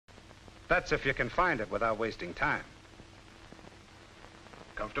That's if you can find it without wasting time.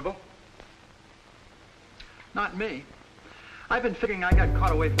 Comfortable? Not me. I've been figuring I got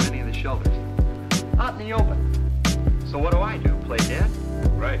caught away from any of the shelters. Out in the open. So what do? Play dead?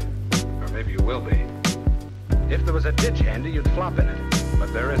 Right. Or maybe you will be. If there was a ditch handy, you'd flop in it.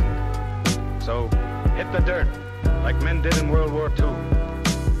 But there isn't. So, hit the dirt, like men did in World War II.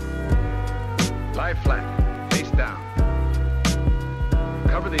 Lie flat, face down.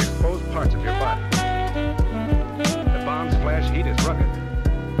 Cover the exposed parts of your body. The bomb's flash heat is rugged.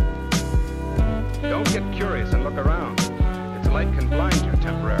 Don't get curious and look around. Its light can blind you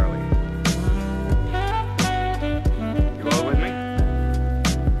temporarily. You all with me?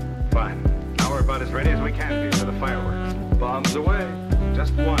 Fine. Now we're about as ready as we can be for the fireworks. Bombs away.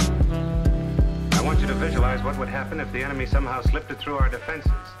 Just one. I want you to visualize what would happen if the enemy somehow slipped it through our defenses.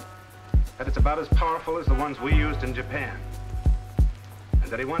 That it's about as powerful as the ones we used in Japan. And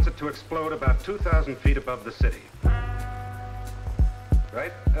that he wants it to explode about 2,000 feet above the city.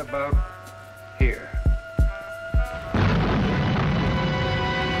 Right about here.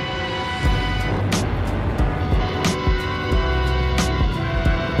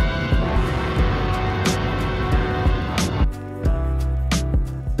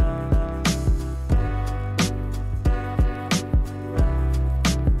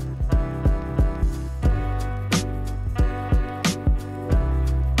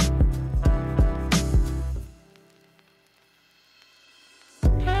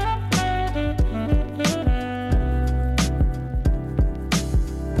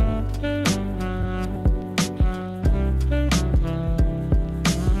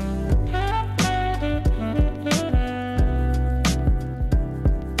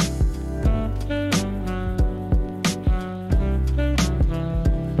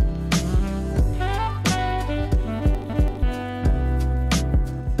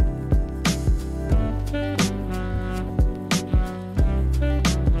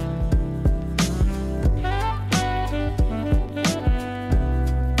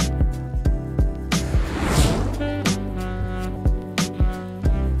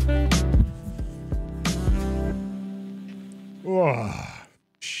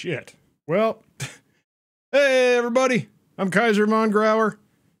 Shit. Well, hey everybody, I'm KaiserVonGrauer.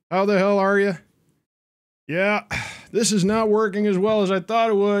 How the hell are you? Yeah, this is not working as well as I thought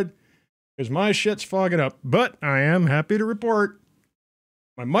it would, because my shit's fogging up, but I am happy to report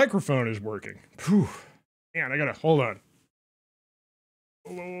my microphone is working. Whew. Man, I gotta, hold on.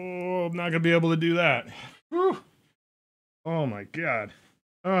 Oh, I'm not gonna be able to do that. Whew. Oh my God.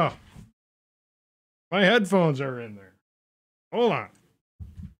 Oh, my headphones are in there. Hold on.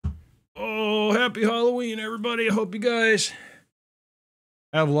 Oh, happy Halloween, everybody. I hope you guys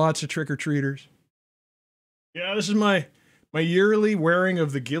have lots of trick-or-treaters. Yeah, this is my yearly wearing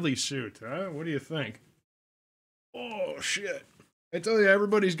of the ghillie suit. Huh? What do you think? Oh, shit. I tell you,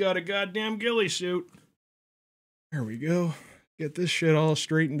 everybody's got a goddamn ghillie suit. There we go. Get this shit all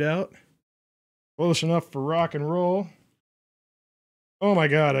straightened out. Close enough for rock and roll. Oh my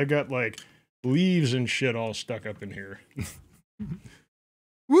God, I got like leaves and shit all stuck up in here.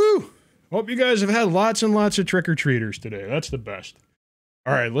 Woo! Hope you guys have had lots and lots of trick-or-treaters today. That's the best.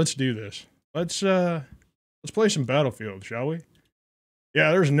 All right, let's do this. Let's play some Battlefield, shall we?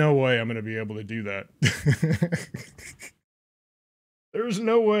 Yeah, there's no way I'm going to be able to do that. There's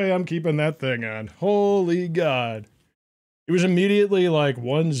no way I'm keeping that thing on. Holy God. It was immediately like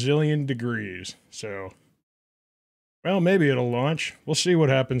 1 zillion degrees, so... Well, maybe it'll launch. We'll see what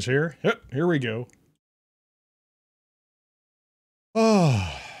happens here. Yep, here we go.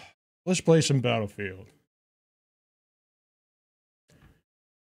 Oh... Let's play some Battlefield.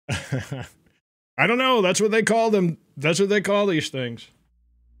 I don't know. That's what they call them. That's what they call these things.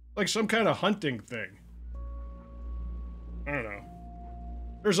 Like some kind of hunting thing. I don't know.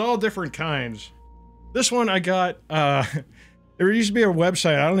 There's all different kinds. This one I got, there used to be a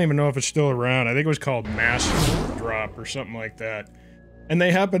website. I don't even know if it's still around. I think it was called Mass Drop or something like that. And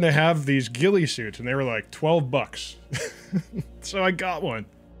they happened to have these ghillie suits and they were like 12 bucks. So I got one.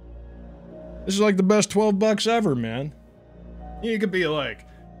 This is like the best 12 bucks ever, man. You could be like,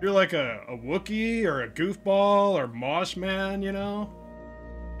 you're like a Wookiee or a goofball or Moss Man, you know?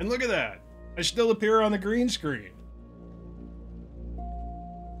 And look at that. I still appear on the green screen.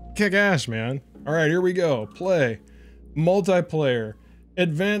 Kick ass, man. All right, here we go. Play. Multiplayer.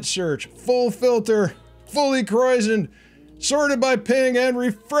 Advanced search. Full filter. Fully croissant. Sorted by ping and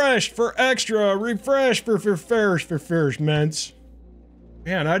refresh for extra. Refresh for refreshments.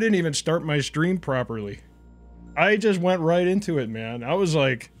 Man, I didn't even start my stream properly. I just went right into it, man. I was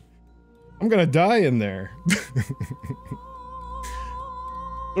like, I'm gonna die in there.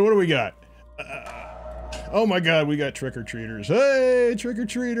 So what do we got? Oh my god, we got trick-or-treaters. Hey,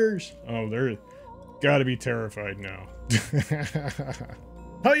 trick-or-treaters! Oh, they're gotta be terrified now.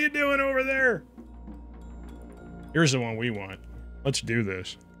 How you doing over there? Here's the one we want. Let's do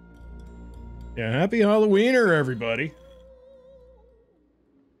this. Yeah, happy Halloweener, everybody.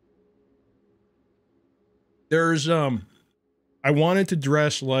 There's, I wanted to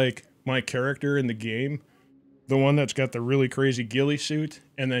dress like my character in the game. The one that's got the really crazy ghillie suit,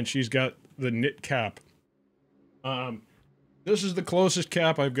 and then she's got the knit cap. This is the closest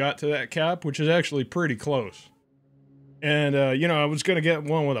cap I've got to that cap, which is actually pretty close. And, you know, I was gonna get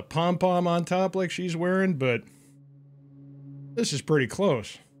one with a pom-pom on top like she's wearing, but this is pretty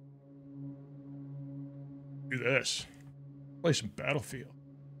close. Do this. Play some Battlefield.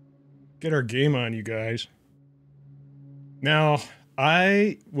 Get our game on, you guys. Now,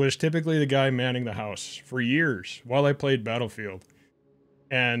 I was typically the guy manning the house for years while I played Battlefield.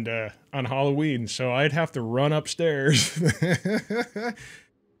 And, on Halloween, so I'd have to run upstairs.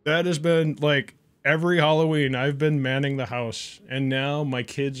 That has been, like, every Halloween I've been manning the house. And now my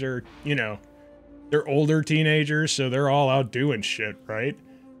kids are, you know, they're older teenagers, so they're all out doing shit, right?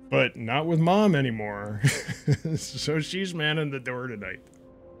 But not with mom anymore. So she's manning the door tonight.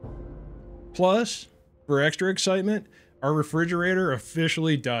 Plus, for extra excitement, our refrigerator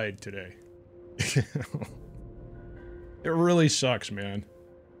officially died today. It really sucks, man.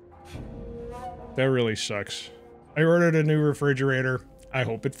 That really sucks. I ordered a new refrigerator. I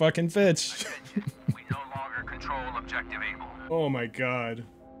hope it fucking fits. We no longer control objective Able. Oh my god.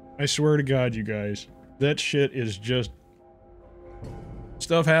 I swear to god, you guys. That shit is just...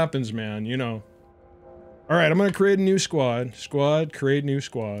 Stuff happens, man, you know. Alright, I'm gonna create a new squad. Squad, create new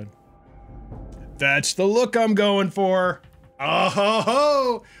squad. That's the look I'm going for! Oh ho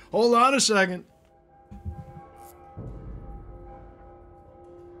ho! Hold on a second.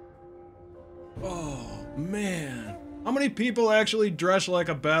 Oh, man. How many people actually dress like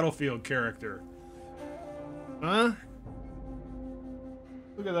a Battlefield character? Huh?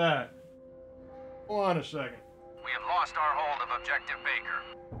 Look at that. Hold on a second. We have lost our hold of objective Baker.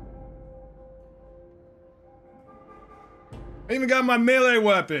 I even got my melee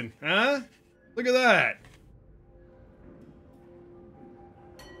weapon, huh? Look at that.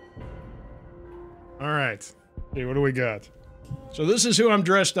 Alright. Okay, what do we got? So this is who I'm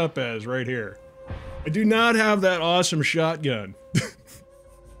dressed up as right here. I do not have that awesome shotgun.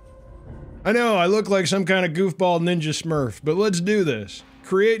 I know, I look like some kind of goofball ninja smurf, but let's do this.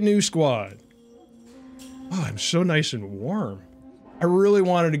 Create new squad. Oh, I'm so nice and warm. I really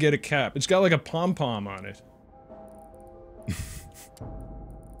wanted to get a cap. It's got like a pom-pom on it.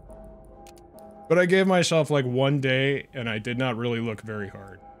 But I gave myself like one day, and I did not really look very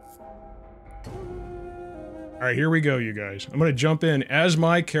hard. Alright, here we go, you guys. I'm gonna jump in as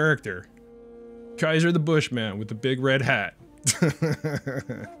my character. Kaiser the Bushman with the big red hat.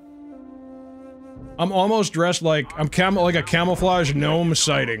 I'm almost dressed like... I'm like a camouflage gnome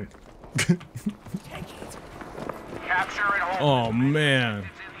sighting. Oh, man.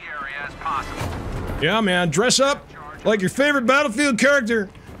 Yeah, man. Dress up like your favorite Battlefield character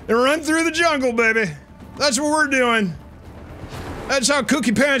and run through the jungle, baby. That's what we're doing. That's how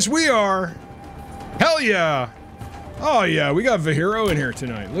cookie pants we are. Hell yeah. Oh, yeah. We got Vihiro in here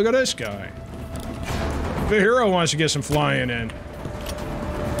tonight. Look at this guy. Vihiro wants to get some flying in.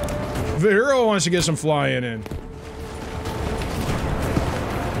 Vihiro wants to get some flying in.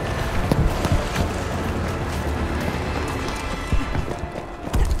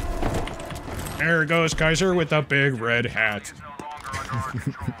 There goes Kaiser with the big red hat.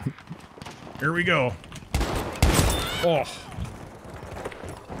 Here we go. Oh.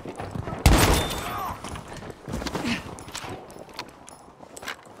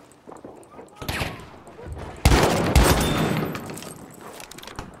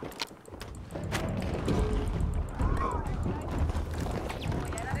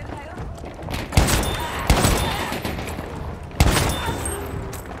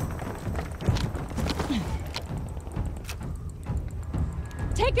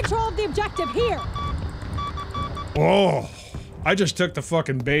 Take control of the objective here. Oh, I just took the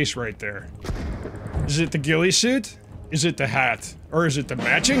fucking base right there. Is it the ghillie suit? Is it the hat? Or is it the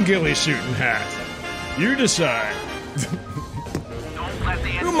matching ghillie suit and hat? You decide.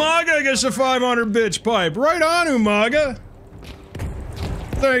 Umaga gets a 500 bitch pipe. Right on, Umaga.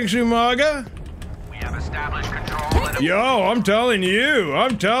 Thanks, Umaga. We have established control. Yo, I'm telling you.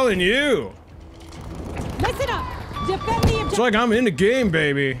 I'm telling you. Listen up. Defend the objective. It's like I'm in the game,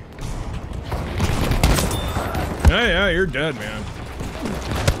 baby. Yeah, you're dead, man.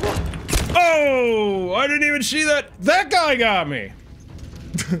 Oh, I didn't even see that. That guy got me.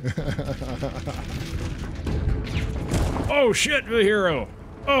 Oh shit, the hero.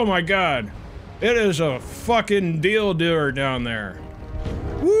 Oh my god. It is a fucking deal doer down there.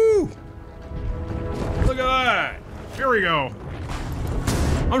 Woo! Look at that. Here we go.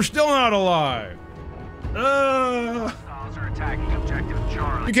 I'm still not alive. Hostiles are attacking objective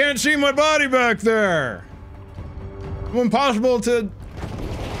Charlie. You can't see my body back there. It's impossible to...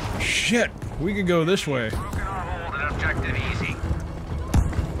 Shit, we could go this way. Broken our hold at objective easy.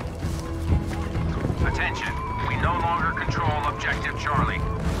 Attention, we no longer control objective Charlie.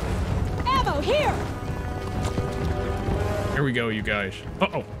 Ammo, here! Here we go, you guys.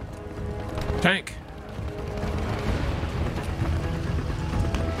 Uh-oh. Tank.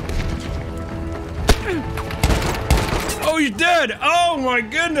 Oh, he's dead! Oh my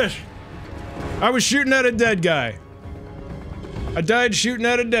goodness! I was shooting at a dead guy. I died shooting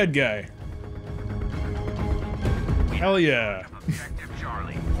at a dead guy. Hell yeah. Objective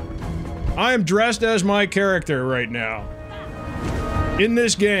Charlie. I am dressed as my character right now. In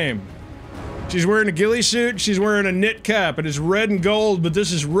this game. She's wearing a ghillie suit, she's wearing a knit cap. It is red and gold, but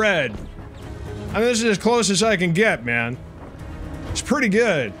this is red. I mean, this is as close as I can get, man. It's pretty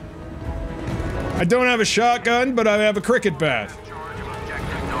good. I don't have a shotgun, but I have a cricket bat. Charge of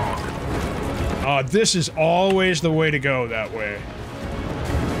objective dog. This is always the way to go that way.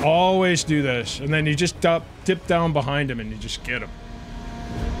 Always do this, and then you just dip down behind him and you just get him.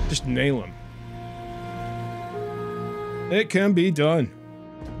 Just nail him. It can be done.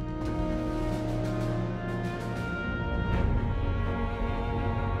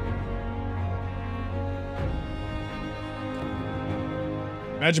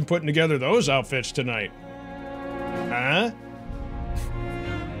 Imagine putting together those outfits tonight. Huh?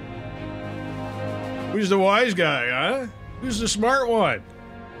 Who's the wise guy, huh? Who's the smart one?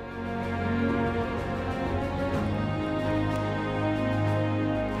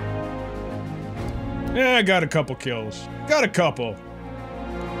 Yeah, I got a couple kills. Got a couple.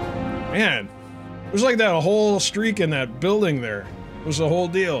 Man, it was like that whole streak in that building there. It was the whole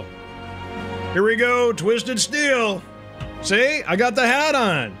deal. Here we go, Twisted Steel. See? I got the hat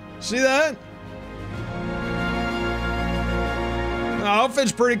on. See that? The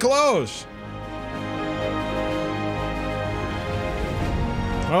outfit's pretty close.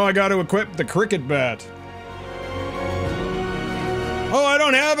 Oh, I got to equip the cricket bat. Oh, I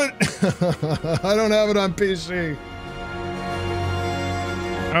don't have it. I don't have it on PC.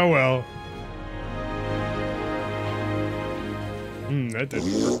 Oh well. That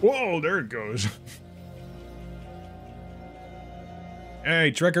didn't work. Whoa, there it goes.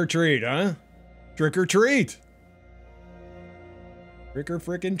 Hey, trick or treat, huh? Trick or treat. Trick or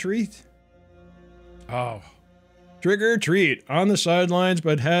frickin' treat. Oh. Trick or treat. On the sidelines,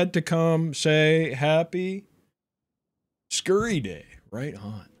 but had to come say happy Scurry Day. Right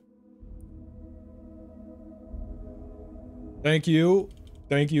on. Thank you.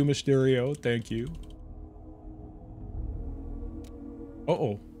 Thank you, Mysterio. Thank you.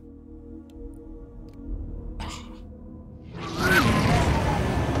 Uh-oh.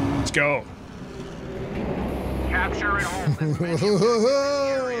 Let's go. Capture and hold as many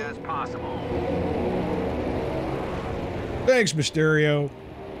area as possible. Thanks, Mysterio.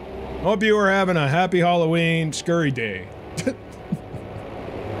 Hope you are having a happy Halloween Scurry Day.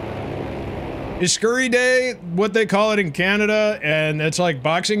 Is Scurry Day what they call it in Canada, and it's like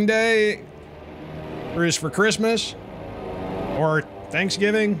Boxing Day? Or is for Christmas? Or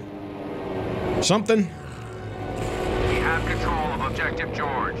Thanksgiving? Something? We have control of objective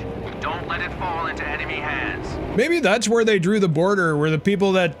George. Don't let it fall into enemy hands. Maybe that's where they drew the border, where the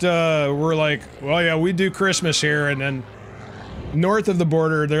people that were like, well, yeah, we do Christmas here, and then north of the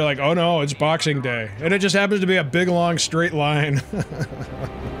border, they're like, oh no, it's Boxing Day. And it just happens to be a big, long, straight line.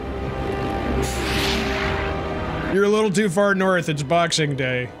 You're a little too far north, it's Boxing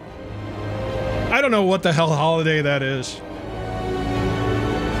Day. I don't know what the hell holiday that is.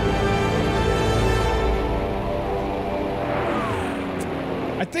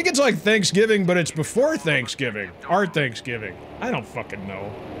 I think it's like Thanksgiving, but it's before Thanksgiving. Our Thanksgiving. I don't fucking know.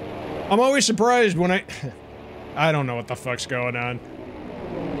 I'm always surprised when I don't know what the fuck's going on.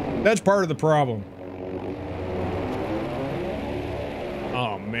 That's part of the problem.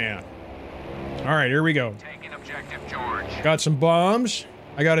 Oh, man. Alright, here we go. Taking objective George. Got some bombs.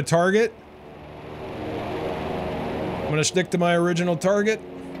 I got a target. I'm gonna stick to my original target.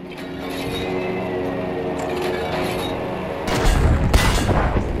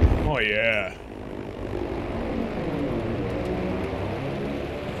 Oh, yeah.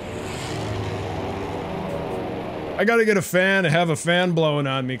 I gotta get a fan and have a fan blowing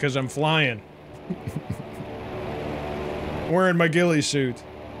on me because I'm flying. Wearing my ghillie suit.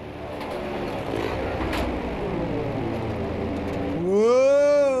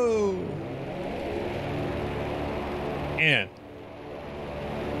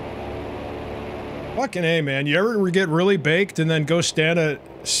 Fucking A, man. You ever get really baked and then go stand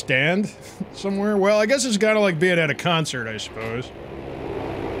somewhere? Well, I guess it's kind of like being at a concert, I suppose.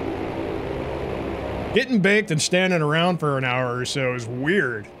 Getting baked and standing around for an hour or so is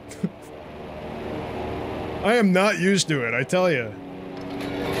weird. I am not used to it, I tell you.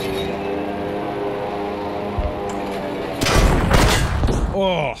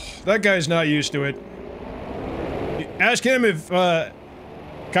 Oh, that guy's not used to it. Ask him if,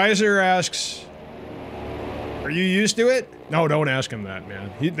 Kaiser asks, are you used to it? No, don't ask him that,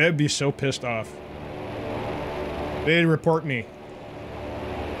 man. They'd be so pissed off. They'd report me.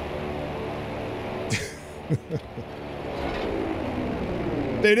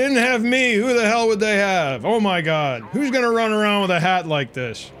 They didn't have me, who the hell would they have? Oh my god. Who's gonna run around with a hat like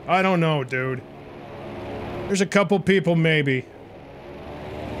this? I don't know, dude. There's a couple people, maybe.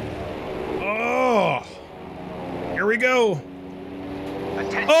 Oh! Here we go!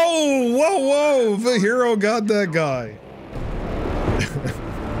 Oh! Whoa, whoa! The hero got that guy.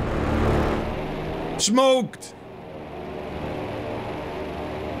 Smoked!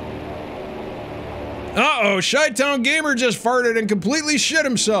 Uh-oh, Chi-Town Gamer just farted and completely shit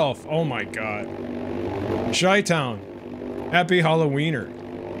himself. Oh my god. Chi-Town. Happy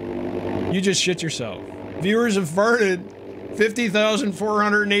Halloweener. You just shit yourself. Viewers have farted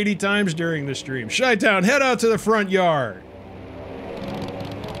 50,480 times during the stream. Chi-Town, head out to the front yard.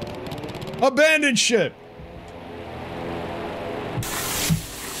 Abandoned ship.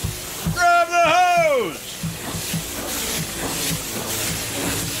 Grab the hose!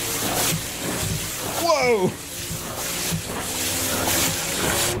 Whoa!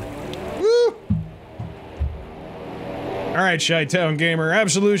 Woo! Alright, Chi-Town Gamer,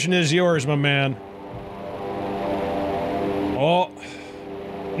 absolution is yours, my man. Oh.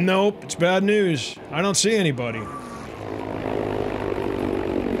 Nope, it's bad news. I don't see anybody.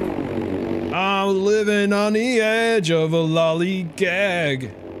 I'm living on the edge of a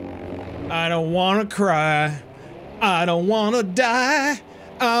lollygag. I don't wanna cry. I don't wanna die.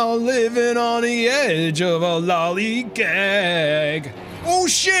 I'm living on the edge of a lollygag. Oh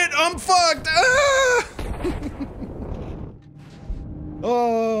shit, I'm fucked! Ah!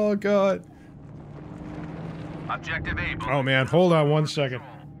 Oh god. Objective A. Oh man, hold on 1 second.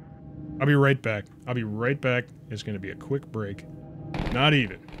 I'll be right back. I'll be right back. It's gonna be a quick break. Not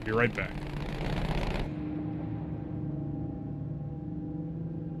even. Be right back.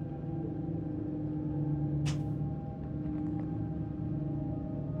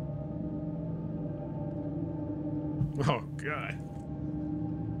 Oh, God.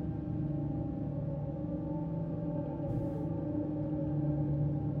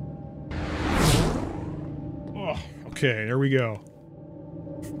 Oh, okay, there we go.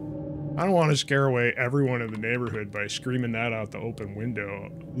 I don't want to scare away everyone in the neighborhood by screaming that out the open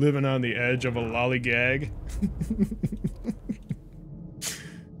window. Living on the edge of a lollygag.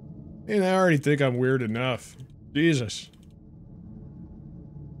 And I already think I'm weird enough. Jesus.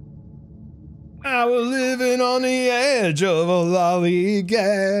 I was living on the edge of a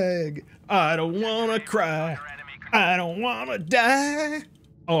lollygag. I don't wanna cry. I don't wanna die.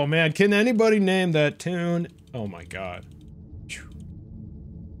 Oh man, can anybody name that tune? Oh my god.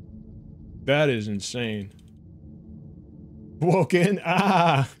 That is insane. Woken.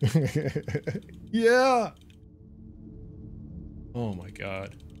 Ah. Yeah. Oh my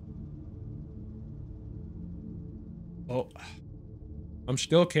god. Oh. I'm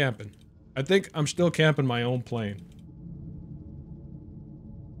still camping. I think I'm still camping my own plane.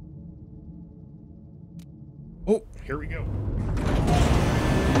 Oh, here we go.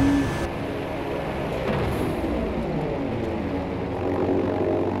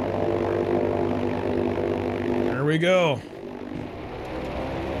 There we go.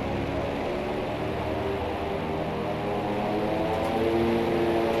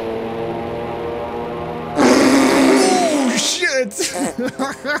 Oh, shit!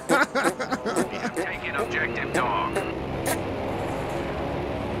 Taking objective dog.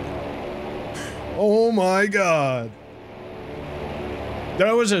 Oh my god.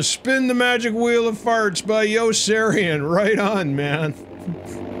 That was a spin the magic wheel of farts by Yosarian. Right on, man.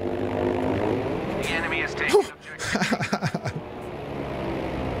 The enemy is taking objective.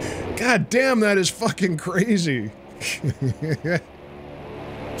 God damn, that is fucking crazy.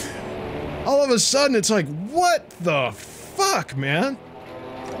 All of a sudden, it's like, what the fuck, man?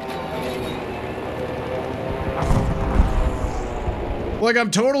 Like,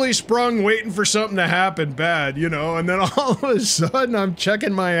 I'm totally sprung waiting for something to happen bad, you know, and then all of a sudden I'm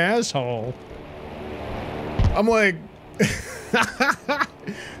checking my asshole. I'm like...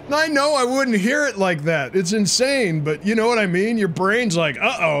 I know I wouldn't hear it like that. It's insane, but you know what I mean? Your brain's like,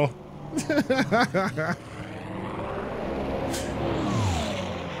 uh-oh.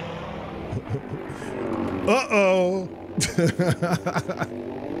 Uh-oh.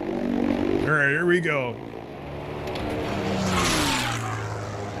 All right, here we go.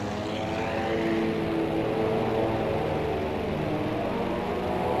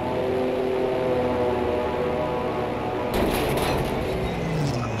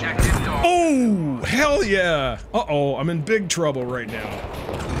 Oh, hell yeah. Uh-oh, I'm in big trouble right now.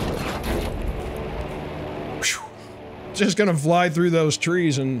 Whew. Just gonna fly through those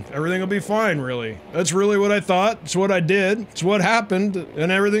trees and everything will be fine, really. That's really what I thought. It's what I did. It's what happened,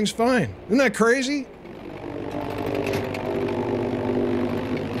 and everything's fine. Isn't that crazy?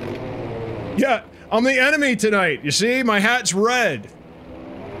 Yeah, I'm the enemy tonight. You see, my hat's red.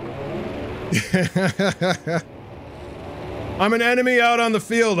 I'm an enemy out on the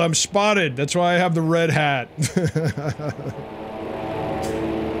field. I'm spotted. That's why I have the red hat.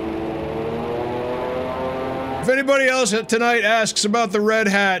 If anybody else tonight asks about the red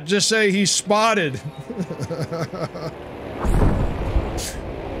hat, just say he's spotted.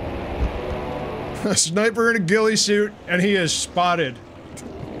 A sniper in a ghillie suit, and he is spotted.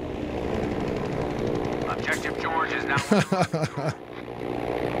 Objective George is now.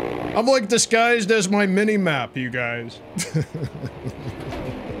 I'm like disguised as my mini-map, you guys.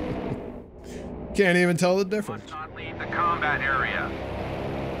 Can't even tell the difference. Must not leave the combat area.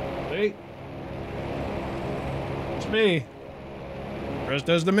 See? It's me. Dressed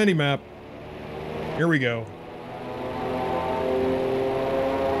as the mini-map. Here we go.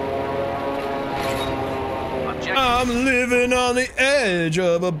 I'm living on the edge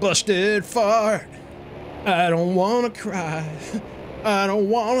of a busted fart. I don't wanna cry. I don't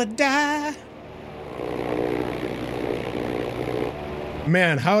wanna die.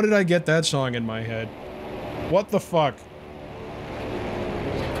 Man, how did I get that song in my head? What the fuck?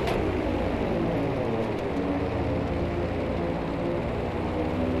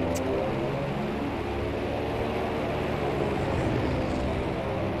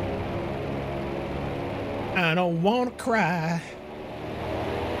 I don't wanna cry.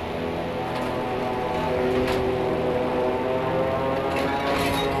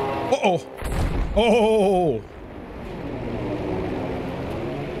 Uh-oh. Oh.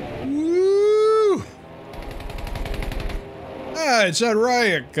 Woo. Ah, it's that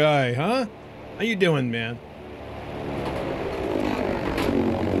riot guy, huh? How you doing, man?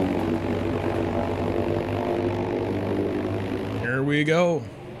 Here we go.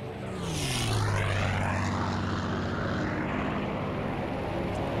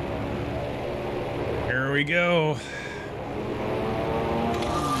 Here we go.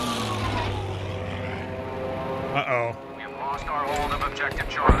 Uh-oh. We have lost our hold of Objective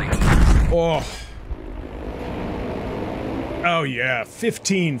Charlie. Oh. Oh yeah,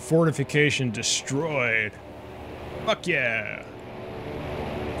 15 fortification destroyed. Fuck yeah.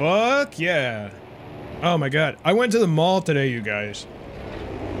 Fuck yeah. Oh my god. I went to the mall today, you guys.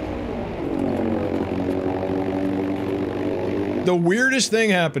 The weirdest thing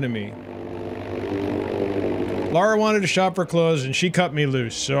happened to me. Laura wanted to shop for clothes and she cut me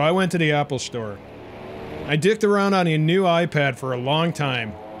loose, so I went to the Apple store. I dicked around on a new iPad for a long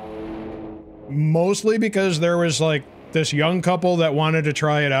time. Mostly because there was like this young couple that wanted to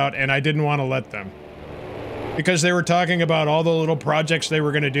try it out and I didn't want to let them. Because they were talking about all the little projects they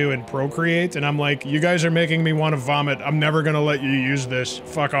were going to do in Procreate, and I'm like, you guys are making me want to vomit. I'm never going to let you use this.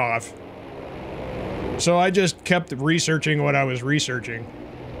 Fuck off. So I just kept researching what I was researching.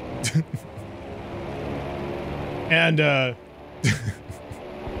 And,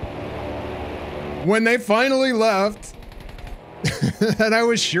 when they finally left, and I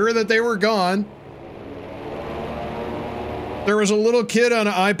was sure that they were gone, there was a little kid on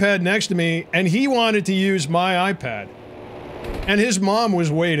an iPad next to me, and he wanted to use my iPad. And his mom was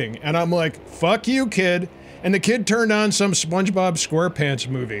waiting, and I'm like, fuck you, kid. And the kid turned on some SpongeBob SquarePants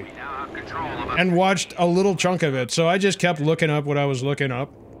movie and watched a little chunk of it, so I just kept looking up what I was looking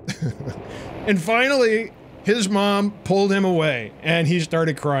up. And finally, his mom pulled him away, and he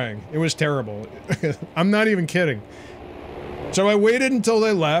started crying. It was terrible. I'm not even kidding. So I waited until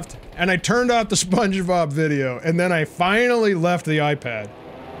they left, and I turned off the SpongeBob video, and then I finally left the iPad.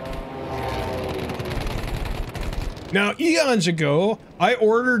 Now, eons ago, I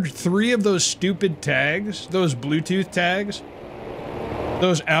ordered 3 of those stupid tags, those Bluetooth tags.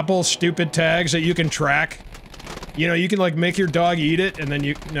 Those Apple stupid tags that you can track. You know, you can like make your dog eat it, and then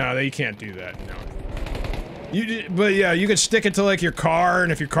you... No, you can't do that, no. But yeah, you can stick it to like your car,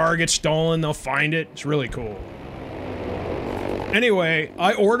 and if your car gets stolen, they'll find it. It's really cool. Anyway,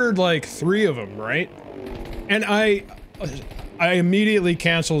 I ordered like 3 of them, right? And I I immediately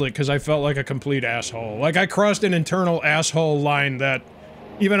canceled it because I felt like a complete asshole. Like, I crossed an internal asshole line that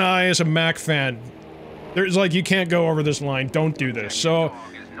even I, as a Mac fan, there's like, you can't go over this line, don't do this. So,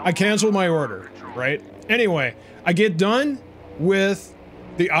 I canceled my order, right? Anyway, I get done with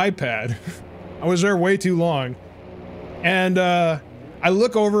the iPad. I was there way too long. And, I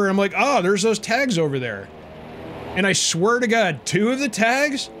look over and I'm like, oh, there's those tags over there. And I swear to God, 2 of the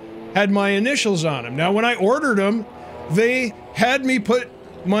tags had my initials on them. Now, when I ordered them, they had me put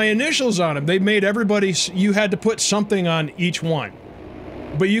my initials on them. They made everybody, you had to put something on each one.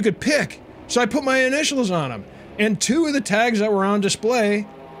 But you could pick. So I put my initials on them. And 2 of the tags that were on display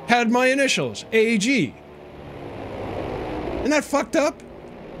had my initials, AG. Isn't that fucked up?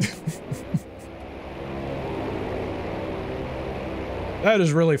 That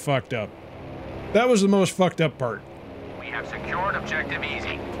is really fucked up. That was the most fucked up part. We have secured objective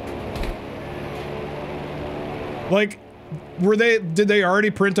easy. Like, did they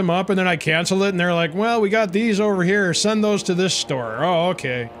already print them up and then I canceled it and they're like, well, we got these over here, send those to this store. Oh,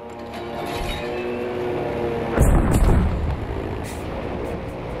 okay.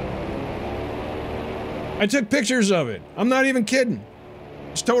 I took pictures of it. I'm not even kidding.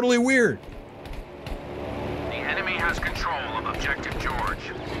 It's totally weird. The enemy has control of objective George.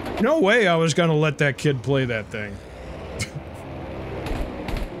 No way I was gonna let that kid play that thing.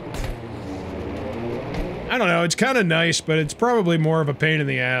 I don't know, it's kind of nice, but it's probably more of a pain in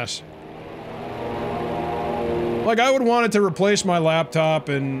the ass. Like, I would want it to replace my laptop,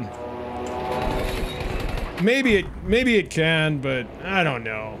 and maybe it can, but I don't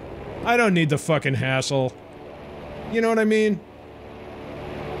know. I don't need the fucking hassle. You know what I mean?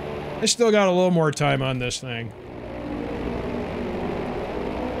 I still got a little more time on this thing.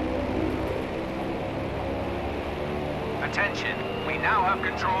 Attention, we now have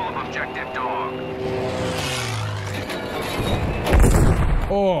control of objective dog.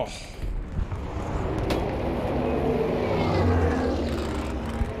 Oh.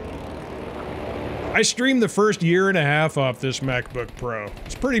 I streamed the first year and a half off this MacBook Pro.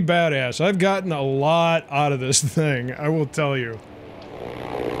 It's pretty badass. I've gotten a lot out of this thing, I will tell you.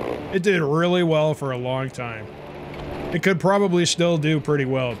 It did really well for a long time. It could probably still do pretty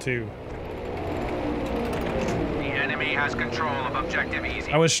well, too. The enemy has control of objective easy.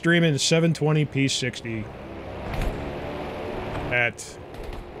 I was streaming 720p 60 at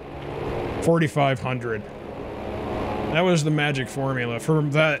 4500. That was the magic formula for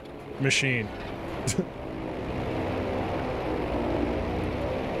that machine.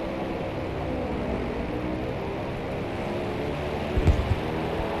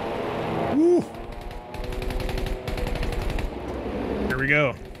 Woo. Here we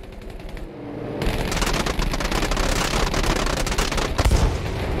go.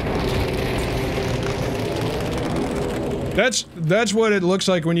 That's what it looks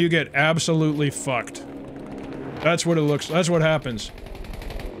like when you get absolutely fucked. That's what happens.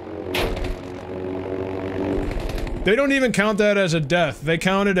 They don't even count that as a death. They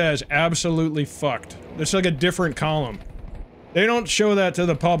count it as absolutely fucked. It's like a different column. They don't show that to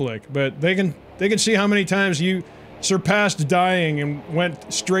the public, but they can see how many times you surpassed dying and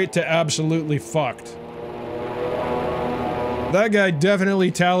went straight to absolutely fucked. That guy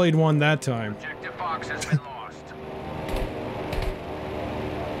definitely tallied one that time. Objective Fox has been lost.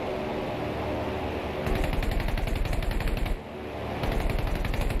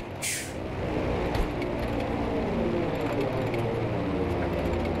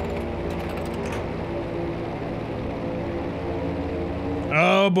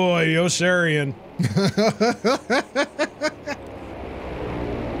 Oh boy, Yosarian.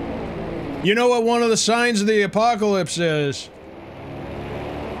 You know what one of the signs of the apocalypse is?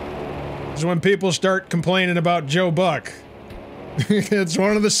 Is when people start complaining about Joe Buck. It's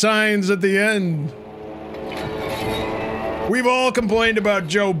one of the signs at the end. We've all complained about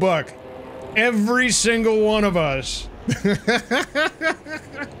Joe Buck. Every single one of us.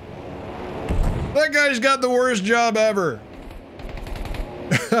 That guy's got the worst job ever.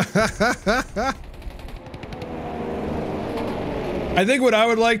 I think what I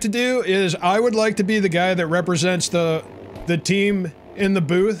would like to do is I would like to be the guy that represents the team in the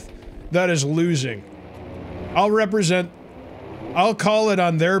booth that is losing. I'll call it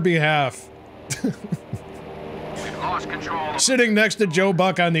on their behalf. We've lost control. Sitting next to Joe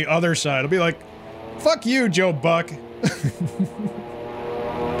Buck on the other side. I'll be like, fuck you, Joe Buck.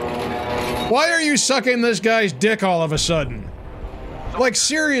 Why are you sucking this guy's dick all of a sudden? Like,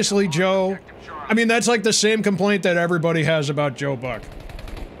 seriously, Joe. I mean, that's like the same complaint that everybody has about Joe Buck.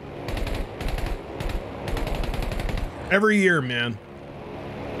 Every year, man.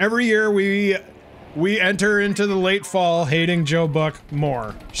 Every year we enter into the late fall hating Joe Buck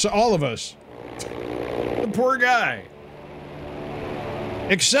more. So all of us. The poor guy.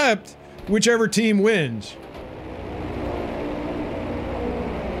 Except whichever team wins.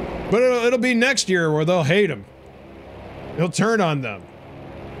 But it'll be next year where they'll hate him. He'll turn on them.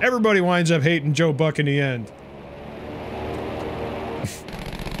 Everybody winds up hating Joe Buck in the end.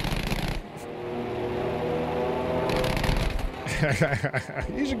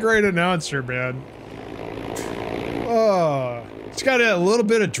 He's a great announcer, man. Oh, it's got a little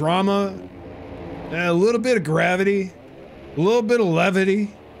bit of drama, a little bit of gravity, a little bit of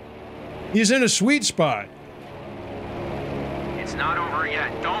levity. He's in a sweet spot. It's not over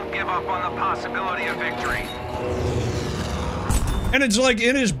yet. Don't give up on the possibility of victory. And it's like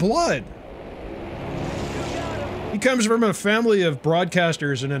in his blood. He comes from a family of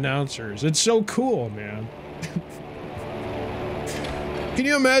broadcasters and announcers. It's so cool, man. Can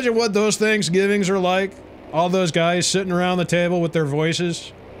you imagine what those Thanksgivings are like? All those guys sitting around the table with their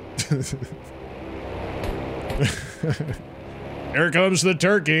voices. Here comes the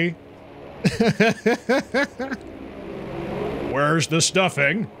turkey. Where's the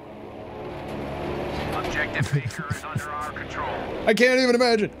stuffing? Objective Baker is under our control. I can't even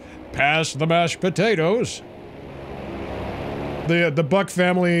imagine. Pass the mashed potatoes. The Buck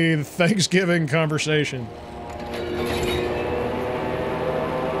family Thanksgiving conversation.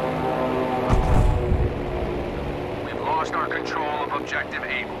 We've lost our control of Objective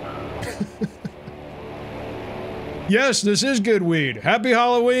Able. Yes, this is good weed. Happy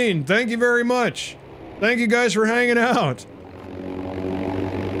Halloween. Thank you very much. Thank you guys for hanging out.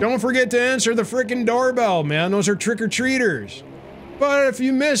 Don't forget to answer the frickin' doorbell, man. Those are trick-or-treaters. But if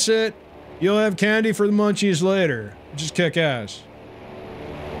you miss it, you'll have candy for the munchies later. Just kick ass.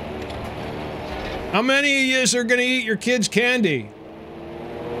 How many of yous are gonna eat your kids' candy?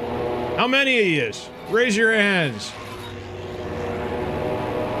 How many of yous? Raise your hands.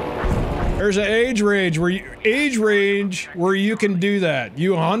 There's an age range where you can do that.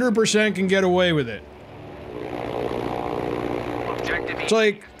 You 100% can get away with it. It's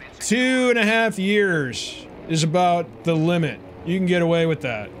like 2.5 years is about the limit. You can get away with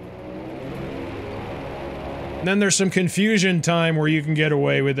that. And then there's some confusion time where you can get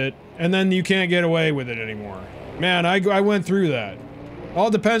away with it, and then you can't get away with it anymore. Man, I went through that. All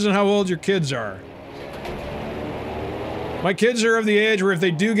depends on how old your kids are. My kids are of the age where if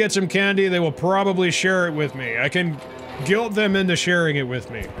they do get some candy, they will probably share it with me. I can guilt them into sharing it with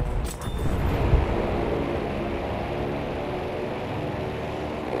me.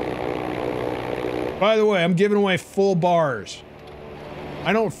 By the way, I'm giving away full bars.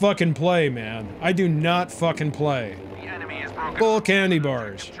 I don't fucking play, man. I do not fucking play. Full candy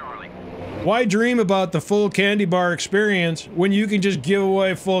bars. Why dream about the full candy bar experience when you can just give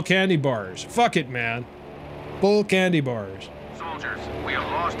away full candy bars? Fuck it, man. Full candy bars. Soldiers, we have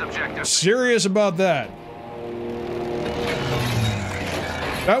lost objective. Serious about that.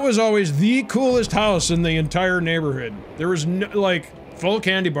 That was always the coolest house in the entire neighborhood. There was no, like, full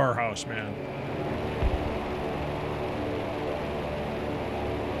candy bar house, man.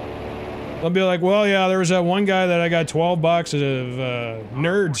 They'll be like, well, yeah, there was that one guy that I got 12 boxes of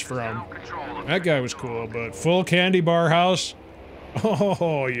nerds from. That guy was cool, but full candy bar house?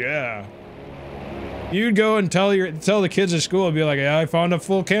 Oh, yeah. You'd go and tell the kids at school, and be like, yeah, I found a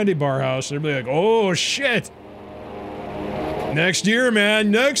full candy bar house. They'd be like, oh, shit. Next year, man,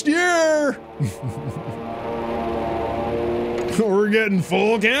 next year. We're getting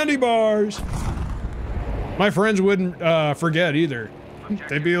full candy bars. My friends wouldn't forget either.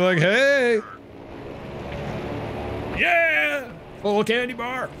 They'd be like, hey. Yeah, full candy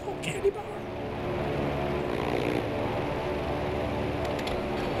bar, full candy bar.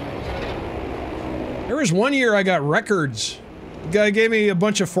 There was one year I got records. The guy gave me a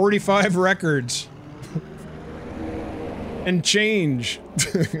bunch of 45 records. And change.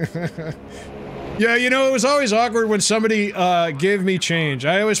 Yeah, you know, it was always awkward when somebody gave me change.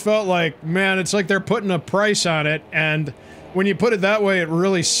 I always felt like, man, it's like they're putting a price on it, and when you put it that way, it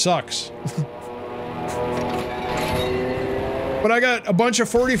really sucks. But I got a bunch of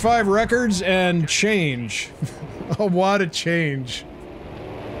 45 records and change. A wad of change.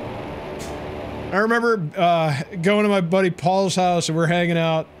 I remember going to my buddy Paul's house and we're hanging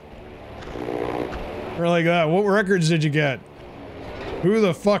out. We're like, what records did you get? Who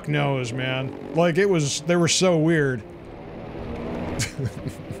the fuck knows, man? Like, they were so weird.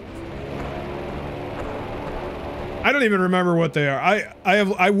 I don't even remember what they are.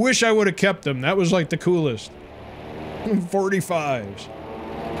 I wish I would have kept them. That was like the coolest. 45s.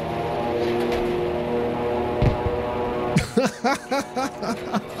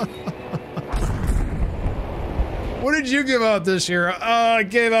 What did you give out this year? I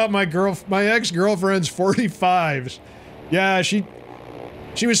gave out my ex-girlfriend's 45s. Yeah, she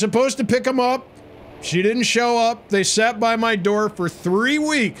was supposed to pick them up. She didn't show up. They sat by my door for 3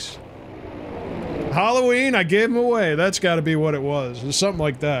 weeks. Halloween, I gave them away. That's got to be what it was. It was something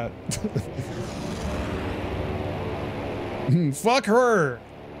like that. Fuck her.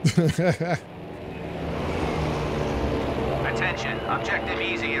 Attention, Objective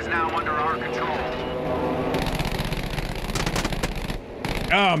Easy is now under our control.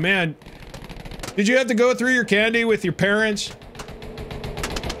 Oh, man. Did you have to go through your candy with your parents?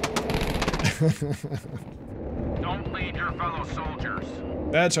 Don't lead your fellow soldiers.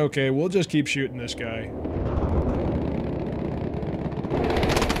 That's okay. We'll just keep shooting this guy.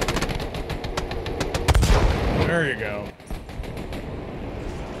 There you go.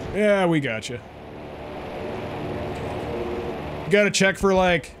 Yeah, we got you. You gotta check for,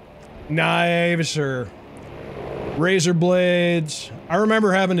 like, knives or razor blades. I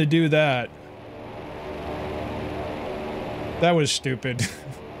remember having to do that. That was stupid.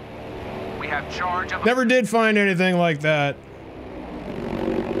 We have charge of... Never did find anything like that.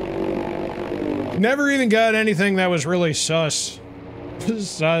 Never even got anything that was really sus.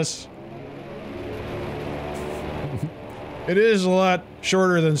 Sus. It is a lot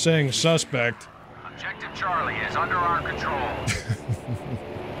shorter than saying suspect. Objective Charlie is under our control.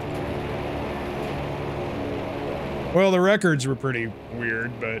 Well, the records were pretty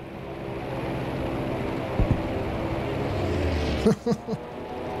weird, but...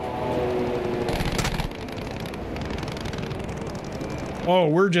 Oh,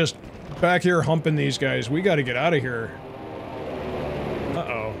 we're just back here humping these guys. We gotta get out of here.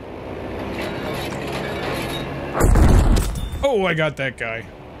 Uh-oh. Oh, I got that guy.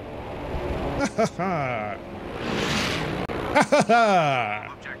 Ha ha ha. Ha ha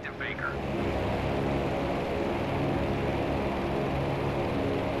ha. Objective Baker.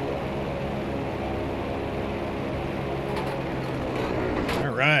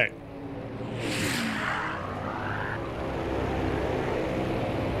 All right.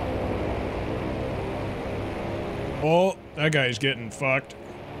 Oh, that guy's getting fucked.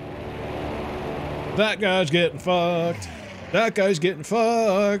 That guy's getting fucked. That guy's getting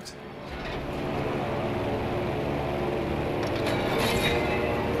fucked.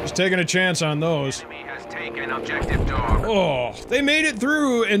 Just taking a chance on those. Enemy has taken Objective Dog. Oh, they made it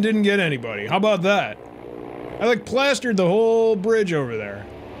through and didn't get anybody. How about that? I like plastered the whole bridge over there.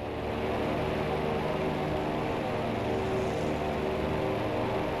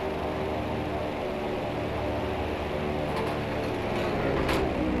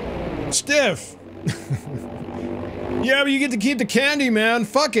 Stiff. Yeah, but you get to keep the candy, man.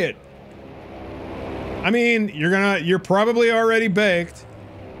 Fuck it. I mean, you're probably already baked.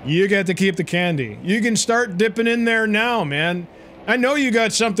 You get to keep the candy. You can start dipping in there now, man. I know you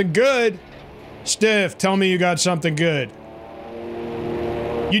got something good. Stiff, tell me you got something good.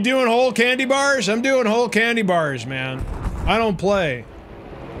 You doing whole candy bars? I'm doing whole candy bars, man. I don't play.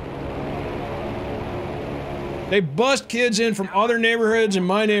 They bust kids in from other neighborhoods in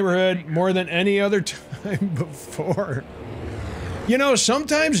my neighborhood more than any other time before. You know,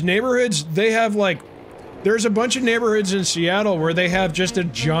 sometimes neighborhoods, they have like... There's a bunch of neighborhoods in Seattle where they have just a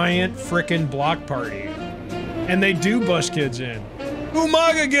giant frickin' block party. And they do bust kids in.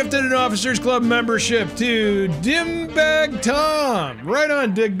 Umaga gifted an Officers Club membership to Dimbag Tom. Right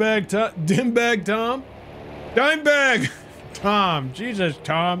on, Dimbag Tom. Dimebag Tom. Jesus,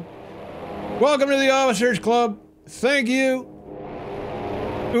 Tom. Welcome to the Officers Club. Thank you.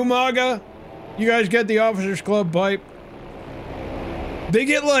 Umaga. You guys get the Officers Club pipe. They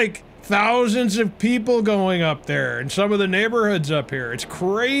get like thousands of people going up there in some of the neighborhoods up here. It's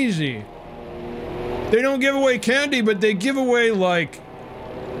crazy. They don't give away candy, but they give away like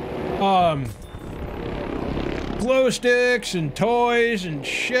glow sticks and toys and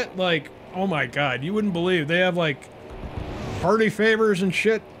shit. Like, oh my god, you wouldn't believe. They have like party favors and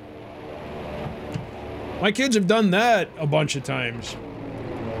shit. My kids have done that a bunch of times.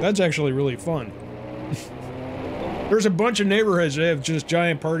 That's actually really fun. There's a bunch of neighborhoods that have just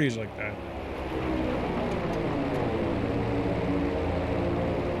giant parties like that.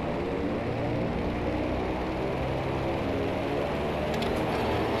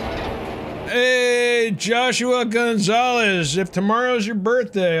 Hey, Joshua Gonzalez, if tomorrow's your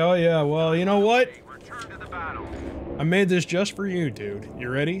birthday, oh yeah, well, you know what? Return to the battle. I made this just for you, dude. You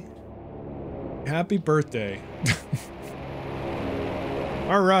ready? Happy birthday.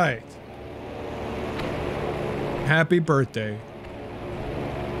 All right. Happy birthday.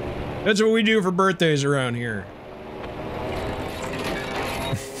 That's what we do for birthdays around here.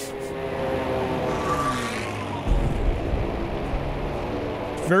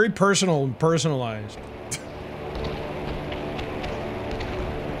 very personal and personalized.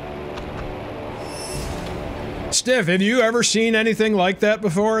 Stiff, have you ever seen anything like that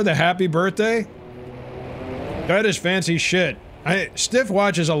before? The happy birthday? That is fancy shit. Stiff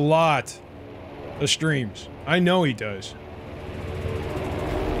watches a lot of streams. I know he does.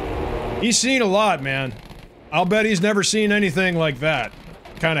 He's seen a lot, man. I'll bet he's never seen anything like that.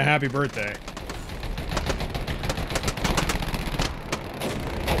 Kind of happy birthday.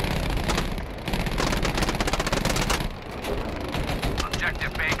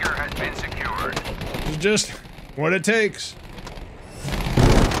 Objective Baker has been secured. It's just what it takes.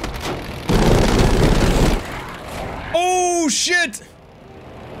 Oh, shit!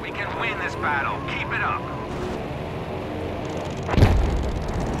 We can win this battle. Keep it up.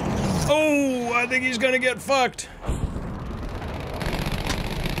 Oh, I think he's gonna get fucked.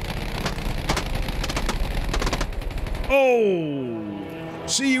 Oh,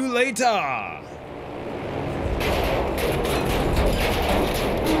 see you later.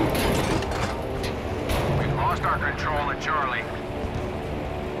 We've lost our control at Charlie.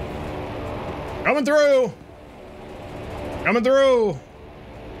 Coming through. Coming through.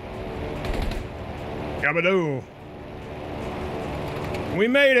 Gabadoo. We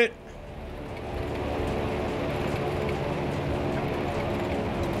made it.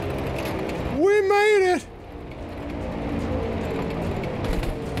 We made it.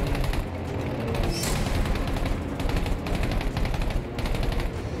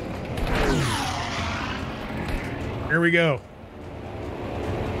 Here we go.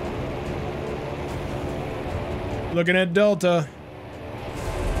 Looking at Delta.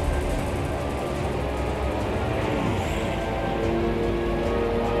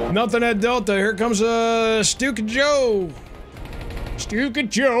 Nothing at Delta. Here comes Stuka Joe. Stuka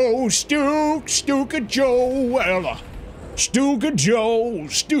Joe, Stuka Joe, well, Stuka Joe,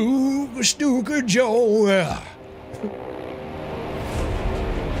 Stuka Joe. Yeah.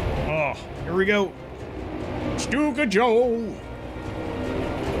 Oh, here we go. Stuka Joe.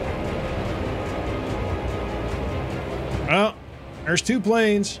 Well, there's two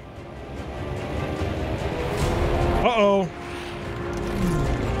planes. Uh-oh.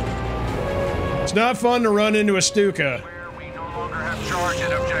 It's not fun to run into a Stuka. Where we no longer have charge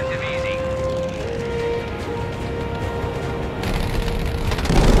at Objective Easy.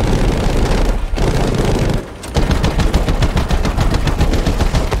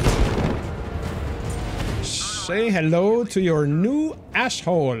 Say hello to your new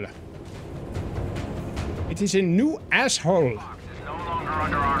asshole. It is a new asshole. Fox is no longer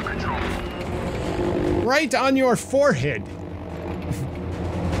under our control. Right on your forehead.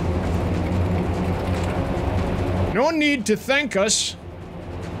 No need to thank us.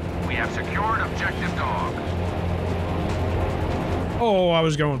 We have secured Objective Dog. Oh, I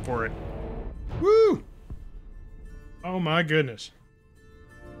was going for it. Woo! Oh my goodness.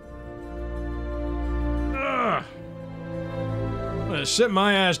 Ugh. I'm gonna sit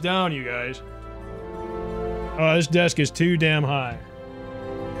my ass down, you guys. Oh, this desk is too damn high.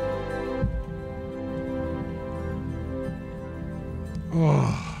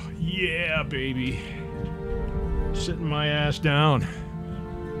 Oh, yeah, baby. Sitting my ass down.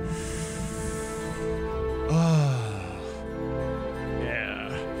 Oh, yeah.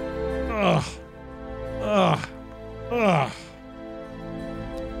 Ugh. Ugh. Ugh.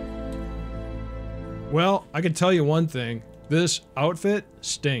 Well, I can tell you one thing. This outfit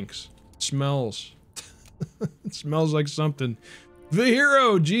stinks. It smells. It smells like something. The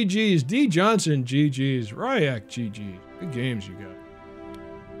Hero, GG's. D. Johnson, GG's. Ryak, GG's. Good games you got.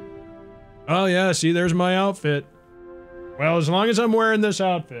 Oh yeah, see, there's my outfit. Well, as long as I'm wearing this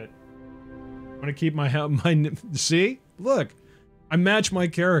outfit, I'm gonna keep my see? Look, I match my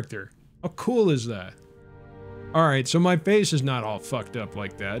character. How cool is that? All right, so my face is not all fucked up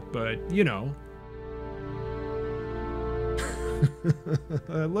like that, but you know.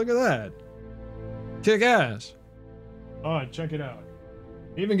 Look at that. Kick ass. Oh, check it out.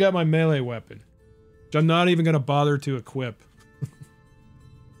 Even got my melee weapon, which I'm not even gonna bother to equip.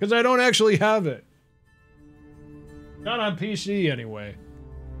 Because I don't actually have it. Not on PC, anyway.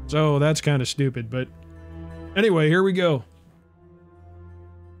 So that's kind of stupid, but... Anyway, here we go.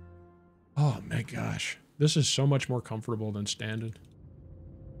 Oh my gosh. This is so much more comfortable than standing.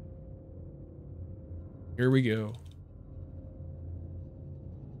 Here we go.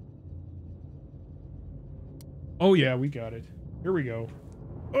 Oh yeah, we got it. Here we go.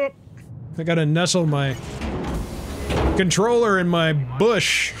 Oh, I gotta nestle my controller in my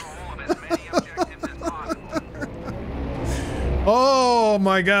bush. Oh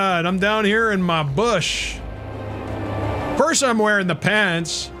my god, I'm down here in my bush. course I'm wearing the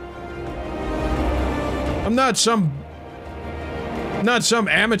pants. I'm not some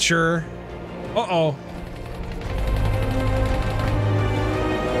amateur. Uh-oh.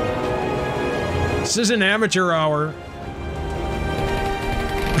 This is an amateur hour.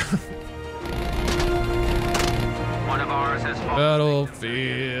 One of ours has fallen.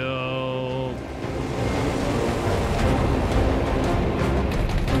 Battlefield.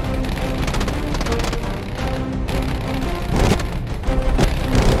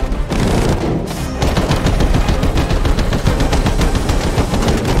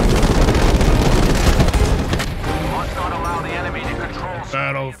 Must not allow the enemy to control.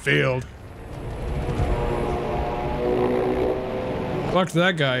 Battlefield. Fucked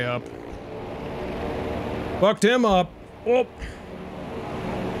that guy up. Fucked him up. Oh.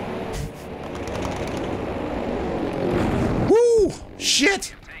 Woo!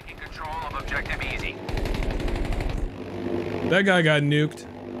 Shit! Taking control of objective easy. That guy got nuked.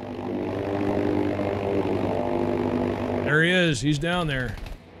 There he is. He's down there.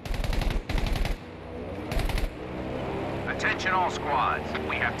 Attention all squads.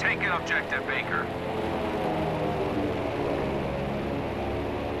 We have taken objective Baker.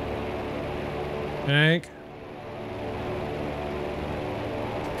 Hank.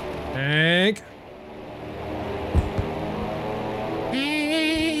 Hank.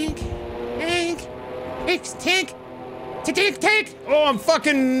 Hank. Hank. Tank. Tank. Oh, I'm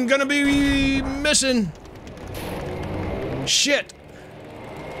fucking gonna be missing. Shit.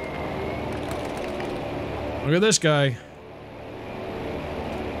 Look at this guy.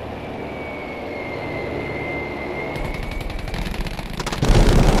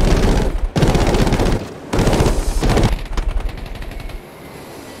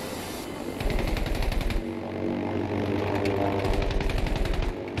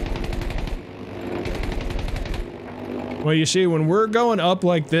 Well, you see, when we're going up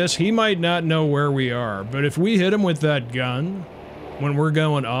like this, he might not know where we are. But if we hit him with that gun, when we're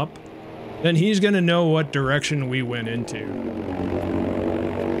going up, then he's gonna know what direction we went into.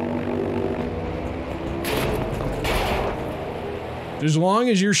 As long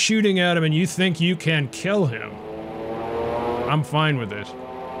as you're shooting at him and you think you can kill him, I'm fine with it.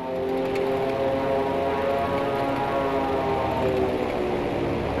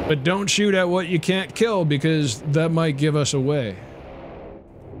 But don't shoot at what you can't kill, because that might give us away.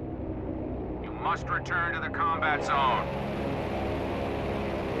 You must return to the combat zone.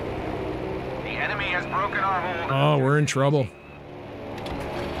 The enemy has broken our hold. Oh, we're in trouble.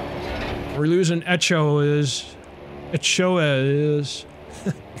 We're losing Echoes.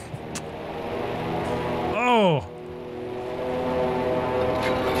 Oh!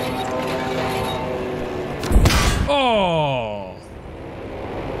 Oh!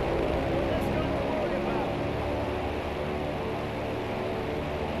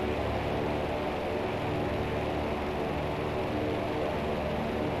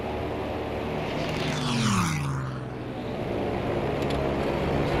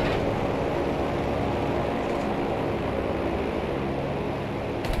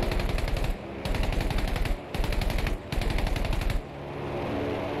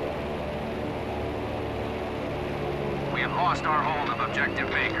 Lost our hold of objective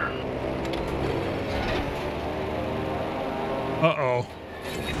Baker. Uh-oh.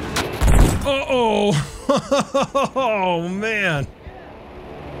 Uh-oh! Oh, man.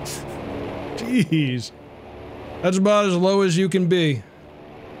 Jeez. That's about as low as you can be.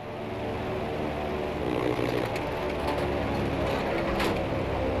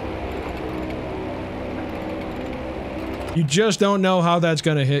 You just don't know how that's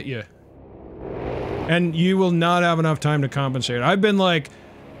gonna hit you. And you will not have enough time to compensate. I've been like,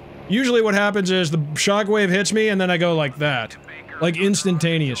 usually what happens is the shockwave hits me and then I go like that. Like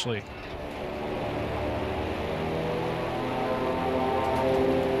instantaneously.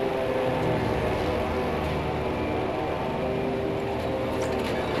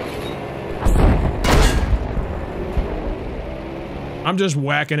 I'm just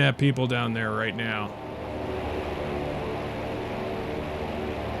whacking at people down there right now.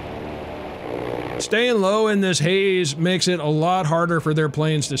 Staying low in this haze makes it a lot harder for their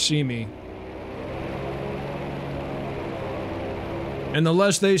planes to see me. And the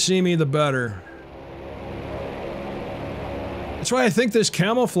less they see me, the better. That's why I think this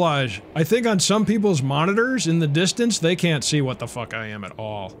camouflage, I think on some people's monitors in the distance, they can't see what the fuck I am at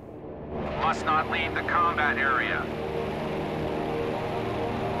all. Must not leave the combat area.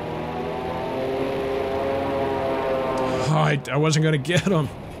 Oh, I wasn't gonna get him.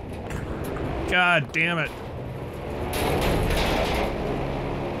 God damn it.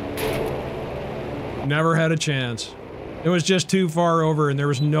 Never had a chance. It was just too far over and there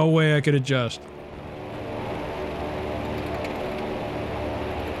was no way I could adjust.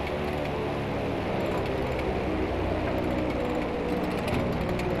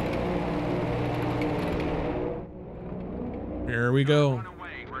 Here we go.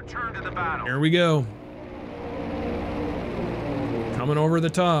 Return to the battle. Here we go. Coming over the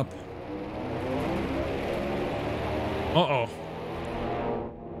top. Uh-oh.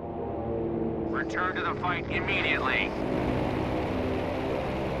 Return to the fight immediately.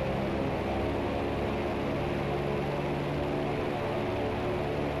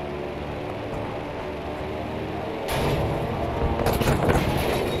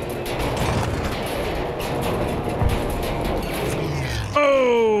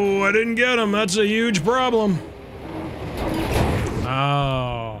 Oh, I didn't get him. That's a huge problem.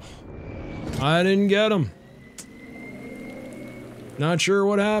 Oh, I didn't get him. Not sure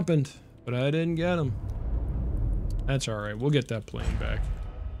what happened, but I didn't get him. That's all right. We'll get that plane back.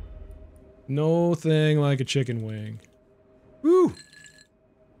 No thing like a chicken wing. Woo!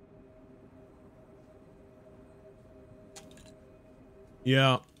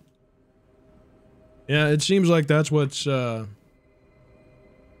 Yeah. Yeah, it seems like that's what's, I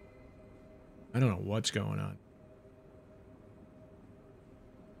don't know what's going on.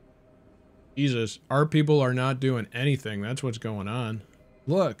 Jesus, our people are not doing anything. That's what's going on.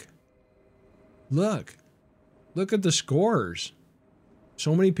 Look. Look. Look at the scores.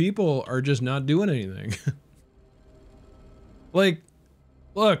 So many people are just not doing anything. Like,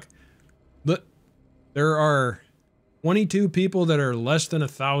 look. Look. There are 22 people that are less than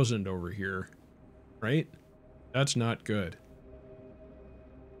 1,000 over here. Right? That's not good.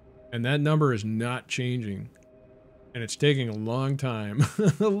 And that number is not changing. And it's taking a long time.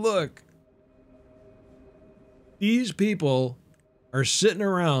 Look. These people are sitting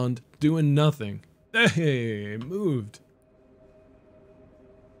around doing nothing. Hey, moved.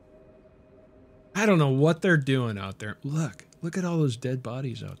 I don't know what they're doing out there. Look. Look at all those dead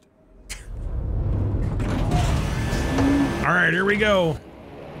bodies out there. All right, here we go.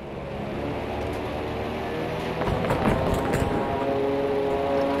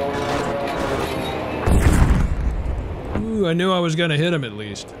 Ooh, I knew I was gonna hit him at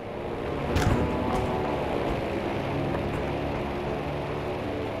least.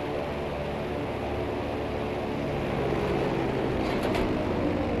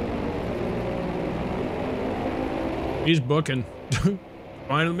 He's booking.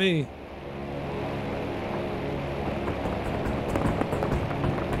 Fine with me.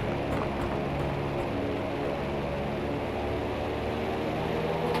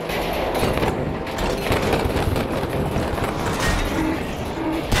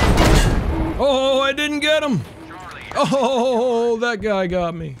 Oh, I didn't get him. Oh, that guy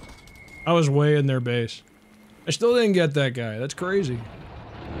got me. I was way in their base. I still didn't get that guy. That's crazy.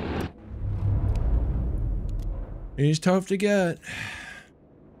 He's tough to get.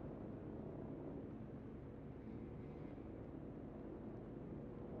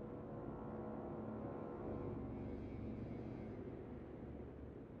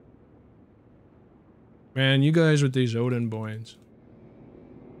 Man, you guys with these Odin boins.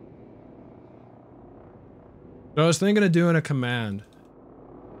 So I was thinking of doing a command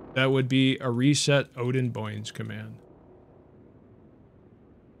that would be a reset Odin boins command.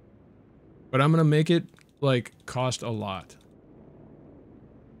 But I'm gonna make it like cost a lot.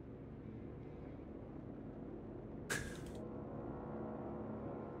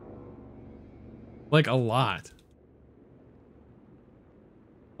 Like a lot.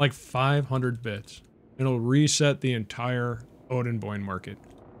 Like 500 bits. It'll reset the entire Odin boin market.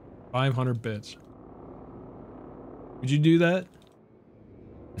 500 bits. Would you do that?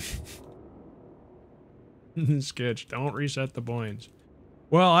 Sketch, don't reset the boins.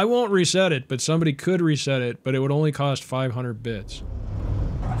 Well, I won't reset it, but somebody could reset it, but it would only cost 500 bits.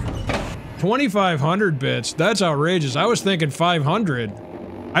 2,500 bits? That's outrageous. I was thinking 500.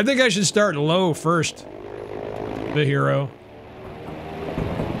 I think I should start low first. The hero.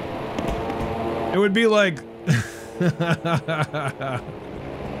 It would be like...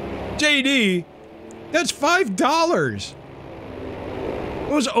 JD, that's $5!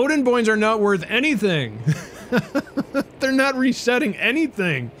 Those Odin boins are not worth anything. They're not resetting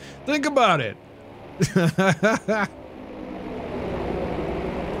anything. Think about it.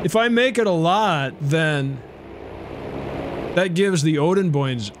 If I make it a lot, then that gives the Odin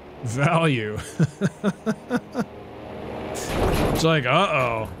boins value. It's like,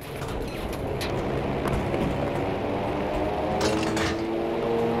 uh-oh.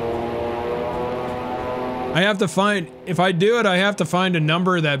 I have to find, if I do it, I have to find a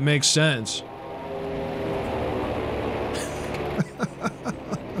number that makes sense.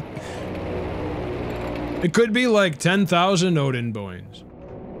 It could be like 10,000 Odin Boyns.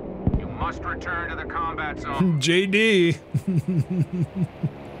 You must return to the combat zone. JD.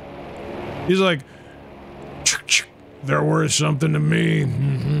 He's like, they're worth something to me.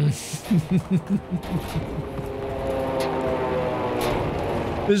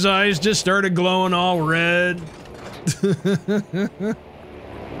 His eyes just started glowing all red.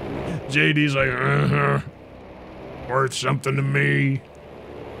 JD's like, worth something to me.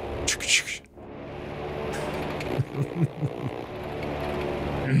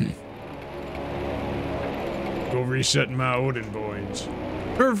 Go resetting my Odin Boyns.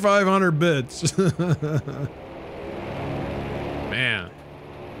 For 500 bits. Man.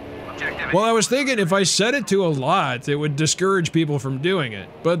 Well, I was thinking if I set it to a lot, it would discourage people from doing it.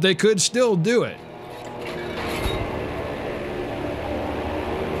 But they could still do it.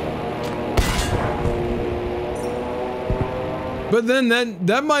 But then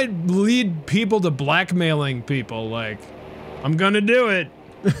that might lead people to blackmailing people, like, I'm gonna do it.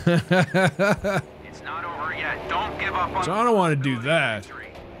 It's not over yet. Don't give up on. So I don't want to do that.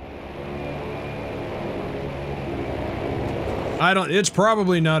 It's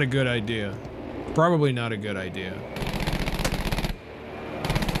probably not a good idea. Probably not a good idea.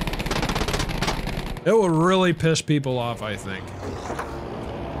 It will really piss people off, I think.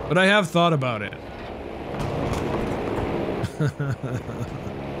 But I have thought about it.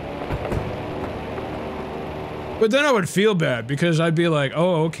 But then I would feel bad because I'd be like,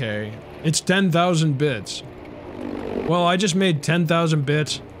 oh, okay, it's 10,000 bits. Well, I just made 10,000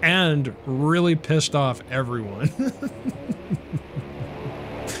 bits and really pissed off everyone.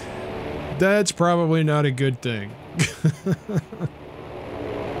 That's probably not a good thing.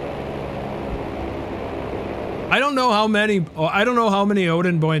 I don't know how many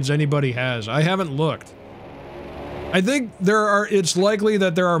Odin Boyns anybody has. I haven't looked. I think it's likely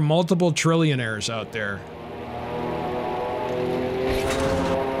that there are multiple trillionaires out there.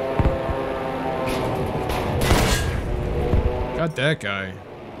 Got that guy.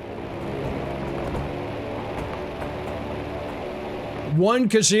 One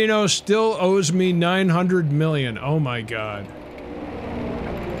casino still owes me 900 million. Oh my god.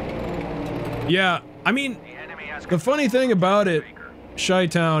 Yeah, I mean, the funny thing about it,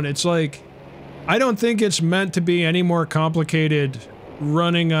 Chi-Town, it's like, I don't think it's meant to be any more complicated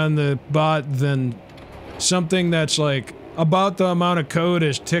running on the bot than something that's like about the amount of code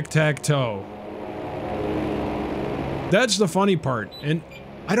as tic-tac-toe. That's the funny part, and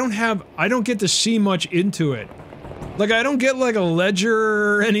I don't get to see much into it. Like, I don't get like a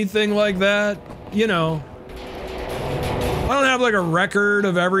ledger or anything like that, you know. I don't have like a record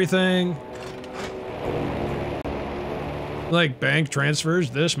of everything. Like, bank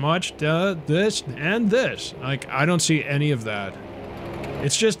transfers this much, this, and this. Like, I don't see any of that.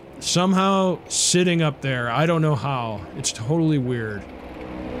 It's just somehow sitting up there. I don't know how. It's totally weird.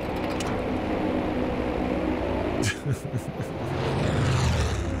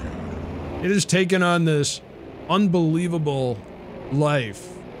 It has taken on this unbelievable life.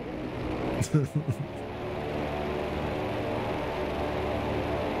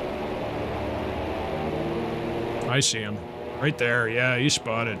 I see him. Right there, yeah, he's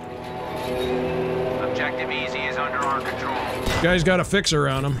spotted. Objective Easy is under our control. Guy's got a fixer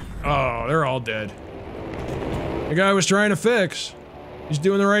on him. Oh, they're all dead. The guy was trying to fix. He's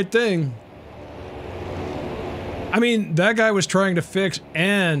doing the right thing. I mean, that guy was trying to fix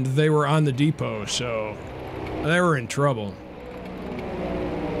and they were on the depot, so they were in trouble.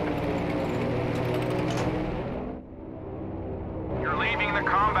 You're leaving the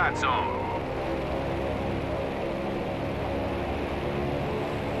combat zone.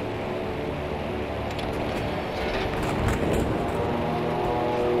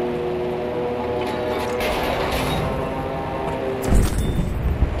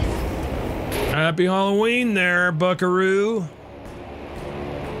 Happy Halloween there, buckaroo.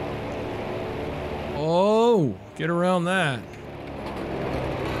 Oh, get around that.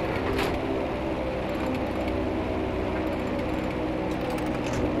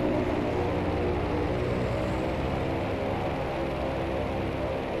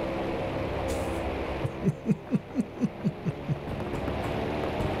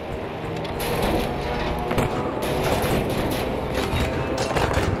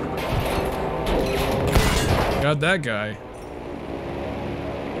 Got that guy.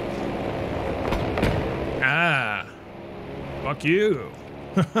 Ah. Fuck you.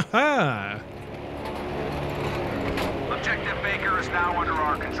 Ha Objective Baker is now under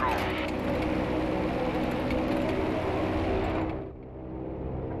our control.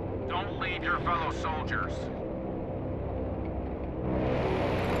 Don't leave your fellow soldiers.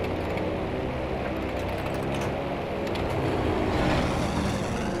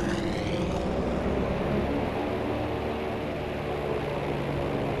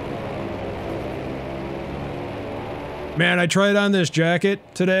 Man, I tried on this jacket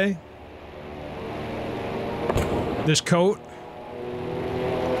today. This coat.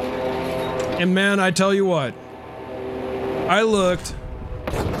 And man, I tell you what. I looked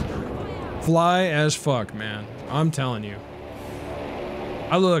fly as fuck, man. I'm telling you.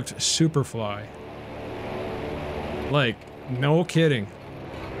 I looked super fly. Like, no kidding.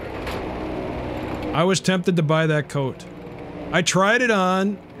 I was tempted to buy that coat. I tried it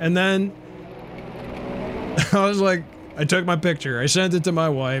on, and then I was like, I took my picture, I sent it to my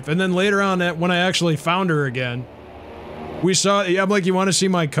wife, and then later on, when I actually found her again, we saw, I'm like, you want to see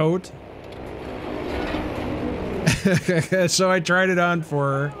my coat? So I tried it on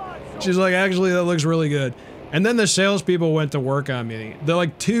for her. She's like, actually, that looks really good. And then the salespeople went to work on me. They're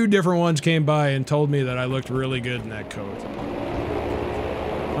like, 2 different ones came by and told me that I looked really good in that coat.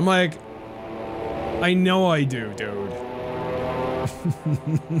 I'm like, I know I do, dude.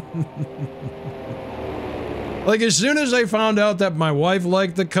 Like, as soon as I found out that my wife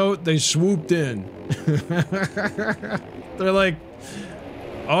liked the coat, they swooped in. They're like,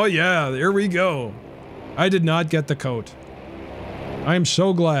 oh yeah, here we go. I did not get the coat. I am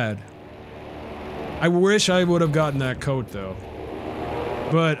so glad. I wish I would have gotten that coat, though.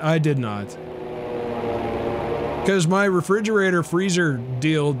 But I did not. Because my refrigerator freezer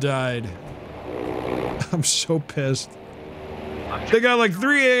deal died. I'm so pissed. They got like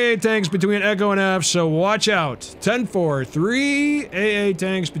 3 AA tanks between Echo and F, so watch out. 10-4, 3 AA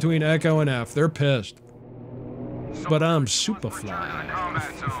tanks between Echo and F. They're pissed. But I'm Superfly.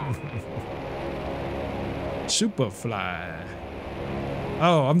 Superfly.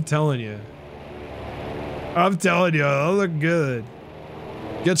 Oh, I'm telling you. I'm telling you, I look good.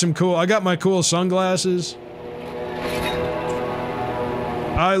 Get some cool, I got my cool sunglasses.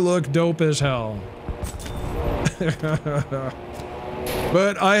 I look dope as hell.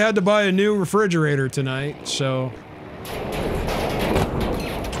 But I had to buy a new refrigerator tonight, so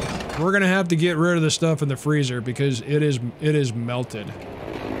we're gonna have to get rid of the stuff in the freezer because it is melted.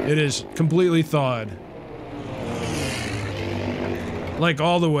 It is completely thawed. Like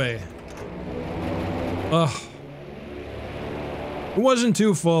all the way. Ugh. It wasn't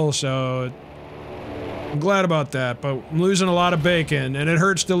too full, so I'm glad about that, but I'm losing a lot of bacon, and it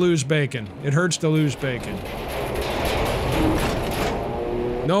hurts to lose bacon. It hurts to lose bacon.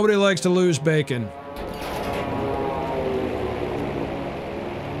 Nobody likes to lose bacon.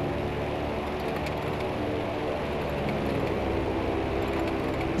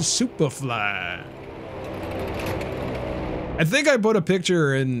 Superfly. I think I put a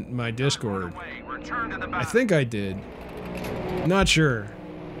picture in my Discord. I think I did. Not sure.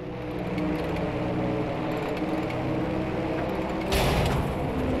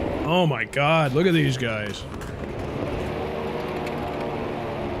 Oh my god, look at these guys.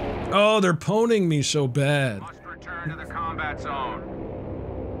 Oh, they're poning me so bad. Must return to the combat zone.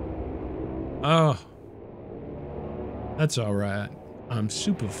 Oh. That's alright. I'm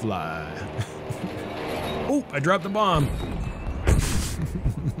Superfly. Oh, I dropped a bomb.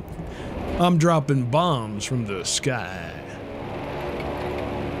 I'm dropping bombs from the sky.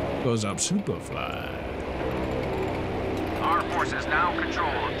 Because I'm Superfly. Our forces now control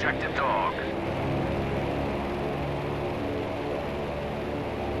Objective Dog.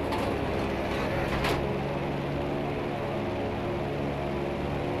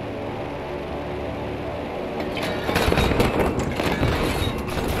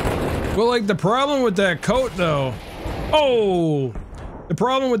 Well, like, the problem with that coat, though... Oh! The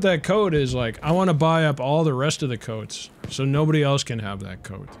problem with that coat is, like, I want to buy up all the rest of the coats, so nobody else can have that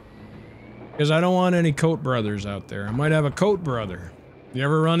coat. Because I don't want any coat brothers out there. I might have a coat brother. You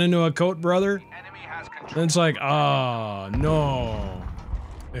ever run into a coat brother? And it's like, ah, no.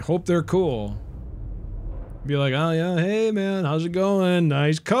 I hope they're cool. Be like, oh yeah, hey man, how's it going?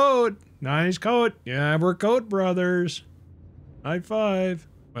 Nice coat. Nice coat. Yeah, we're coat brothers. High five.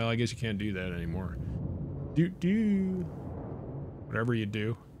 Well, I guess you can't do that anymore. Do. Whatever you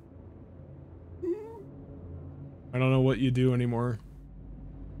do. I don't know what you do anymore.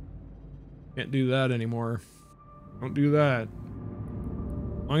 Can't do that anymore. Don't do that.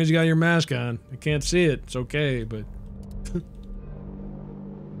 As long as you got your mask on. I can't see it. It's okay, but...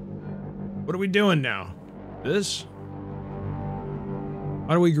 What are we doing now? This?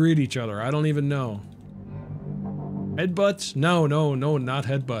 How do we greet each other? I don't even know. Headbutts? No, not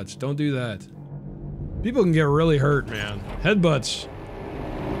headbutts. Don't do that. People can get really hurt, man. Headbutts.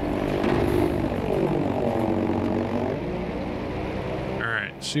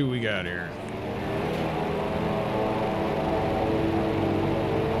 Alright, see what we got here.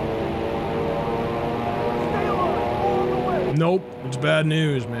 Nope, it's bad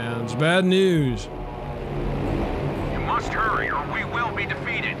news, man. It's bad news. You must hurry or we will be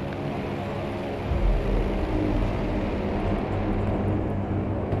defeated.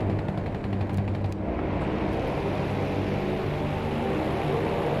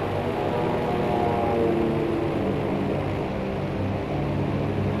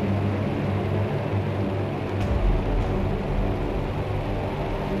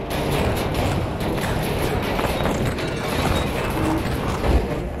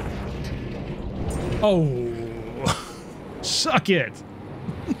 Oh, suck it.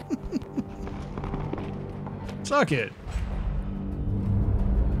 Suck it.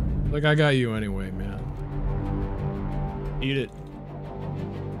 Like, I got you anyway, man. Eat it.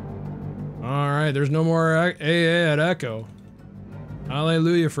 Alright, there's no more AA at Echo.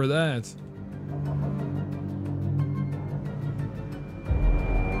 Hallelujah for that.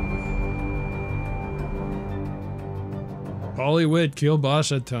 Hollywood, kill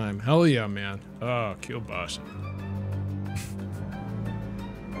boss at time. Hell yeah, man. Oh, kill boss.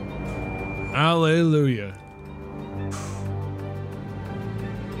 Hallelujah.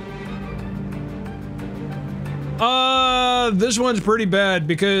 This one's pretty bad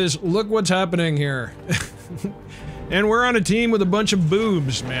because look what's happening here. And we're on a team with a bunch of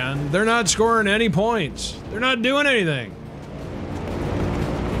boobs, man. They're not scoring any points. They're not doing anything.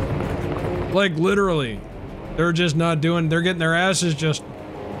 Like, literally. They're just not doing, they're getting their asses just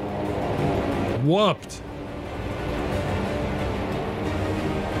whooped.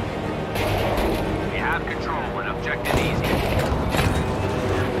 We have control and objective easy.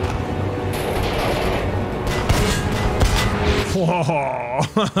 Whoa.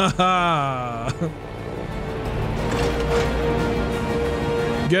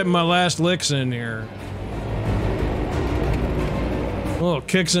 Getting my last licks in here. Oh,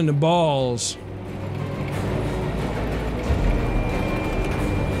 kicks in the balls.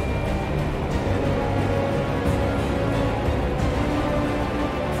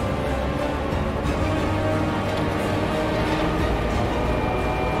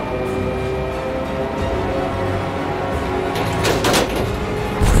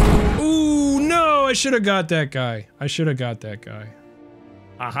 I should have got that guy. I should have got that guy.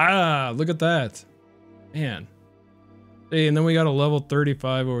 Aha! Look at that. Man. Hey, and then we got a level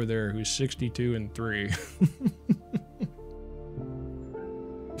 35 over there who's 62 and 3.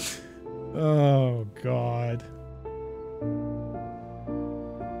 Oh, God.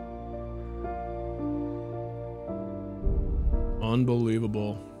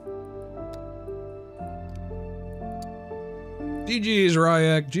 Unbelievable. GG's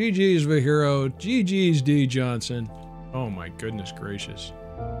Ryak, GG's Vihiro, GG's D Johnson. Oh my goodness gracious.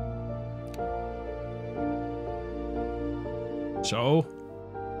 So,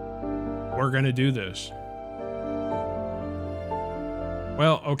 we're gonna do this.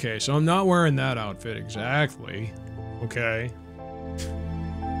 Well, okay, so I'm not wearing that outfit exactly. Okay.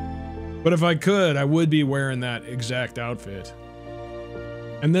 But if I could, I would be wearing that exact outfit.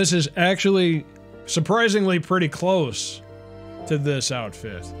 And this is actually surprisingly pretty close to this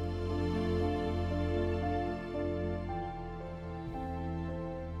outfit.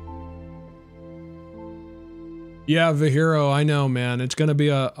 Yeah, Vihiro, I know, man. It's gonna be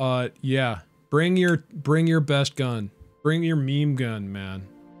a yeah. Bring your best gun. Bring your meme gun, man.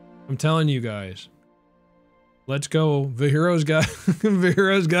 I'm telling you guys. Let's go. Vihiro's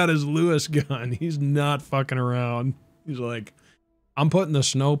got his Lewis gun. He's not fucking around. He's like, I'm putting the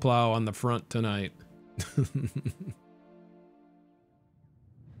snowplow on the front tonight.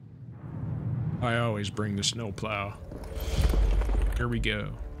 I always bring the snowplow. Here we go.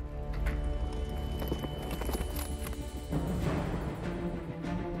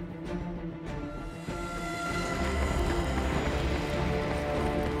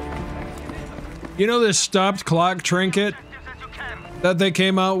 You know this stopped clock trinket that they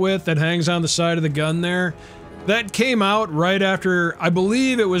came out with that hangs on the side of the gun there? That came out right after, I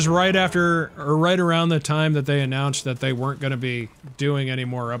believe it was right after, or right around the time that they announced that they weren't going to be doing any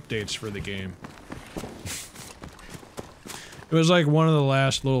more updates for the game. It was like one of the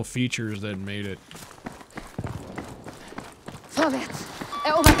last little features that made it.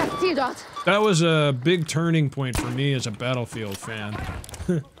 That was a big turning point for me as a Battlefield fan.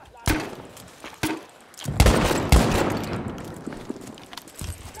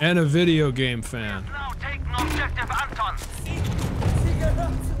 And a video game fan.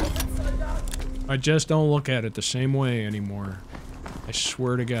 I just don't look at it the same way anymore. I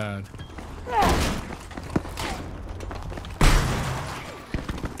swear to God.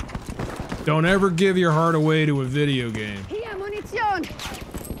 Don't ever give your heart away to a video game.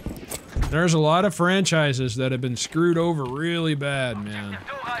 There's a lot of franchises that have been screwed over really bad, man.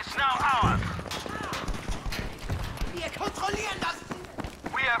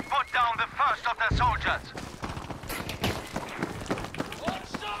 the soldiers.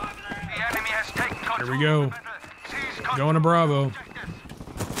 The enemy has taken control. Here we go. Going to Bravo.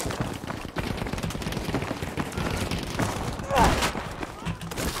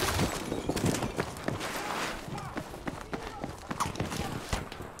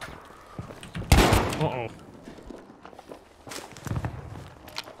 Uh-oh.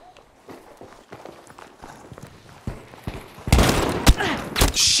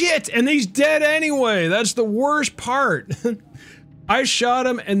 Shit! And he's dead anyway! That's the worst part! I shot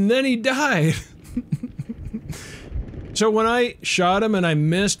him and then he died! So when I shot him and I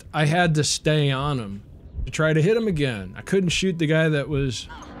missed, I had to stay on him to try to hit him again. I couldn't shoot the guy that was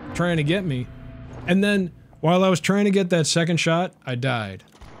trying to get me. And then, while I was trying to get that second shot, I died.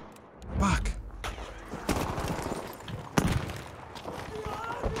 Fuck.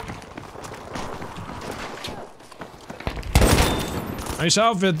 Nice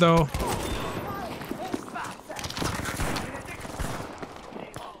outfit, though.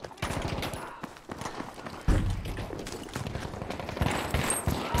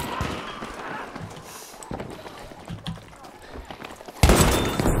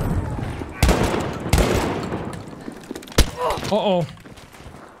 Uh-oh.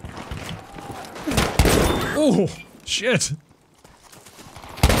 Oh, shit.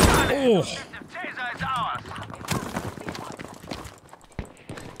 Oh.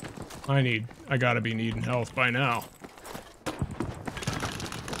 I gotta be needing health by now.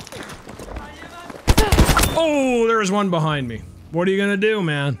 Oh, there's one behind me. What are you gonna do,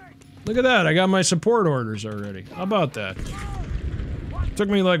 man? Look at that, I got my support orders already. How about that? Took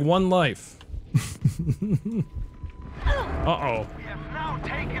me like one life. Uh-oh.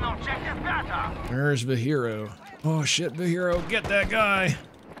 There's the hero. Oh shit, the hero, get that guy.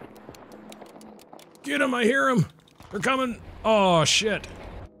 Get him, I hear him. They're coming. Oh shit.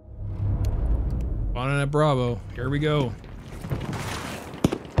 On at Bravo. Here we go.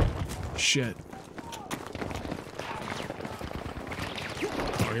 Shit.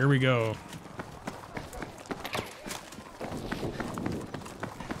 Oh, here we go.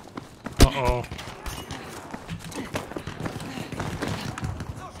 Uh-oh.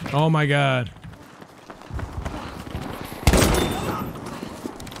 Oh my god.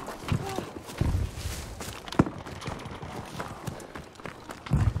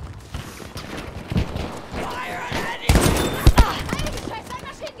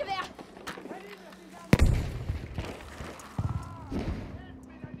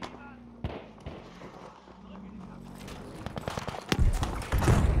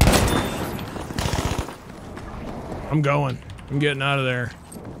 I'm going. I'm getting out of there.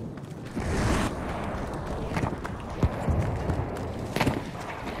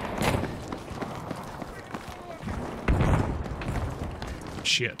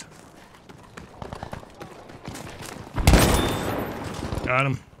 Shit. Got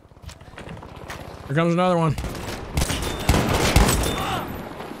him. Here comes another one.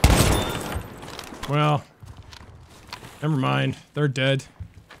 Well, never mind. They're dead.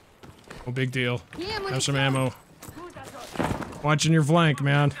 No big deal. Have some ammo. Watching your flank,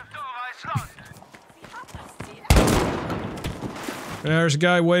 man. There's a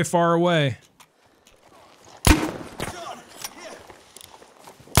guy way far away.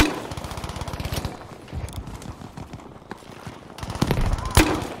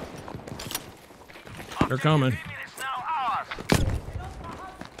 They're coming.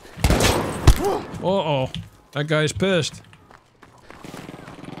 Uh-oh. That guy's pissed.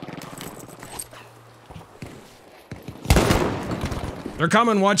 They're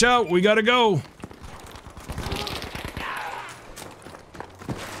coming, watch out, we gotta go.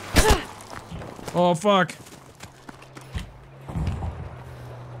 Oh, fuck.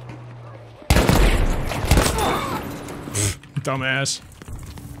 Dumbass.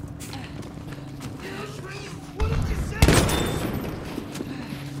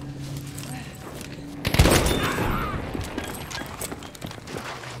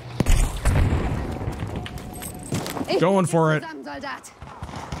 Going for it.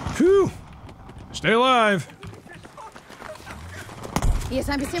 Whew. Stay alive. There's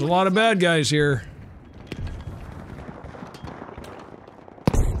a lot of bad guys here.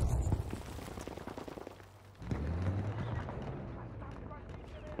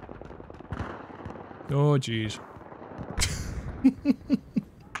 Oh, jeez.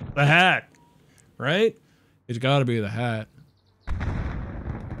 The hat, right? It's gotta be the hat.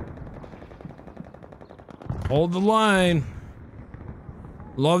 Hold the line.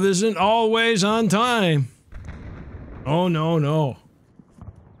 Love isn't always on time. Oh, no, no.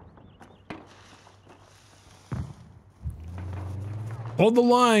 Hold the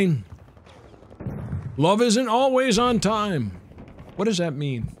line. Love isn't always on time. What does that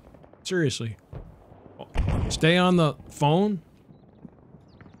mean? Seriously. Stay on the phone?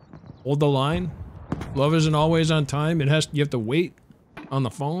 Hold the line? Love isn't always on time. You have to wait on the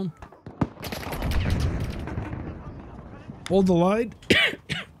phone? Hold the line?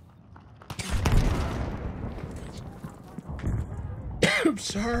 I'm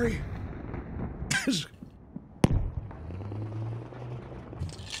sorry.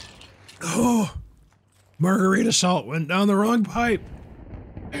 Oh, margarita salt went down the wrong pipe.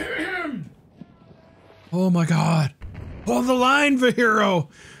 Oh my God. Hold the line, Vahiro.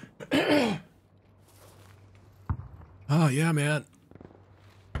 Oh yeah, man.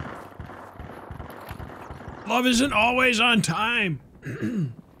 Love isn't always on time.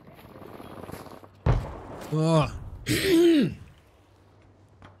 Oh.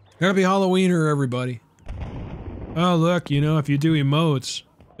 Happy Halloweener, everybody. Oh, look, you know, if you do emotes,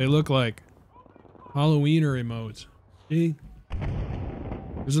 they look like Halloweener emotes. See?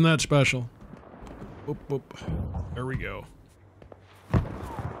 Isn't that special? Boop, boop. There we go.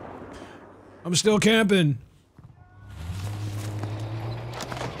 I'm still camping.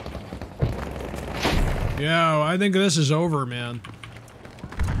 Yeah, I think this is over, man.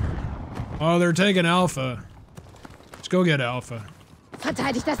 Oh, they're taking Alpha. Let's go get Alpha.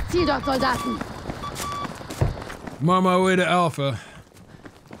 Verteidigt das Ziel dort, Soldaten. I'm on my way to Alpha.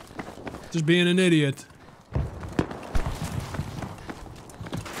 Just being an idiot.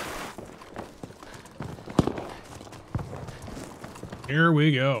 Here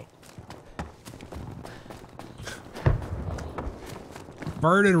we go.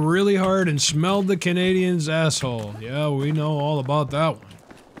 Farted really hard and smelled the Canadian's asshole. Yeah, we know all about that one.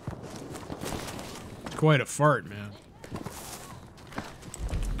 It's quite a fart, man.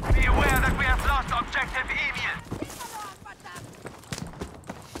 Be aware that we have lost objective Emil.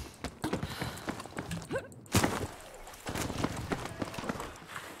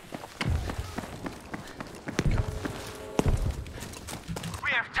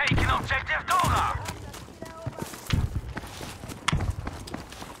 We have taken objective Dora.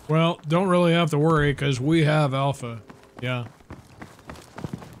 Well, don't really have to worry, because we have Alpha. Yeah.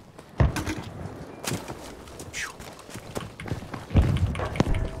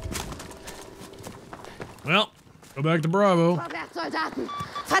 Well, go back to Bravo. Vorwärts, Soldaten.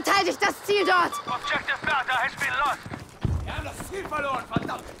 Verteidigt das Ziel dort. Objective Bertha has been lost. Wir haben das Ziel verloren,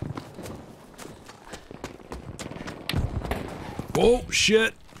 verdammt! Oh,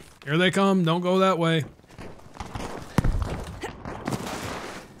 shit. Here they come. Don't go that way.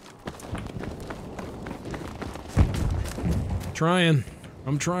 Trying.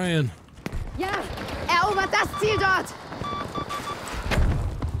 I'm trying. Ja, erobert das Ziel dort.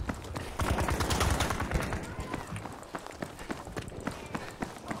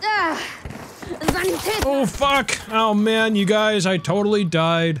 Sanität. Oh, fuck. Oh, man, you guys, I totally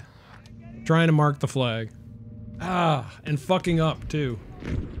died trying to mark the flag. Ah, and fucking up, too.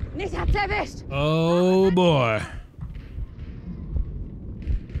 Mich hat's erwischt. Oh, boy.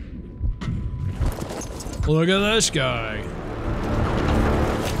 Look at this guy.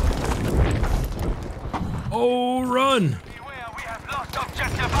 Oh, run! Beware, we have lost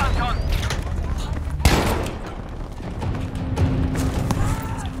objective Anton.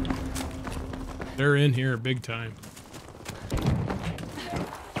 They're in here big time.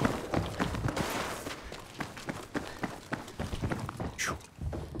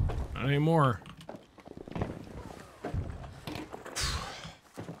 Not anymore.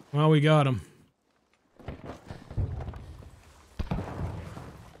 Well, we got him.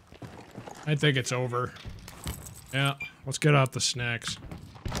 I think it's over. Yeah, let's get out the snacks.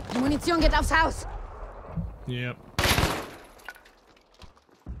 Die Munition geht aufs Haus. Yep.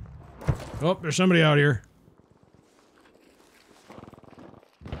 Oh, there's somebody out here.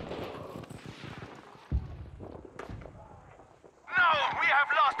 No, we have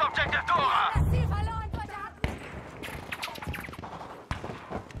lost objective Dora. Ziel verloren, Soldaten.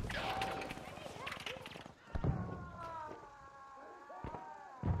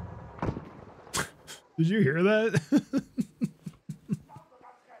 Did you hear that?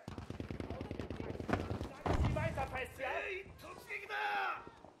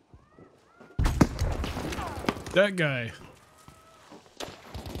 That guy.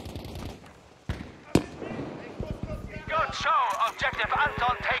 Good show, objective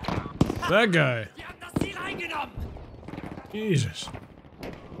Anton taken. That guy. Wir haben das Ziel eingenommen! Jesus.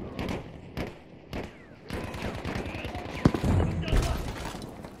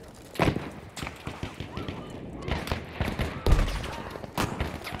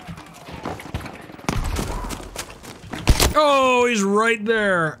 Oh, he's right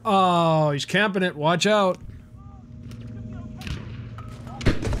there. Oh, he's camping it. Watch out.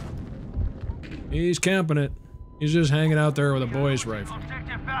 He's camping it. He's just hanging out there with a boy's rifle.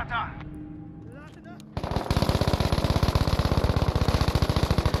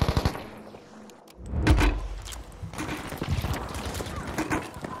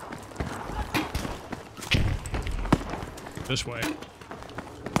 This way.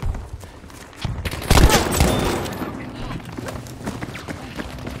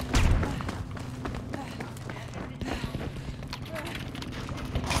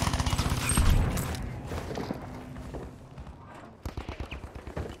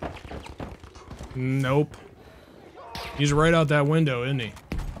 Nope. He's right out that window, isn't he?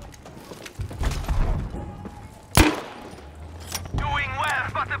 Doing well,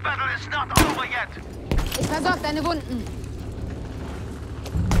 but the battle is not over yet. Ich versorge deine Wunden.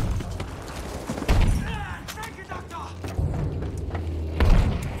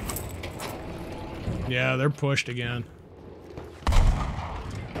 Yeah, they're pushed again.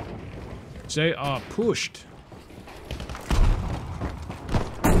 They are pushed.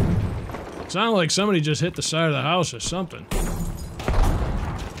 Sounded like somebody just hit the side of the house or something.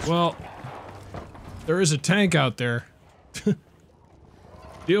 Well, there is a tank out there.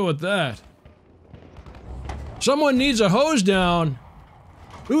 Deal with that. Someone needs a hose down.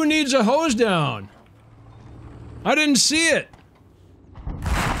 Who needs a hose down? I didn't see it.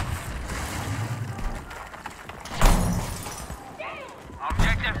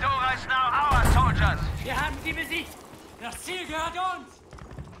 Objective Dora is now our soldiers. Wir haben sie besiegt. Das Ziel gehört uns.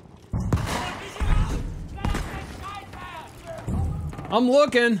 I'm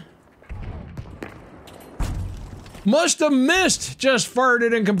looking. Must have missed. Just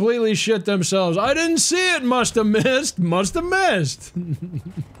farted and completely shit themselves. I didn't see it. Must have missed. Must have missed.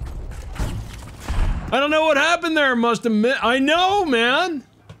 I don't know what happened there. Must have missed. I know, man.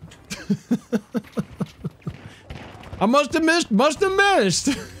 I must have missed. Must have missed.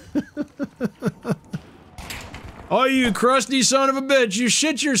 Oh, you crusty son of a bitch. You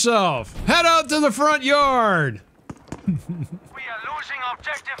shit yourself. Head out to the front yard.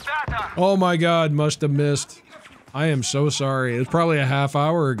 Objective data. Oh my god, must have missed. I am so sorry. It was probably a half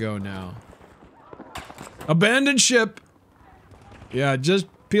hour ago now. Abandoned ship. Yeah, just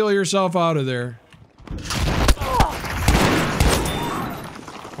peel yourself out of there.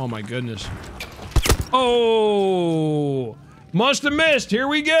 Oh my goodness. Oh! Must have missed. Here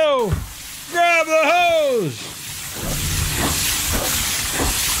we go. Grab the hose.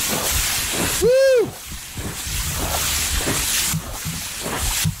 Woo!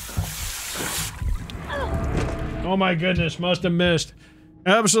 Oh my goodness, must have missed.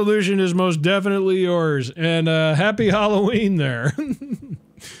 Absolution is most definitely yours. And happy Halloween there.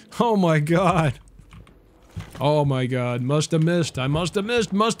 Oh my god. Oh my god, must have missed. I must have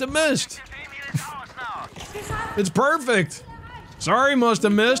missed, must have missed. It's perfect. Sorry, must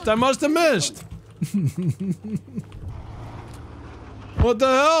have missed. I must have missed. What the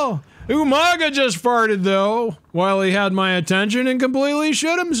hell? Umaga just farted though, while he had my attention and completely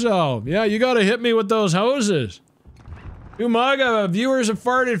shit himself. Yeah, you gotta hit me with those hoses. Umaga, viewers have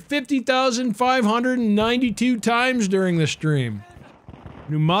farted 50,592 times during the stream.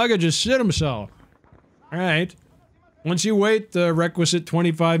 Umaga just shit himself. Alright. Once you wait the requisite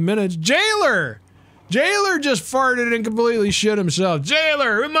 25 minutes, Jailer! Jailer just farted and completely shit himself.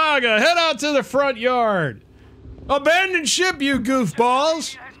 Jailer, Umaga, head out to the front yard. Abandon ship, you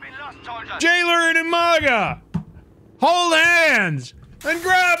goofballs. Jailer and Umaga, hold hands and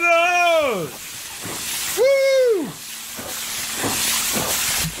grab the hose. Woo!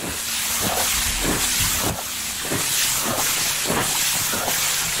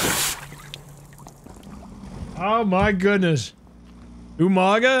 Oh my goodness.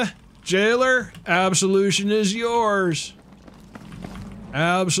 Umaga, Jailer, absolution is yours.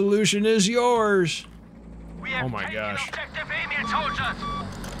 Absolution is yours. Oh my gosh.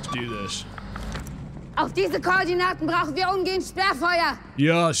 Let's do this. Auf diese Koordinaten brauchen wir umgehend Sperrfeuer.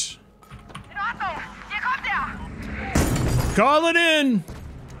 Yes. In Ordnung. Hier kommt er. Call it in.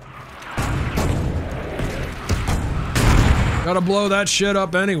 Gotta blow that shit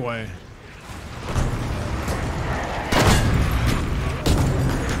up anyway.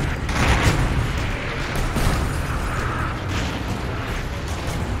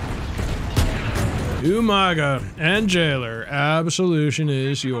 Umaga and Jailer, absolution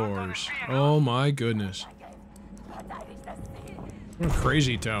is yours. Oh my goodness. What a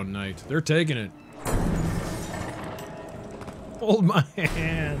crazy town night. They're taking it. Hold my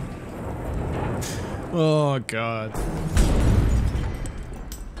hand. Oh god.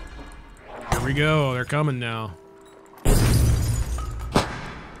 Here we go, they're coming now.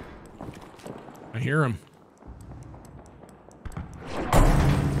 I hear him.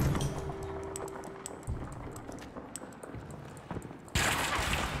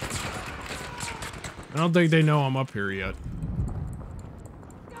 I don't think they know I'm up here yet.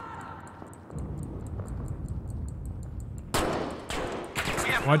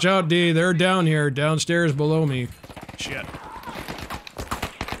 Watch out, D. They're down here, downstairs below me. Shit.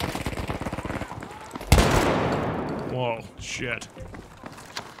 Whoa, shit.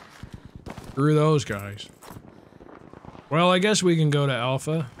 Screw those guys. Well, I guess we can go to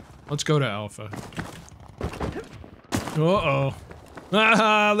Alpha. Let's go to Alpha. Uh-oh.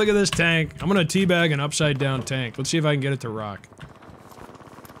 Ah, look at this tank. I'm gonna teabag an upside down tank. Let's see if I can get it to rock.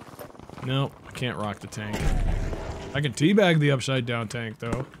 Nope, I can't rock the tank. I can teabag the upside down tank,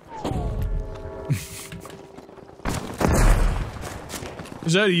 though.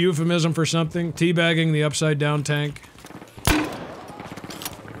 Is that a euphemism for something? Teabagging the upside down tank?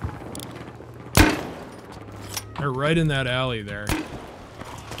 They're right in that alley there.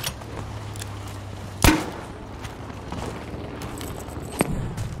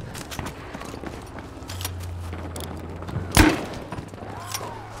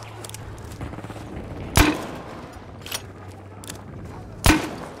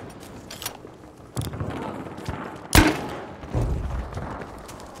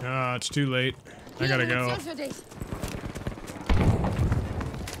 It's too late. I gotta go. I'm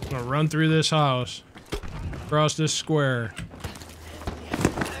gonna run through this house. Across this square.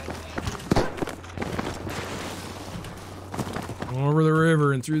 Over the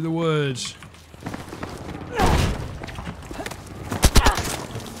river and through the woods.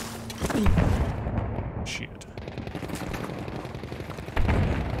 Shit.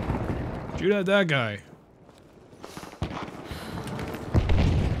 Shoot at that guy.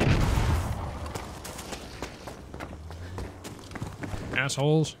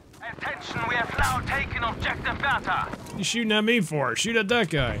 Assholes. Attention, we have now taken objective Bertha. What are you shooting at me for? Shoot at that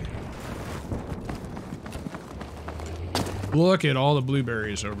guy. Look at all the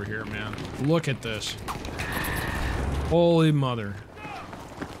blueberries over here, man. Look at this. Holy mother.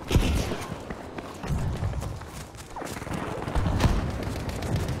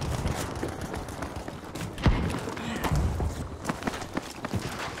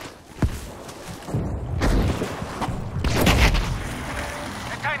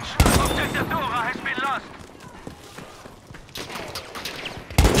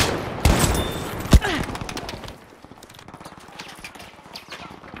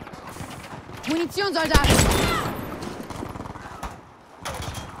 Munitionssoldaten!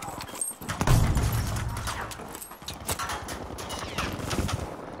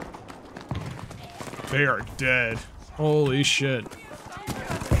 They are dead. Holy shit.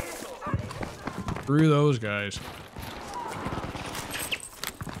 Screw those guys.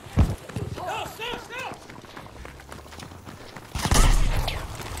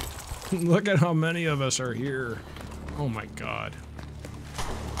 Look at how many of us are here. Oh my god.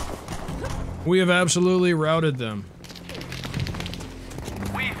 We have absolutely routed them.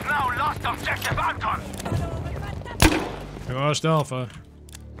 We've now lost objective Anton. We lost Alpha.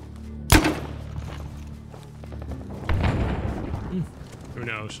 Who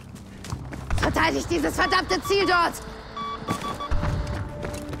knows? Verteidigt dieses verdammte Ziel dort!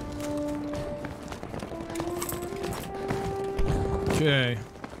 Okay.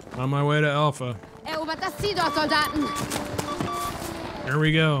 On my way to Alpha. Erobert das Ziel dort, Soldaten! Here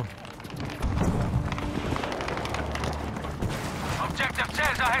we go. Objective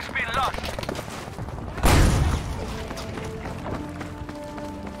Caesar has been lost.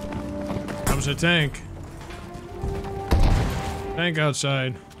 Comes a tank. Tank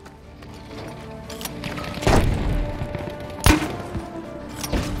outside.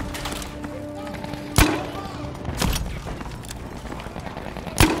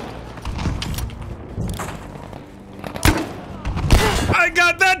 I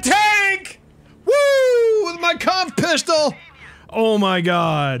got that tank! Woo! With my conf pistol! Oh my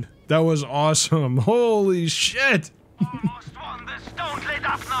god. That was awesome. Holy shit! Almost won this. Don't let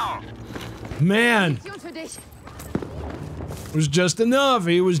up now. Man. Munition für dich! It was just enough.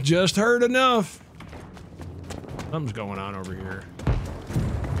 He was just hurt enough. Something's going on over here.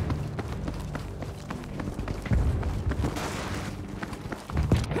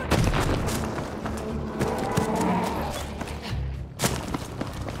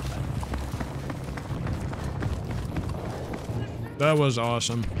 That was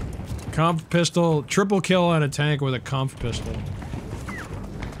awesome. Conf pistol, triple kill on a tank with a conf pistol.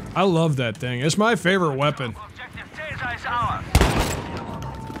 I love that thing. It's my favorite weapon. Objective Caesar is ours.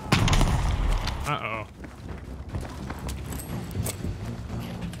 Uh-oh.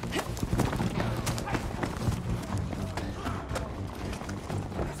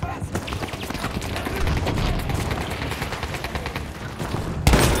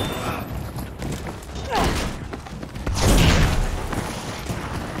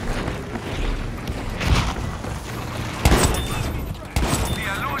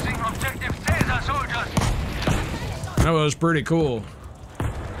 Objective Caesar, soldiers! That was pretty cool.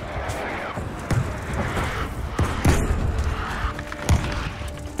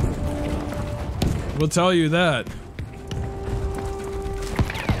 We'll tell you that.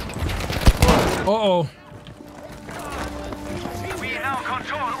 Uh-oh. We now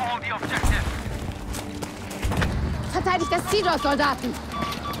control all the objectives. Verteidigt das Ziel dort, Soldaten!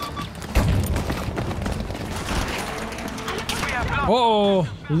 We have lost. Uh-oh.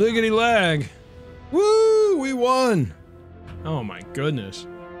 Liggity lag. Woo! We won! Oh my goodness.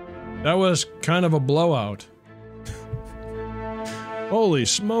 That was kind of a blowout. Holy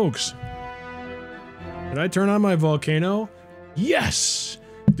smokes. Did I turn on my volcano? Yes!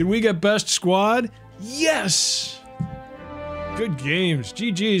 Did we get best squad? Yes! Good games.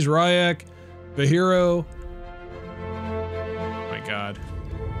 GG's, Ryak, Bahiro. My god.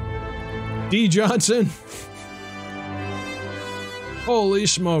 D. Johnson. Holy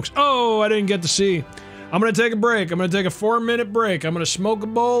smokes. Oh, I didn't get to see. I'm gonna take a break. I'm gonna take a 4-minute break. I'm gonna smoke a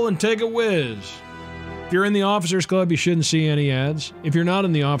bowl and take a whiz. If you're in the Officers Club, you shouldn't see any ads. If you're not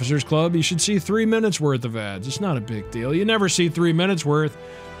in the Officers Club, you should see 3 minutes worth of ads. It's not a big deal. You never see 3 minutes worth.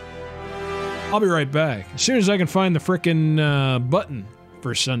 I'll be right back. As soon as I can find the frickin' button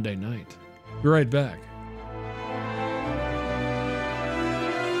for Sunday night. Be right back.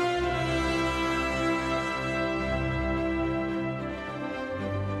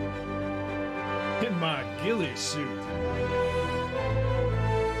 In my ghillie suit.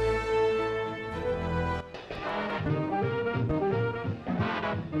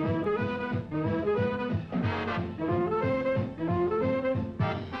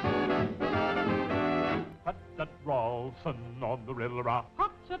 Hudson Rawson on the Riddle Rock.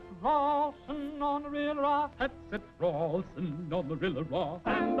 Hudson Rawson on the Riddle Rock. Hudson Rawson on the Riddle Rock.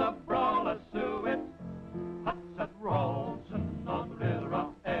 And the brawler suet. Hudson Rawson on the Riddle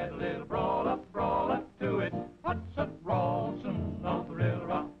Rock. And a little brawler, brawler to it. Hudson Rawson on the Riddle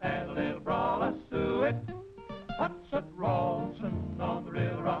Rock. And a little brawler suet. Hudson Rawson on the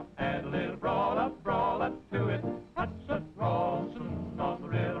Riddle Rock. And a little brawler, brawler to it. Hudson Rawson on the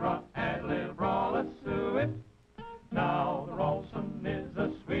Riddle Rock. And a little brawler suet. Now the Rawson is a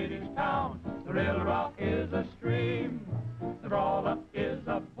Swedish town. The Riddle Rock is a stream. The brawler is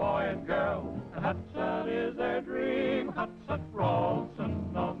a boy and girl. And Hudson is their dream. Hudson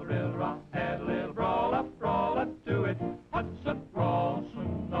Rawson on the Riddle Rock. And a little brawler, brawler to it. Hudson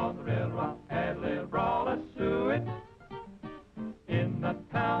Rawson on the Riddle Rock. And a little brawler suet. In a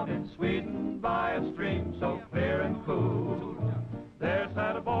town in Sweden by a stream so clear and cool, there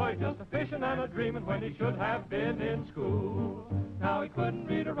sat a boy just a fishing and a dreaming when he should have been in school. Now he couldn't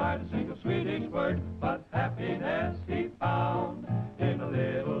read or write a single Swedish word, but happiness he found in a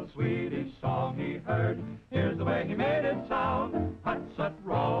little Swedish song he heard. Here's the way he made it sound. Hudson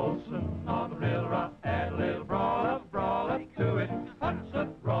Rawson on the Riddle Rock. Add a little brawler, brawler to it.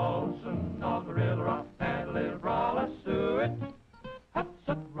 Hudson Rawson on the Riddle Rock. Add a little brawler to it.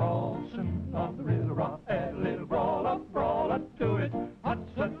 Hudson Rawson on the Riddle Rock. Add a little brawler, brawler to it.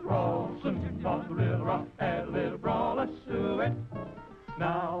 Hudson Rawson on the Riddle Rock. Add a little brawler to it.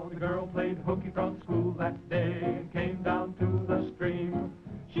 Now the girl played hooky from school that day and came down to the stream.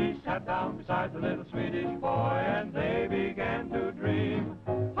 She sat down beside the little Swedish boy and they began to dream.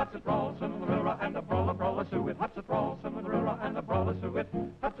 Hudson Rawson on the Riddle Rock and the brawler, brawler to it. Hudson Rawson on the Riddle Rock and the brawler to it.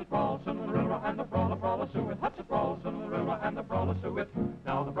 Hudson Rawson on the Riddle Rock and the brawler, brawler to it. Hudson Rawson on the Riddle Rock and the brawler to it.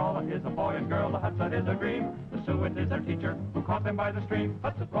 Now the brawler is a boy and girl, the Hudson is a dream. The Suet is their teacher who caught them by the stream.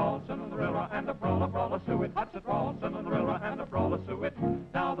 Hudson Rawson on the Riddle Rock and the brawler, brawler to it. Hudson Rawson on the Riddle Rock and the brawler to it.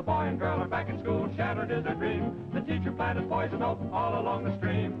 Now the boy and girl are back in school, shattered is their dream. The teacher planted poison oak all along the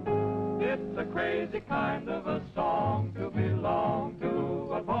stream. It's a crazy kind of a song to belong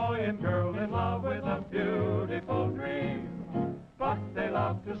to a boy and girl in love with a beautiful dream. But they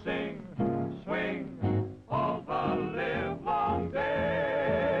love to sing, swing all the livelong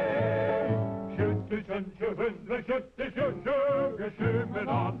day. Shoot-de-shun, shoot-de-shun, shoot-de-shun, shoot-de-shun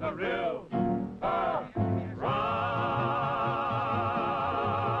on the rill.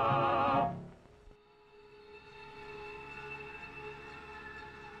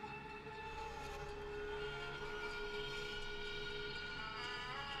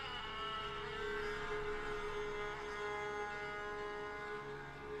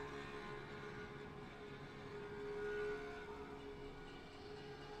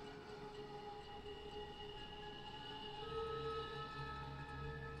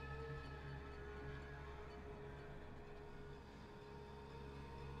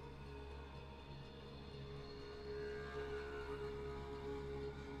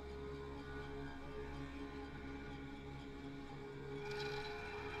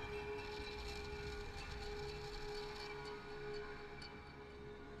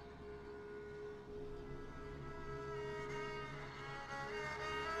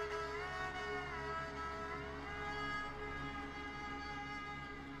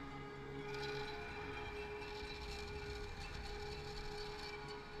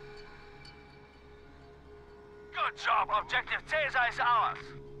 Good job. Objective Caesar is ours.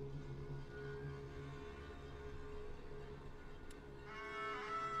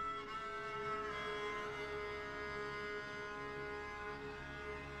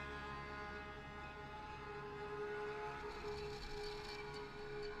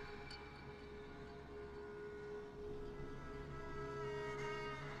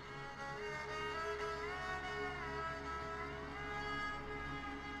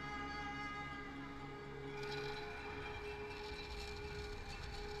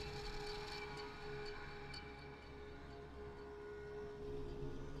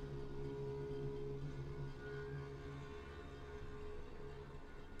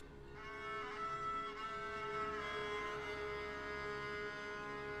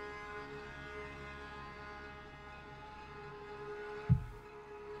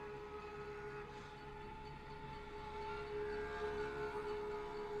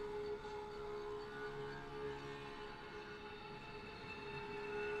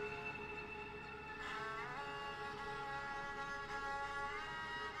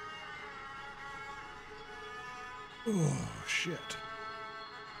 Oh, shit.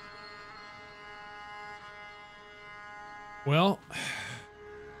 Well,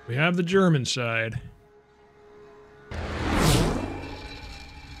 we have the German side.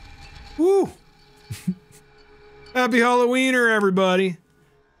 Woo! Happy Halloweener, everybody!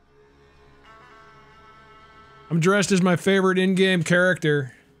 I'm dressed as my favorite in-game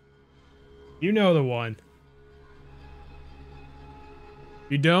character. You know the one.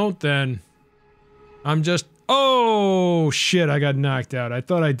 If you don't, then I'm just... Oh, shit, I got knocked out. I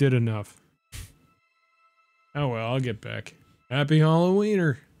thought I did enough. Oh well, I'll get back. Happy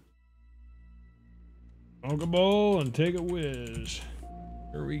Halloweener. Smoke a bowl and take a whiz.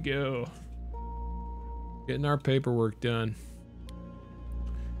 Here we go. Getting our paperwork done.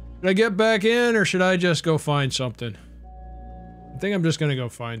 Should I get back in or should I just go find something? I think I'm just gonna go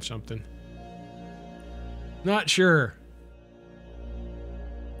find something. Not sure.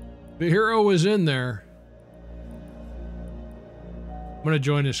 The hero was in there. I'm gonna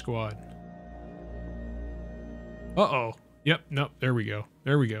join his squad. Uh-oh. Yep, nope, there we go.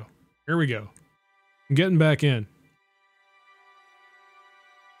 There we go. Here we go. I'm getting back in.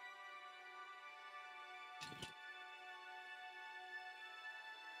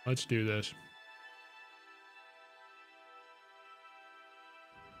 Let's do this.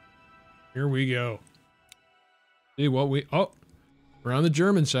 Here we go. See what we... Oh! We're on the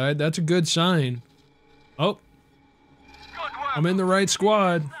German side. That's a good sign. Oh! I'm in the right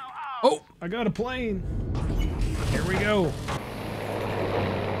squad. Oh! I got a plane. Here we go.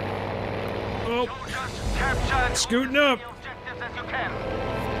 Oh! Scooting up.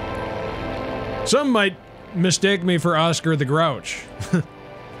 Some might mistake me for Oscar the Grouch.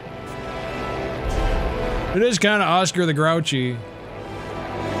 It is kind of Oscar the Grouchy.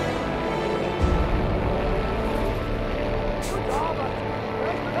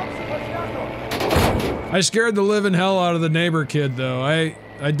 I scared the living hell out of the neighbor kid, though. I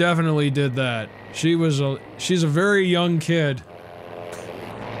definitely did that. She's a very young kid.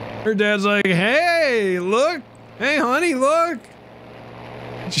 Her dad's like, "Hey, look! Hey, honey, look!"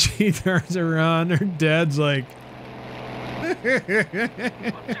 She turns around. Her dad's like,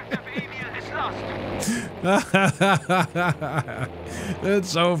 "That's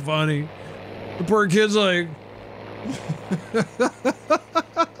so funny." The poor kid's like,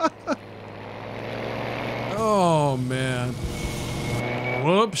 "Oh man,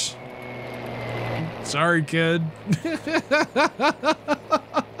 whoops! Sorry, kid."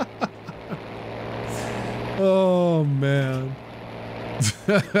 Oh man.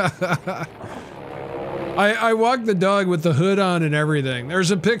 I walked the dog with the hood on and everything.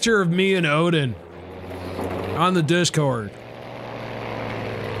 There's a picture of me and Odin on the Discord.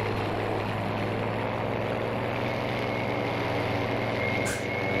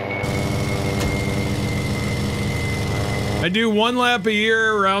 I do 1 lap a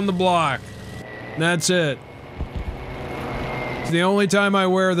year around the block. That's it. It's the only time I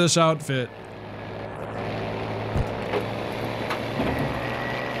wear this outfit.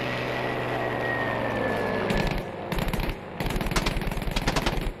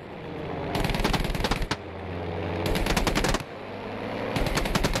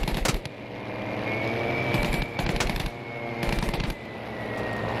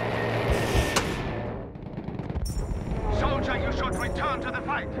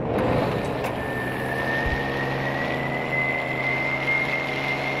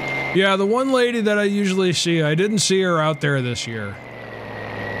 Yeah, the one lady that I usually see, I didn't see her out there this year.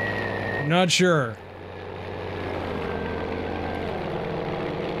 I'm not sure.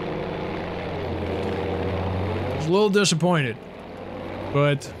 There's little disappointed.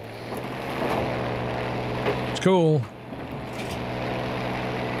 But it's cool.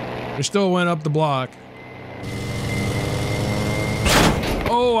 I still went up the block.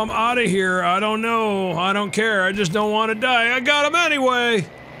 Oh, I'm out of here. I don't know. I don't care. I just don't want to die. I got him anyway.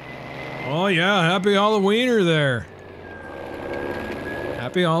 Oh, yeah. Happy Halloweener there.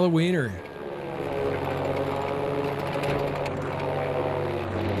 Happy Halloweener.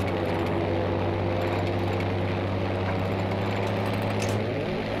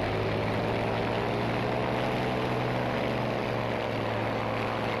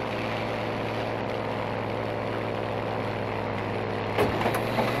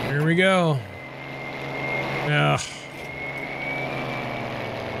 Here we go. Yeah.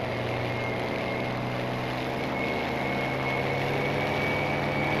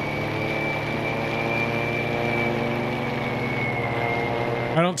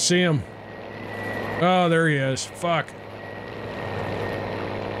 I don't see him. Oh, there he is. Fuck.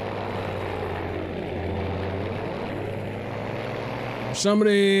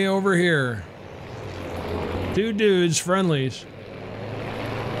 Somebody over here. Two dudes, friendlies.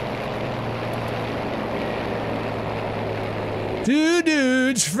 Two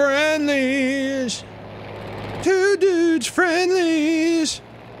dudes, friendlies. Two dudes, friendlies.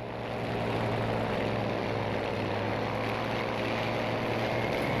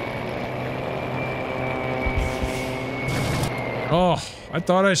 Oh, I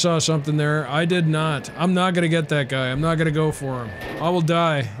thought I saw something there. I did not. I'm not gonna get that guy. I'm not gonna go for him. I will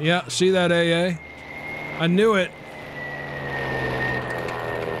die. Yeah, see that AA? I knew it.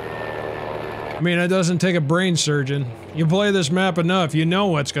 I mean, it doesn't take a brain surgeon. You play this map enough, you know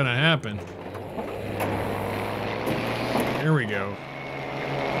what's gonna happen. There we go.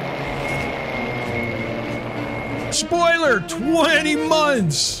 Spoiler! 20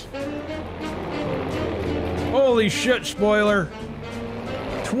 months! Holy shit, spoiler.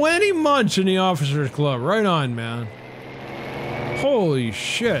 20 months in the Officers Club. Right on, man. Holy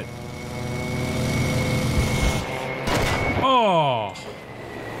shit. Oh.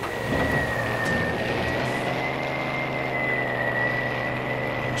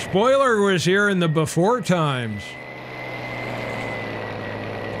 Spoiler was here in the before times.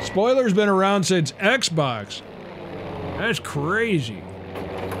 Spoiler's been around since Xbox. That's crazy.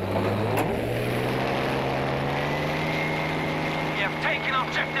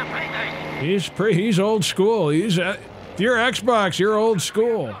 He's old school. If you're Xbox, you're old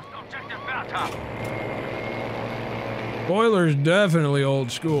school. Spoiler's definitely old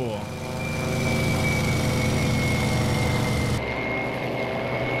school.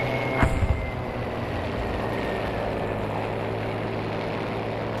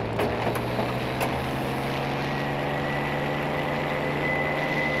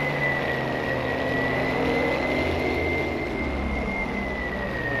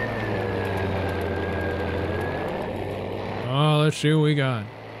 Let's see what we got.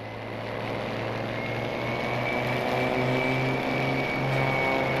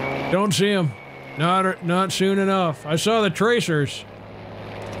 Don't see him. Not soon enough. I saw the tracers.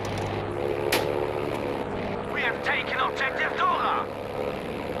 We have taken objective Dora.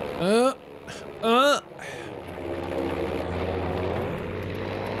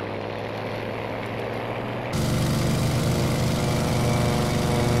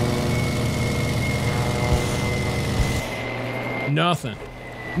 Nothing.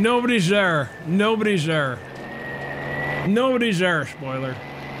 Nobody's there. Nobody's there. Nobody's there, spoiler.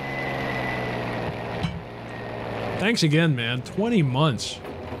 Thanks again, man. 20 months.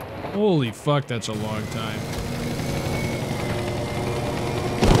 Holy fuck, that's a long time.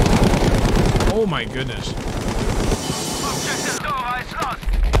 Oh my goodness.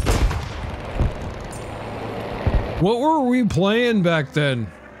 What were we playing back then?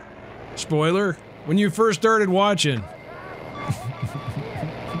 Spoiler? When you first started watching?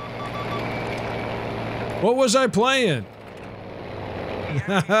 What was I playing?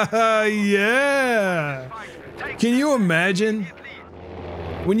 Yeah. Can you imagine?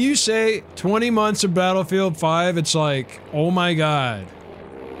 When you say 20 months of Battlefield 5, it's like, oh my god.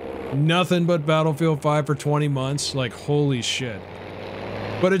 Nothing but Battlefield 5 for 20 months? Like, holy shit.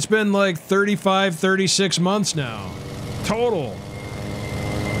 But it's been like 35, 36 months now. Total.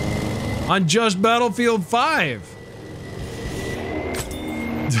 On just Battlefield 5.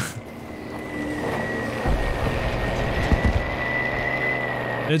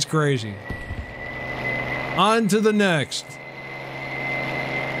 It's crazy. On to the next.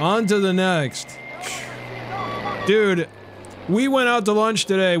 On to the next. Dude, we went out to lunch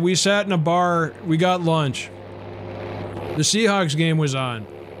today. We sat in a bar. We got lunch. The Seahawks game was on.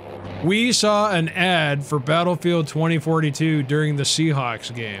 We saw an ad for Battlefield 2042 during the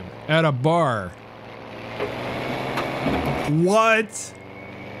Seahawks game at a bar. What?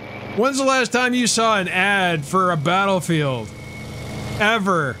 When's the last time you saw an ad for a Battlefield?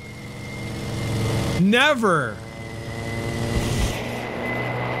 Ever. Never.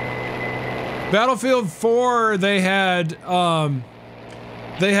 Battlefield 4, they had a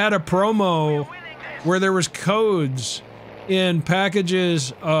promo where there was codes in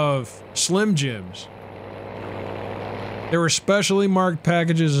packages of Slim Jims. There were specially marked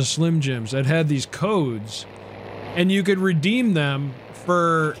packages of Slim Jims that had these codes, and you could redeem them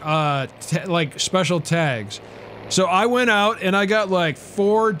for like special tags. So I went out and I got like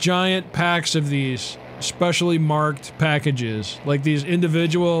 4 giant packs of these specially marked packages, like these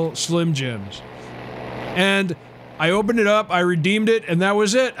individual Slim Jims. And I opened it up, I redeemed it, and that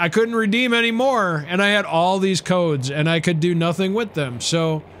was it. I couldn't redeem anymore, and I had all these codes, and I could do nothing with them.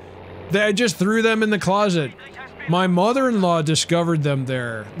 So I just threw them in the closet. My mother-in-law discovered them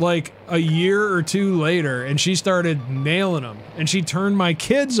there, like a year or 2 later, and she started nailing them, and she turned my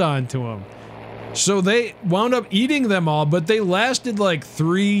kids onto them. So they wound up eating them all, but they lasted like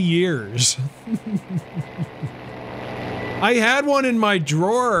 3 years. I had one in my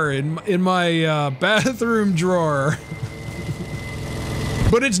drawer, in my bathroom drawer.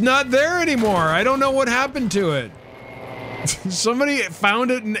 But it's not there anymore. I don't know what happened to it. Somebody found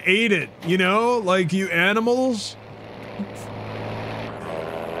it and ate it, you know? Like you animals.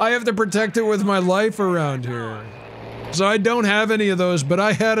 I have to protect it with my life around here. So I don't have any of those, but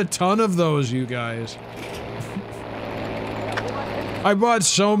I had a ton of those, you guys. I bought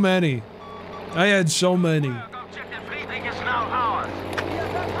so many. I had so many.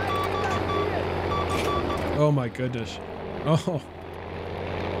 Oh my goodness. Oh.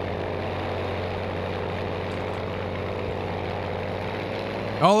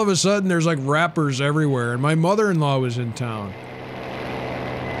 All of a sudden there's like rappers everywhere, and my mother-in-law was in town.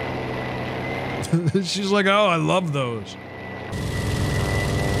 She's like, oh, I love those.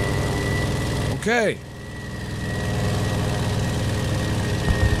 Okay.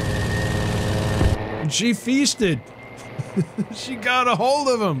 And she feasted. She got a hold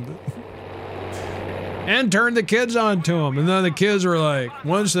of them. And turned the kids on to them. And then the kids were like,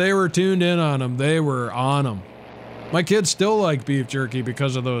 once they were tuned in on them, they were on them. My kids still like beef jerky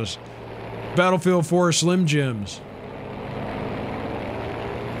because of those Battlefield 4 Slim Jims.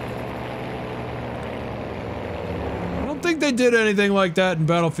 I don't think they did anything like that in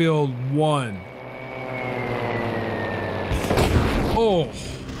Battlefield 1. Oh.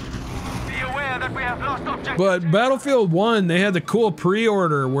 Be aware that we have lost objective. But Battlefield 1, they had the cool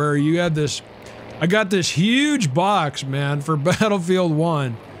pre-order where you had this... I got this huge box, man, for Battlefield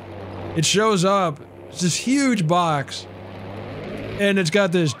 1. It shows up. It's this huge box. And it's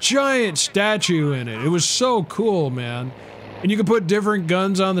got this giant statue in it. It was so cool, man. And you could put different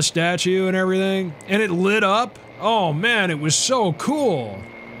guns on the statue and everything. And it lit up. Oh, man, it was so cool.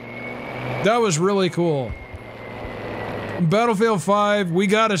 That was really cool. In Battlefield 5, we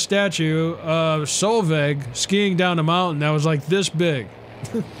got a statue of Solveig skiing down a mountain that was like this big.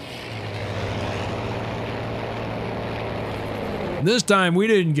 This time, we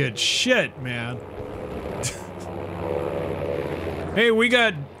didn't get shit, man. Hey, we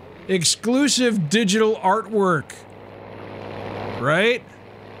got exclusive digital artwork. Right?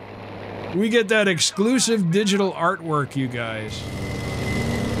 We get that exclusive digital artwork, you guys.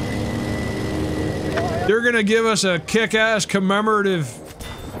 They're gonna give us a kick-ass commemorative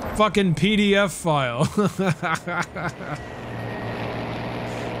fucking PDF file.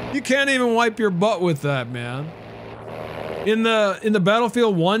 You can't even wipe your butt with that, man. In the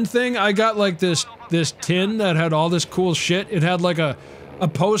Battlefield 1 thing, I got like this tin that had all this cool shit. It had like a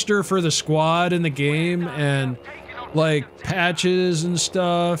poster for the squad in the game and like patches and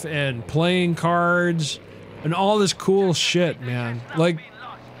stuff and playing cards and all this cool shit, man. Like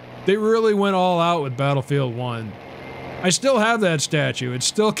they really went all out with Battlefield 1. I still have that statue. It's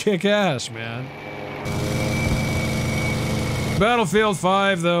still kick-ass, man. Battlefield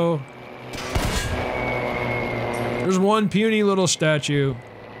 5 though. There's one puny little statue.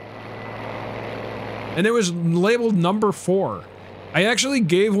 And it was labeled number 4. I actually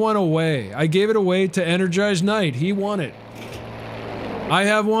gave one away. I gave it away to Energized Knight. He won it. I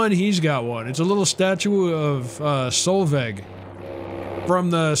have one, he's got one. It's a little statue of Solveig from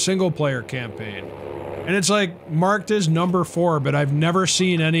the single-player campaign. And it's like marked as number 4, but I've never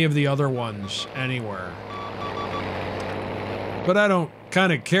seen any of the other ones anywhere. But I don't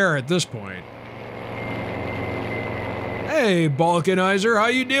kind of care at this point. Hey, Balkanizer, how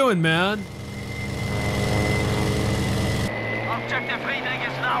you doing, man? Objective Friedrich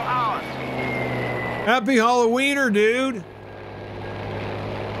is now ours. Happy Halloweener, dude.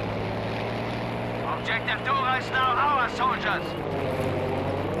 Objective Dora is now ours, soldiers.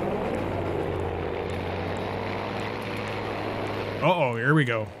 Uh-oh, here we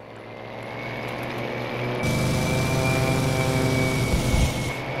go.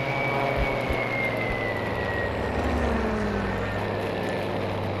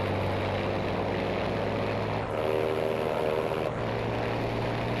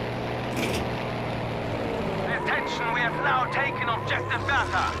 Attention, we have now taken Objective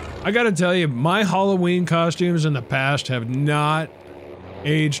Bertha. I gotta tell you, my Halloween costumes in the past have not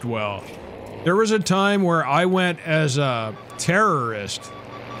aged well. There was a time where I went as a terrorist.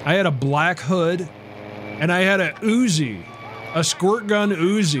 I had a black hood, and I had a Uzi, a squirt gun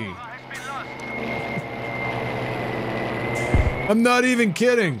Uzi. I'm not even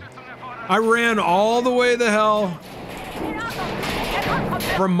kidding. I ran all the way the hell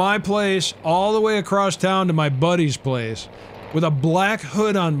from my place all the way across town to my buddy's place with a black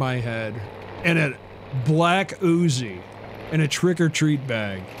hood on my head and a black Uzi and a trick-or-treat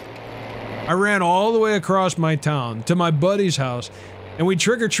bag. I ran all the way across my town to my buddy's house, and we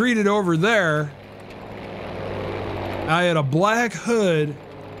trick-or-treated over there. I had a black hood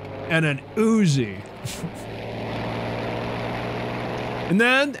and an Uzi. And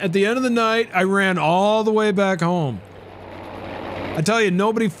then, at the end of the night, I ran all the way back home. I tell you,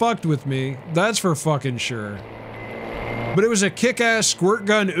 nobody fucked with me. That's for fucking sure. But it was a kick-ass squirt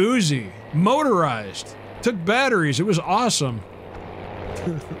gun Uzi. Motorized. Took batteries. It was awesome.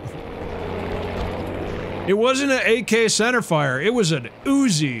 It wasn't an AK centerfire. It was an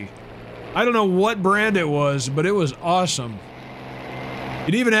Uzi. I don't know what brand it was, but it was awesome.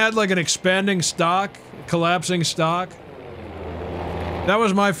 It even had like an expanding stock, collapsing stock. That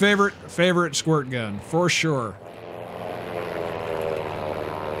was my favorite squirt gun, for sure.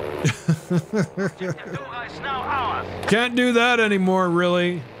 Can't do that anymore,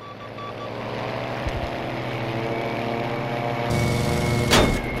 really.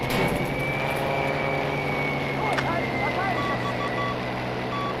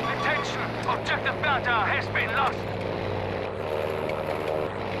 Attention, Objective Bertha has been lost.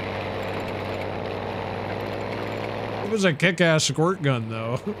 It was a kick-ass squirt gun,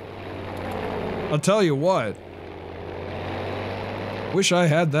 though. I'll tell you what. Wish I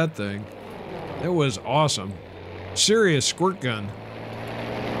had that thing. It was awesome. Serious squirt gun.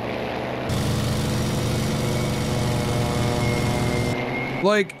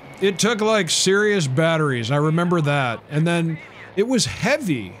 Like, it took like serious batteries. I remember that. And then it was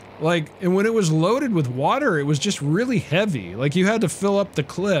heavy. Like, and when it was loaded with water, it was just really heavy. Like, you had to fill up the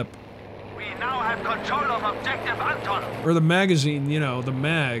clip. We now have control of Objective Anton. Or the magazine, you know, the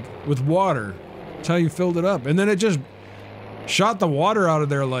mag, with water. That's how you filled it up. And then it just shot the water out of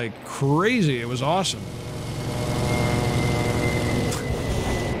there like crazy. It was awesome.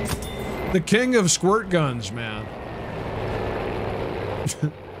 The king of squirt guns, man.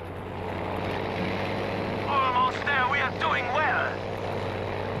 Almost there, we are doing well.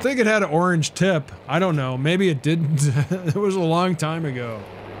 I think it had an orange tip. I don't know. Maybe it didn't. It was a long time ago.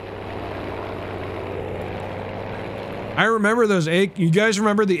 I remember those you guys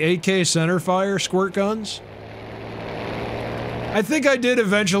remember the AK centerfire squirt guns? I think I did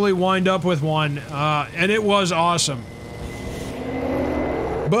eventually wind up with one, and it was awesome.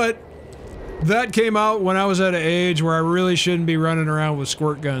 But that came out when I was at an age where I really shouldn't be running around with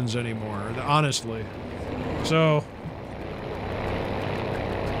squirt guns anymore, honestly. So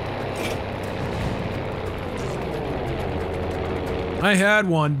I had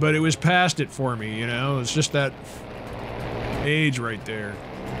one, but it was past it for me, you know? It's just that age right there.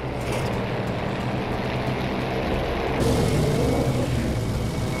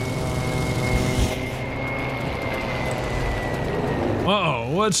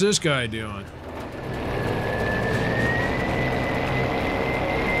 Uh-oh, what's this guy doing?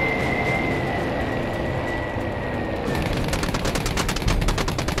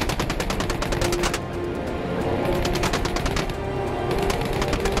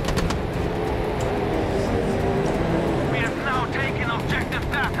 We have now taken Objective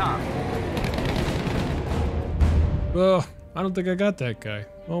Bertha. Oh, I don't think I got that guy.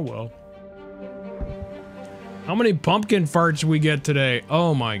 Oh well. How many pumpkin farts we get today?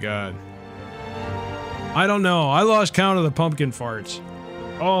 Oh my god. I don't know. I lost count of the pumpkin farts.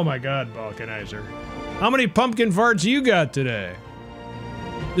 Oh my god, Balkanizer. How many pumpkin farts you got today?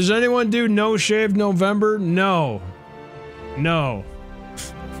 Does anyone do No Shave November? No. No.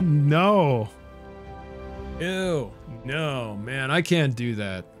 No. Ew. No, man, I can't do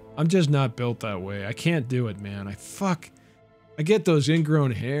that. I'm just not built that way. I can't do it, man. I get those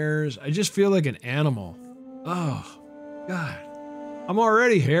ingrown hairs. I just feel like an animal. Oh, God. I'm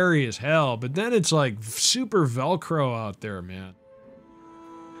already hairy as hell, but then it's like super Velcro out there, man.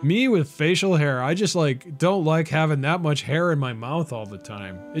 Me with facial hair, I just like don't like having that much hair in my mouth all the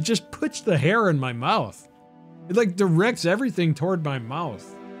time. It just puts the hair in my mouth. It like directs everything toward my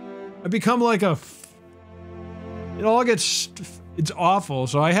mouth. I become like a... It all gets... It's awful,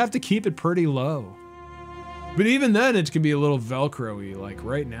 so I have to keep it pretty low. But even then, it can be a little Velcro-y, like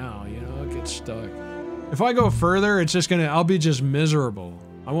right now, you know, it gets stuck. If I go further, it's just gonna... I'll be just miserable.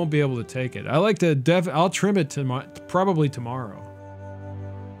 I won't be able to take it. I like to... I'll trim it probably tomorrow.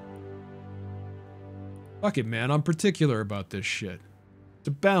 Fuck it, man. I'm particular about this shit. It's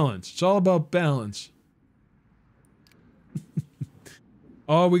a balance. It's all about balance.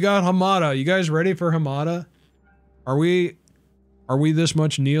 Oh, we got Hamada. You guys ready for Hamada? Are we this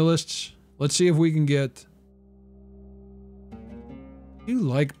much nihilists? Let's see if we can get... You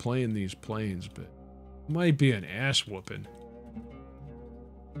like playing these planes, but it might be an ass whooping.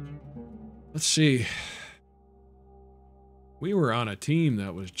 Let's see. We were on a team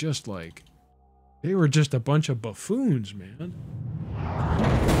that was just like... They were just a bunch of buffoons, man.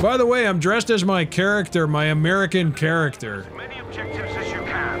 By the way, I'm dressed as my character, my American character. As many objectives as you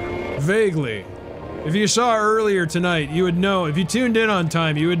can. Vaguely. If you saw earlier tonight, you would know. If you tuned in on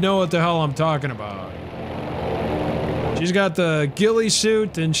time, you would know what the hell I'm talking about. She's got the ghillie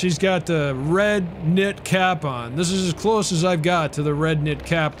suit and she's got the red knit cap on. This is as close as I've got to the red knit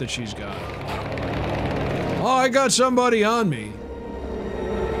cap that she's got. Oh, I got somebody on me.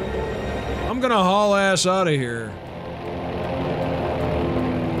 I'm gonna haul ass out of here.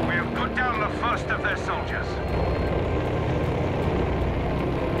 We have put down the first of their soldiers.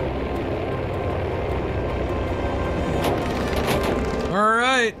 All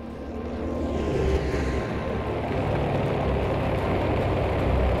right.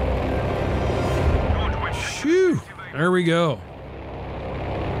 Phew. There we go.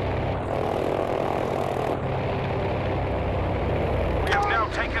 We have now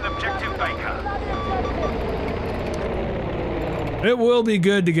taken objective Baker. It will be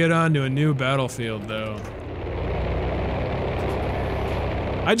good to get onto a new battlefield, though.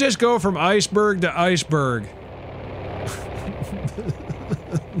 I just go from iceberg to iceberg.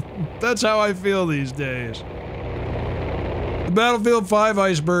 That's how I feel these days. The Battlefield 5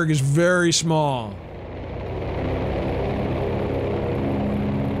 iceberg is very small.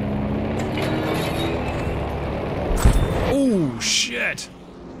 Oh, shit.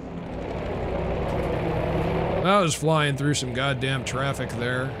 I was flying through some goddamn traffic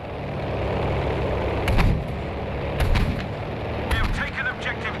there. We have taken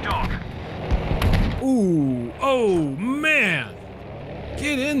objective Dog. Ooh, oh, man.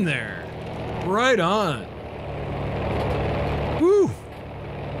 Get in there. Right on. Woo.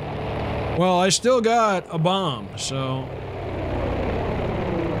 Well, I still got a bomb, so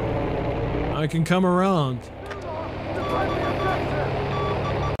I can come around.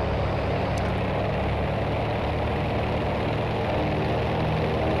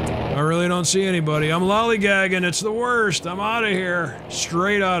 I really don't see anybody. I'm lollygagging. It's the worst. I'm out of here.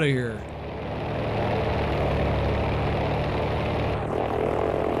 Straight out of here.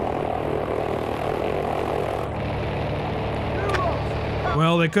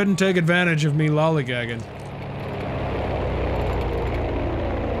 Well, they couldn't take advantage of me lollygagging.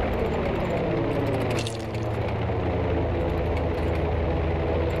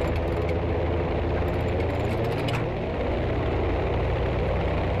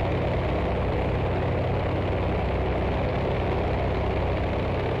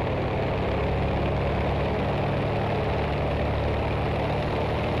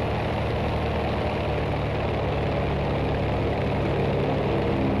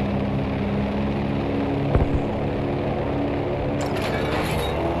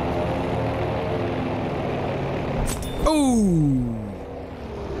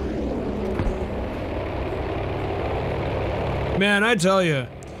 Man, I tell you,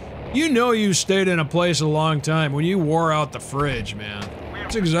 you know you stayed in a place a long time when you wore out the fridge, man.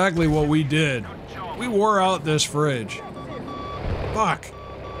 That's exactly what we did. We wore out this fridge. Fuck.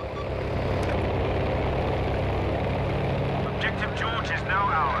 Objective George is now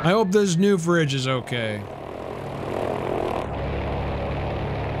ours. I hope this new fridge is okay.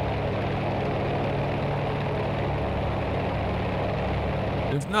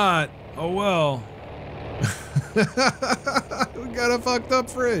 If not, oh well. We got a fucked up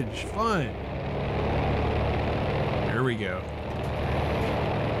fridge. Fine. There we go.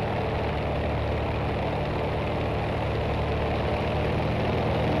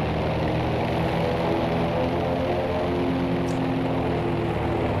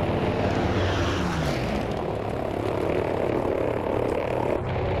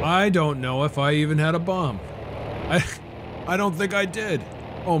 I don't know if I even had a bomb. I don't think I did.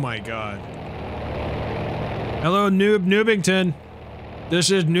 Oh my god. Hello, Noobington.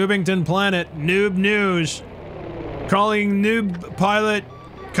 This is Noobington Planet. Noob News. Calling noob pilot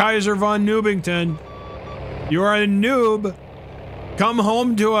KaiserVonGrauer. You are a noob. Come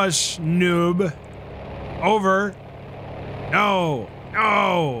home to us, noob. Over. No.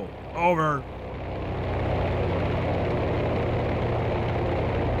 No. Over.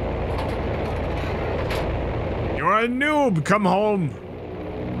 You're a noob. Come home.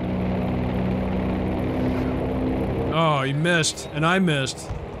 Oh, he missed. And I missed.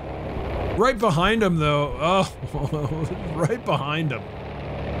 Right behind him, though. Oh, right behind him.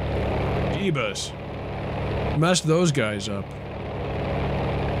 Jeebus. Messed those guys up.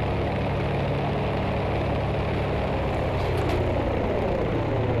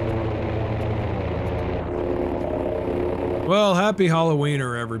 Well, happy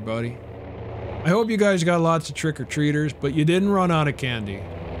Halloweener, everybody. I hope you guys got lots of trick-or-treaters, but you didn't run out of candy.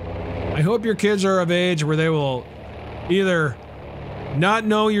 I hope your kids are of age where they will either not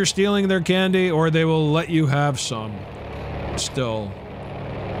know you're stealing their candy, or they will let you have some. Still.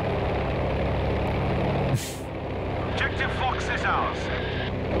 Objective Fox is ours.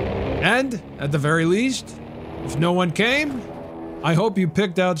 And, at the very least, if no one came, I hope you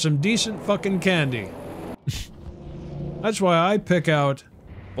picked out some decent fucking candy. That's why I pick out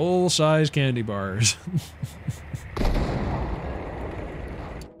full-size candy bars.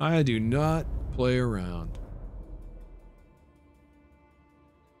 I do not play around.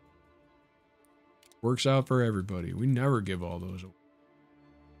 Works out for everybody. We never give all those away.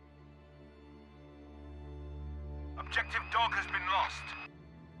 Objective Dog has been lost.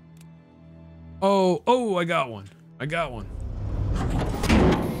 Oh, I got one. I got one.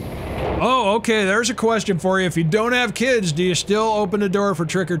 Oh, okay, there's a question for you. If you don't have kids, do you still open the door for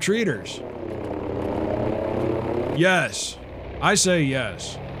trick-or-treaters? Yes. I say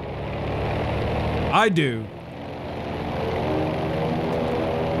yes. I do.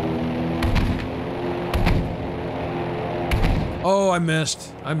 Oh, I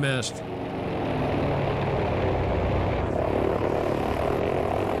missed. I missed.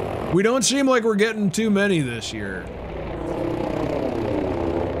 We don't seem like we're getting too many this year.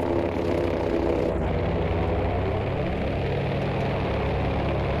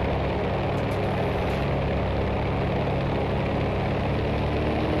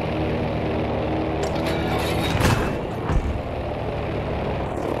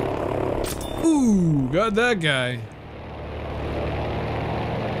 Ooh, got that guy.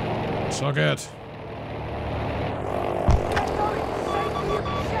 Suck it.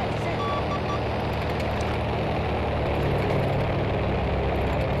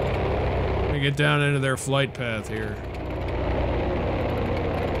 Let me get down into their flight path here.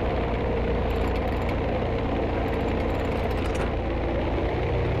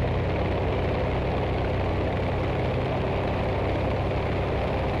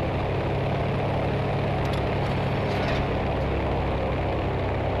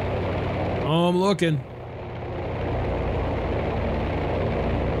 Oh, I'm looking.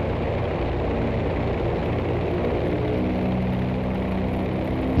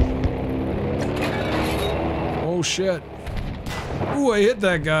 Oh shit. Ooh, I hit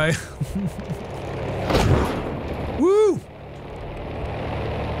that guy. Woo!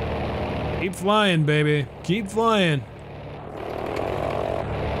 Keep flying, baby. Keep flying.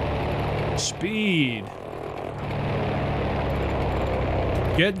 Speed.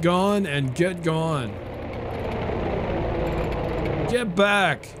 Get gone and get gone. Get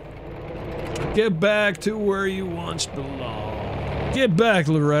back. Get back to where you once belonged. Get back,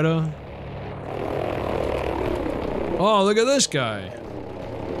 Loretta. Oh, look at this guy.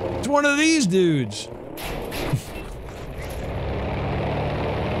 It's one of these dudes.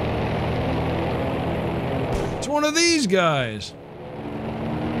 It's one of these guys.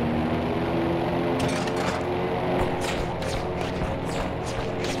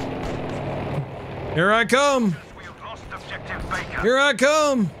 Here I come. Here I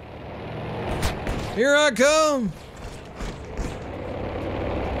come. Here I come.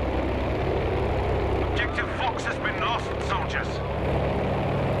 Objective Fox has been lost, soldiers.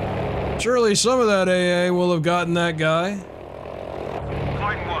 Surely some of that AA will have gotten that guy.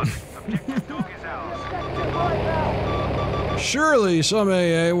 Line 1. Objective Dog is ours. Surely some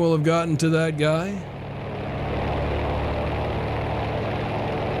AA will have gotten to that guy.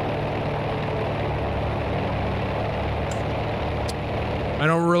 I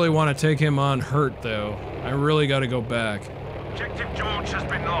don't really want to take him on hurt, though. I really got to go back. Objective George has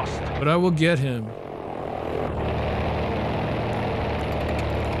been lost. But I will get him.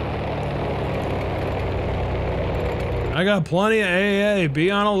 I got plenty of AA.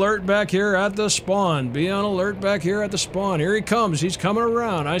 Be on alert back here at the spawn. Be on alert back here at the spawn. Here he comes. He's coming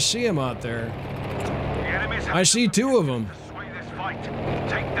around. I see him out there. I see two of them.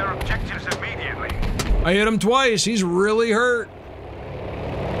 Take their objectives immediately. I hit him twice. He's really hurt.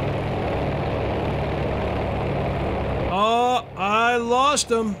 Oh, I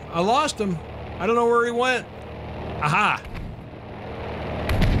lost him. I lost him. I don't know where he went. Aha.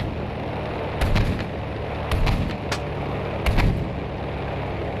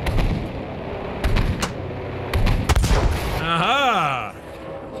 Aha!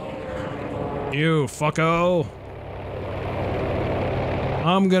 You fucko.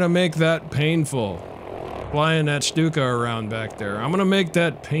 I'm gonna make that painful. Flying that Stuka around back there. I'm gonna make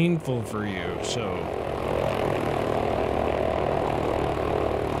that painful for you, so...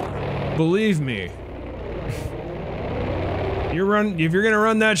 Believe me. If you're gonna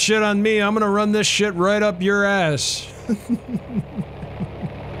run that shit on me, I'm gonna run this shit right up your ass.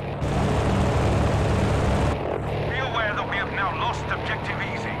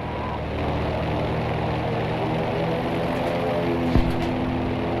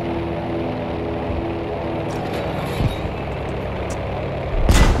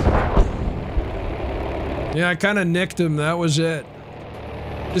 Yeah, I kind of nicked him, that was it.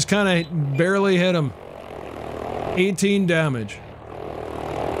 Just kind of barely hit him. 18 damage.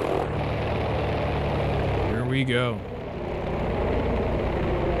 Here we go.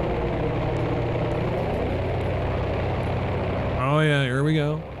 Oh yeah, here we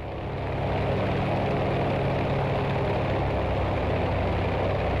go.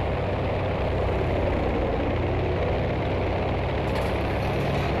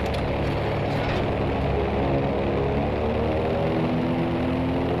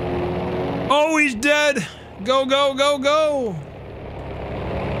 Oh, he's dead! Go, go, go, go!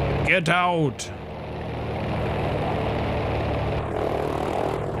 Get out!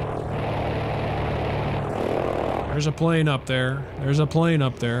 There's a plane up there. There's a plane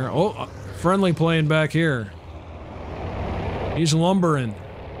up there. Oh, friendly plane back here. He's lumbering.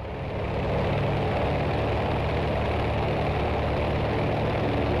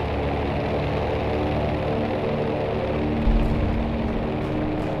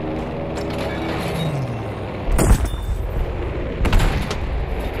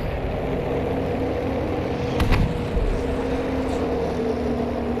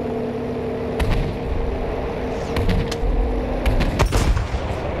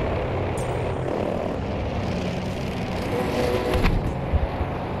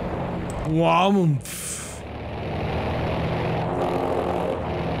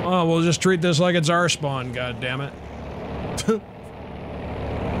 Oh, we'll just treat this like it's our spawn, goddammit.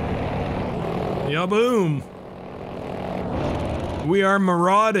 Yeah, boom. We are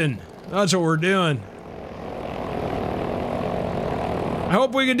marauding. That's what we're doing. I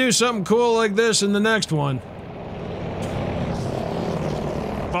hope we can do something cool like this in the next one.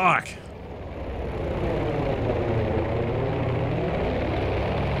 Fuck.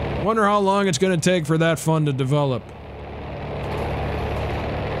 Wonder how long it's gonna take for that fun to develop.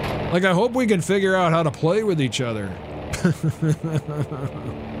 Like, I hope we can figure out how to play with each other.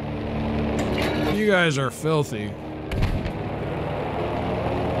 You guys are filthy.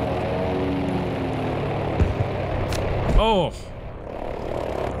 Oh.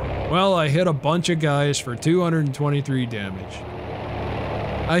 Well, I hit a bunch of guys for 223 damage.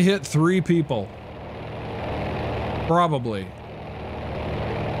 I hit 3 people. Probably.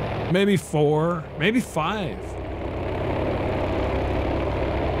 Maybe 4, maybe 5.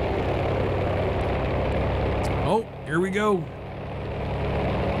 Oh, here we go.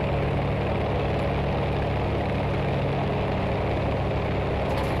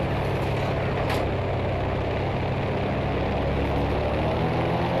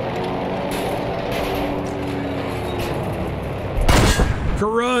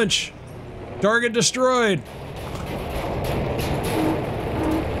 Crunch! Target destroyed!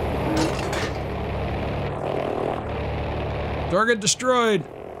 Target destroyed!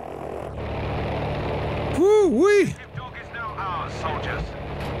 Woo-wee! Dog is now ours, soldiers.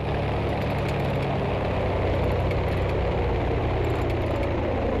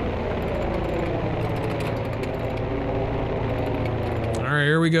 Alright,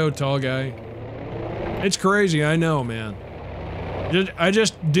 here we go, tall guy. It's crazy, I know, man. I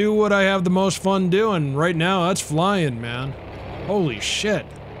just do what I have the most fun doing. Right now, that's flying, man. Holy shit.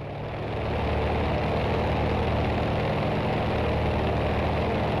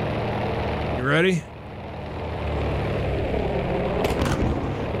 You ready?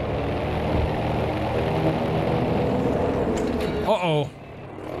 Uh-oh.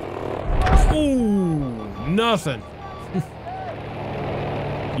 Ooh, nothing.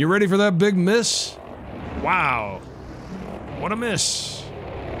 You ready for that big miss? Wow. What a miss.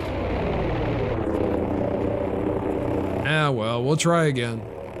 Ah, well, we'll try again.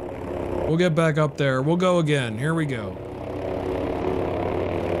 We'll get back up there. We'll go again. Here we go.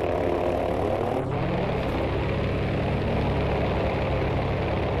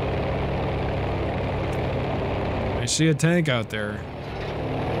 I see a tank out there.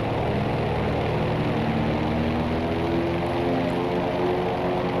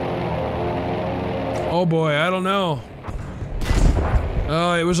 Oh boy, I don't know.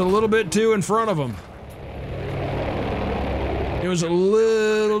 Oh, it was a little bit too in front of him. It was a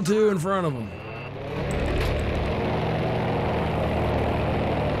little too in front of him.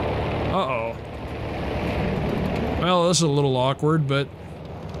 Uh-oh. Well, this is a little awkward, but...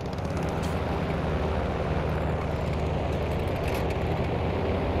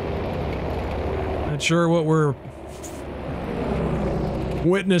 not sure what we're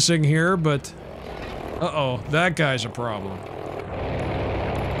witnessing here, but... uh-oh, that guy's a problem.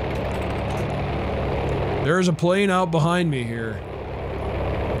 There's a plane out behind me here.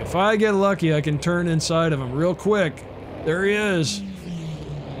 If I get lucky, I can turn inside of him real quick. There he is.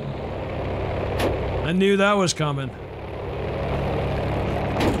 I knew that was coming.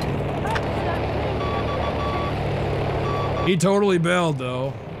 He totally bailed,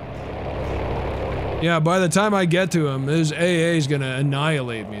 though. Yeah, by the time I get to him, his AA is gonna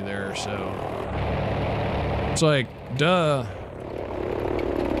annihilate me there, so... it's like, duh.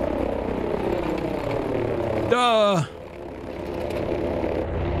 Duh!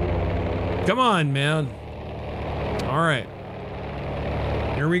 Come on, man. Alright.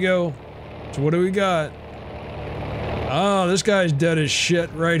 Here we go. So what do we got? Oh, this guy's dead as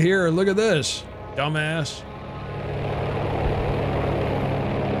shit right here. Look at this. Dumbass.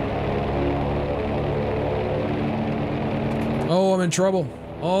 Oh, I'm in trouble.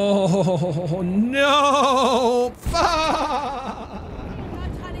 Oh, no!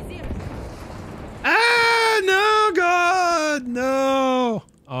 Ah, no, God, no!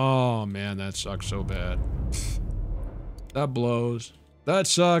 Oh, man, that sucks so bad. That blows. That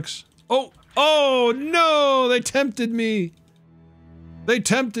sucks. Oh, oh, no! They tempted me! They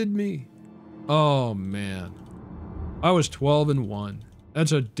tempted me! Oh, man. I was 12-1.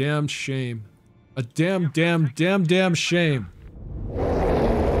 That's a damn shame. A damn shame.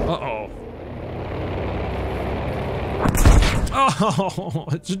 Uh-oh. Oh,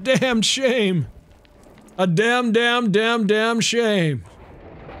 it's a damn shame. A damn shame.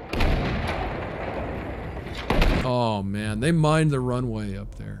 Oh, man. They mined the runway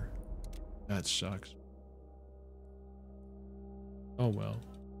up there. That sucks. Oh, well.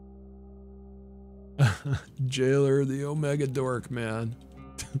 Jailer, the Omega Dork, man.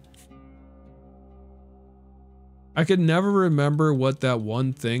 I could never remember what that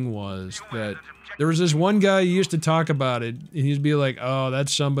one thing was that... there was this one guy who used to talk about it, and he'd be like, oh,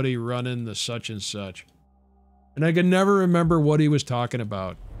 that's somebody running the such and such. And I could never remember what he was talking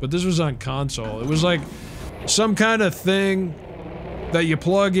about. But this was on console. It was like some kind of thing that you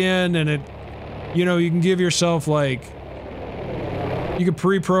plug in and it, you know, you can give yourself like, you can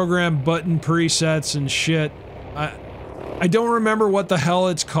pre-program button presets and shit. I don't remember what the hell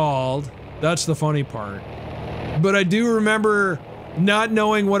it's called. That's the funny part. But I do remember not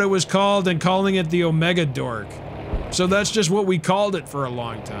knowing what it was called and calling it the Omega Dork. So that's just what we called it for a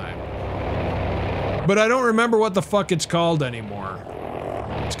long time. But I don't remember what the fuck it's called anymore.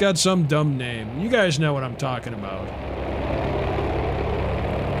 It's got some dumb name. You guys know what I'm talking about.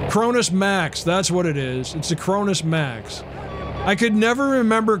 Cronus Max, that's what it is. It's the Cronus Max. I could never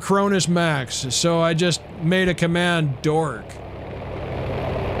remember Cronus Max, so I just made a command Dork.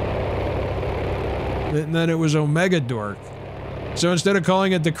 And then it was Omega Dork. So instead of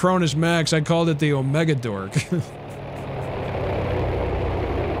calling it the Cronus Max, I called it the Omega Dork.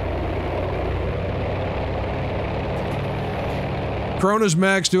 Cronus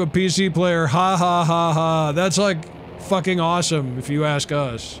Max to a PC player, ha ha ha ha. That's like fucking awesome, if you ask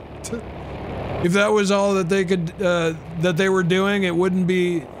us. If that was all that they could, that they were doing, it wouldn't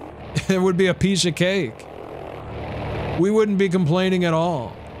be, it would be a piece of cake. We wouldn't be complaining at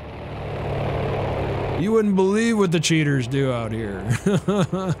all. You wouldn't believe what the cheaters do out here.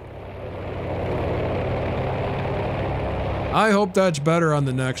 I hope that's better on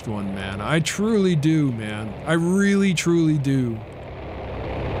the next one, man. I truly do, man. I really, truly do.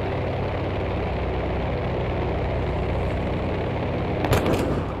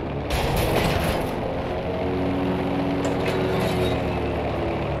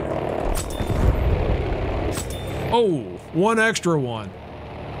 Oh, one extra one.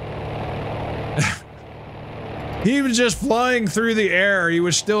 He was just flying through the air. He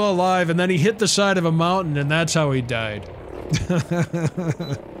was still alive, and then he hit the side of a mountain, and that's how he died.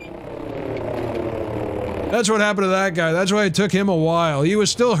 That's what happened to that guy. That's why it took him a while. He was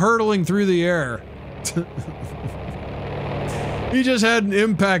still hurtling through the air. He just hadn't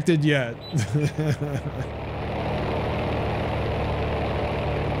impacted yet.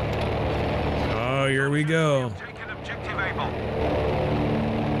 Oh, here we go.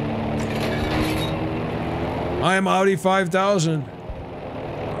 I am Audi 5000.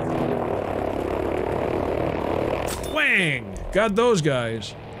 Wang! Got those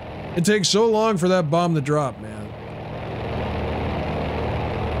guys. It takes so long for that bomb to drop, man.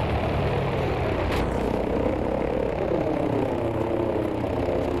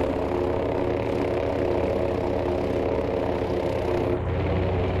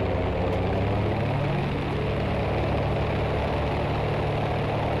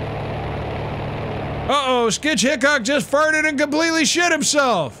 Uh-oh, Skitch Hickok just farted and completely shit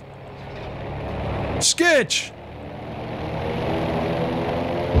himself! Skitch!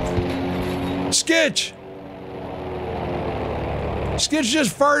 Skitch! Skitch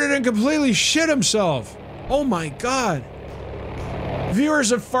just farted and completely shit himself! Oh my god! Viewers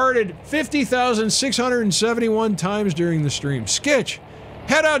have farted 50,671 times during the stream. Skitch!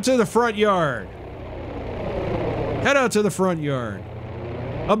 Head out to the front yard! Head out to the front yard.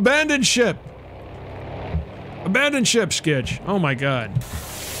 Abandon ship! Abandon ship, Skitch. Oh my god.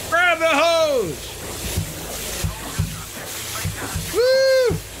 Grab the hose!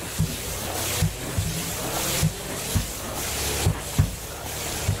 Woo!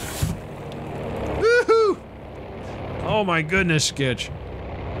 Woohoo! Oh my goodness, Skitch.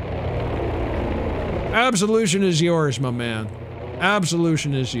 Absolution is yours, my man.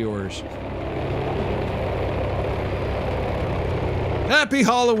 Absolution is yours. Happy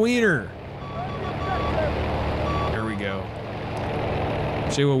Halloweener!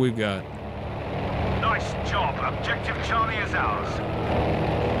 See what we've got. Nice job. Objective Charlie is ours.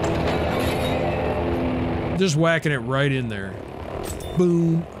 Just whacking it right in there.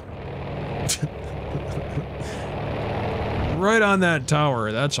 Boom. Right on that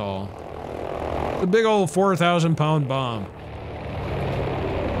tower, that's all. The big old 4,000-pound bomb.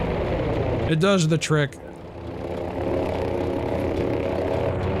 It does the trick.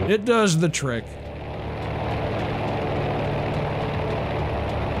 It does the trick.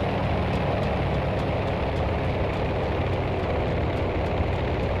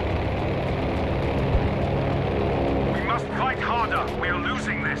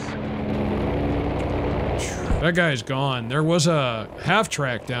 That guy's gone. There was a half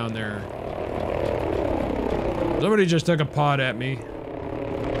track down there. Somebody just took a pot at me.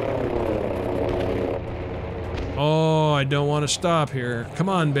 Oh, I don't want to stop here. Come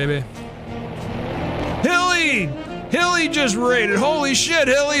on, baby. Hilly! Hilly just raided. Holy shit,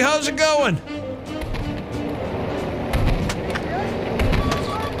 Hilly, how's it going?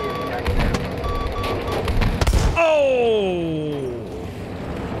 Oh!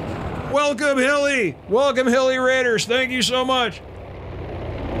 Welcome, Hilly! Welcome, Hilly Raiders. Thank you so much.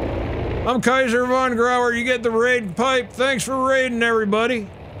 I'm KaiserVonGrauer. You get the raid pipe. Thanks for raiding, everybody.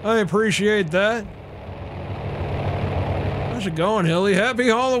 I appreciate that. How's it going, Hilly? Happy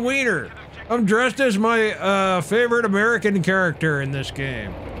Halloweener. I'm dressed as my favorite American character in this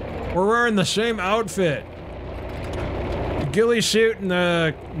game. We're wearing the same outfit. The ghillie suit and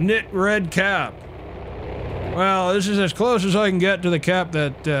the knit red cap. Well, this is as close as I can get to the cap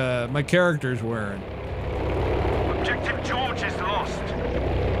that my character's wearing. Objective George is lost.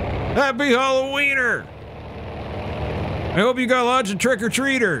 Happy Halloweener! I hope you got lots of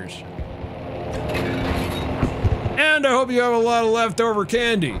trick-or-treaters. And I hope you have a lot of leftover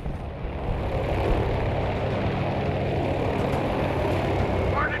candy.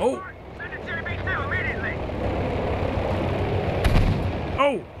 Oh!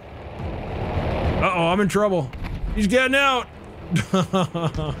 Oh! Uh-oh, I'm in trouble. He's getting out.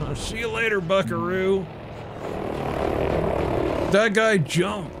 See you later, buckaroo. That guy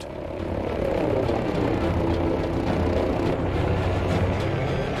jumped.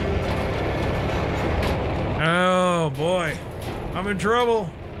 Oh, boy. I'm in trouble.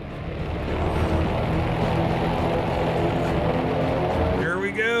 Here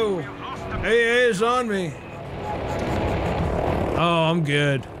we go. AA is on me. Oh, I'm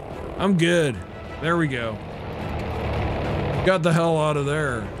good. I'm good. There we go. Got the hell out of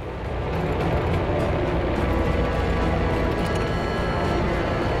there.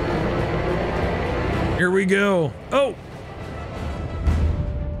 Here we go. Oh!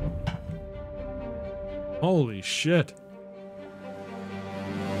 Holy shit.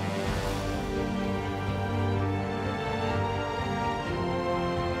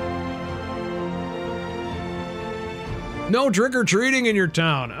 No trick-or-treating in your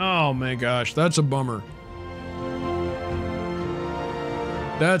town. Oh my gosh, that's a bummer.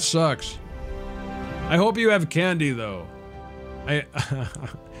 That sucks. I hope you have candy though. I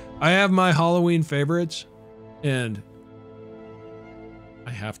have my Halloween favorites and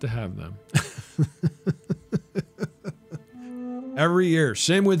I have to have them. Every year.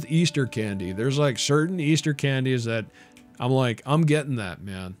 Same with Easter candy. There's like certain Easter candies that I'm like, I'm getting that,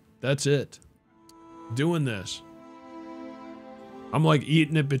 man. That's it. Doing this. I'm like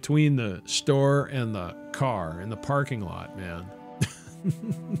eating it between the store and the car in the parking lot, man.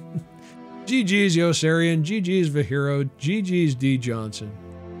 GG's Yosarian, GG's Vahiro, GG's D Johnson.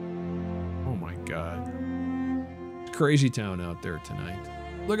 Oh my god. It's crazy town out there tonight.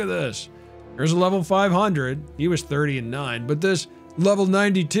 Look at this. There's a level 500. He was 30 and 9, but this level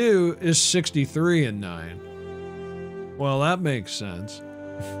 92 is 63 and 9. Well, that makes sense.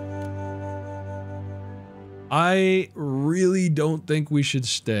 I really don't think we should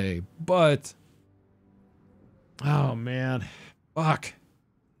stay, but oh man, fuck.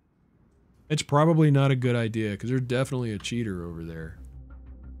 It's probably not a good idea because there's definitely a cheater over there.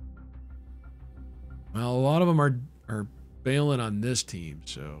 Well, a lot of them are bailing on this team,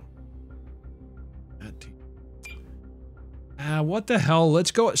 so that team. What the hell?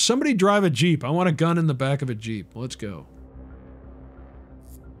 Let's go. Somebody drive a Jeep. I want a gun in the back of a Jeep. Let's go.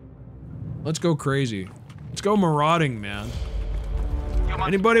 Let's go crazy. Let's go marauding, man.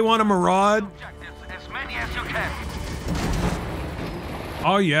 Anybody want to maraud? As many as you can.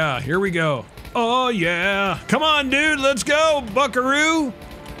 Oh yeah, here we go. Oh yeah. Come on, dude, let's go, buckaroo.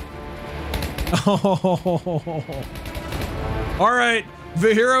 Oh. All right,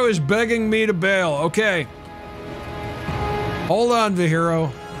 Vahiro is begging me to bail. Okay. Hold on, Vahiro.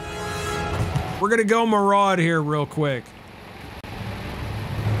 We're gonna go maraud here real quick.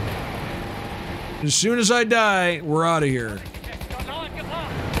 As soon as I die, we're out of here.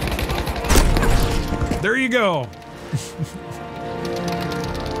 There you go.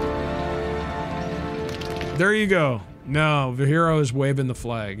 There you go. No, Vahiro is waving the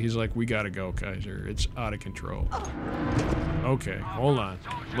flag. He's like, we gotta go, Kaiser. It's out of control. Okay, hold on.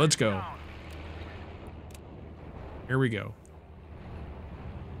 Let's go. Here we go.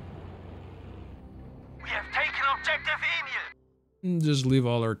 We have taken objective Emu. Just leave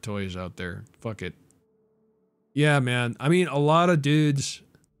all our toys out there. Fuck it. Yeah, man. I mean, a lot of dudes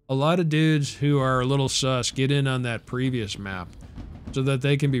who are a little sus get in on that previous map so that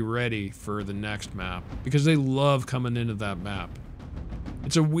they can be ready for the next map because they love coming into that map.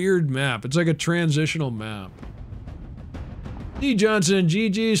 It's a weird map. It's like a transitional map. D Johnson,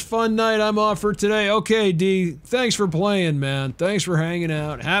 GG's fun night. I'm off for today. Okay, D. Thanks for playing, man. Thanks for hanging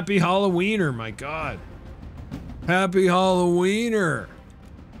out. Happy Halloweener, my God. Happy Halloweener.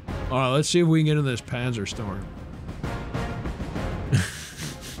 All right, let's see if we can get in this Panzer Storm.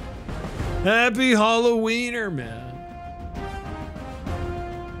 Happy Halloweener, man.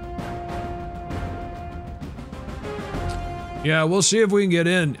 Yeah, we'll see if we can get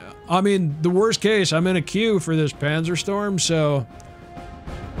in. I mean, the worst case, I'm in a queue for this Panzer Storm, so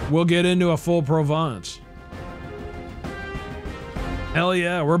we'll get into a full Provence. Hell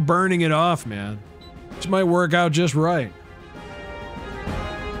yeah, we're burning it off, man. This might work out just right.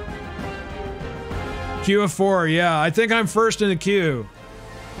 Queue of 4, yeah, I think I'm first in the queue.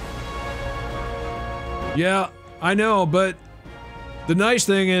 Yeah, I know, but the nice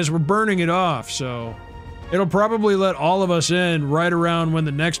thing is we're burning it off, so it'll probably let all of us in right around when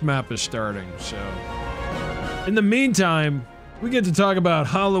the next map is starting, so. In the meantime, we get to talk about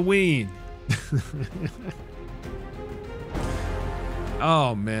Halloween.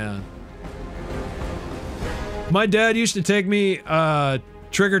 Oh, man. My dad used to take me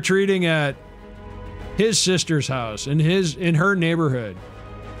trick-or-treating at his sister's house in her neighborhood.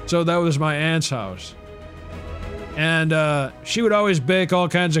 So that was my aunt's house. And she would always bake all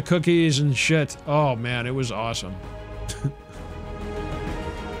kinds of cookies and shit. Oh man, it was awesome.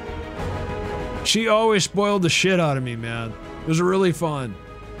 She always spoiled the shit out of me, man. It was really fun.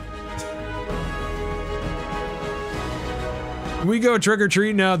 We go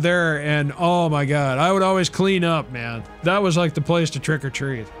trick-or-treating out there and oh my god, I would always clean up, man. That was like the place to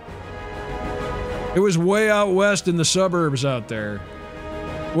trick-or-treat. It was way out west in the suburbs out there.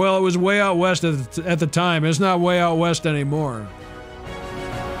 Well, it was way out west at the time. It's not way out west anymore.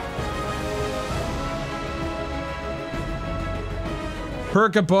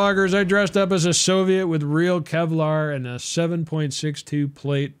 Perkapoggers, I dressed up as a Soviet with real Kevlar and a 7.62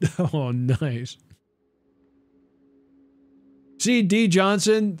 plate. Oh, nice. See, D.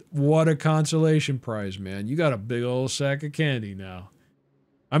 Johnson, what a consolation prize, man. You got a big old sack of candy now.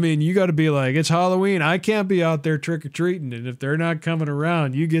 I mean, you got to be like, it's Halloween. I can't be out there trick-or-treating. And if they're not coming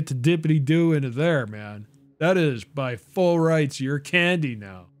around, you get to dippity-doo into there, man. That is, by full rights, your candy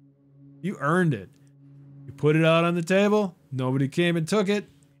now. You earned it. You put it out on the table. Nobody came and took it.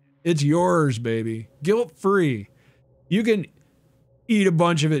 It's yours, baby. Guilt-free. You can eat a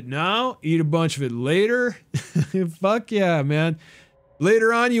bunch of it now, eat a bunch of it later. Fuck yeah, man.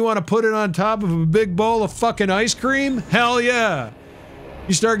 Later on, you want to put it on top of a big bowl of fucking ice cream? Hell yeah.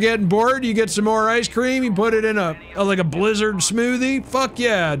 You start getting bored, you get some more ice cream, you put it in like a blizzard smoothie? Fuck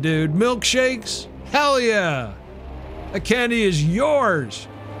yeah, dude. Milkshakes? Hell yeah. That candy is yours.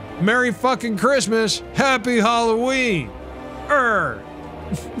 Merry fucking Christmas. Happy Halloween.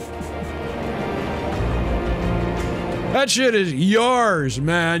 That shit is yours,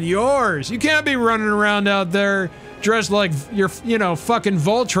 man. Yours. You can't be running around out there dressed like you're, you know, fucking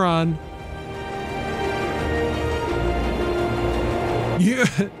Voltron.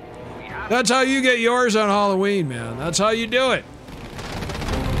 That's how you get yours on Halloween, man. That's how you do it.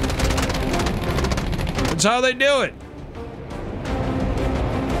 That's how they do it.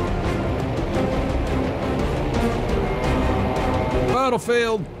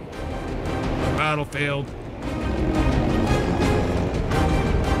 Battlefield. Battlefield.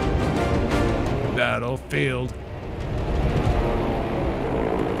 Battlefield.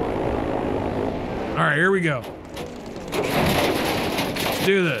 All right, here we go. Let's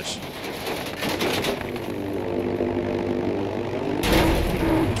do this.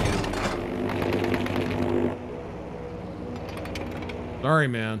 Sorry,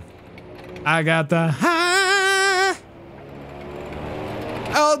 man. I got the high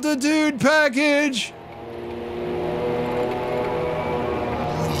altitude package.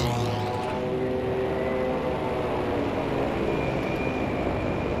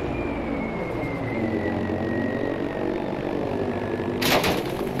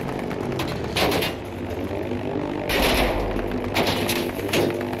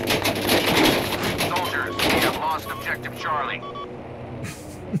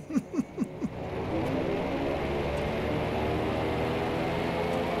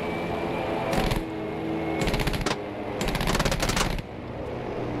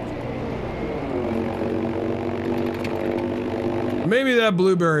 Maybe that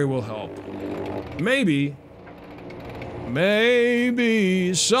blueberry will help. Maybe.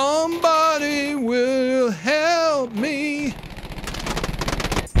 Maybe somebody will help me.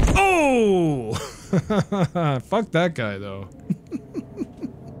 Oh! Fuck that guy, though.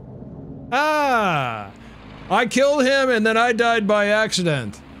 Ah! I killed him and then I died by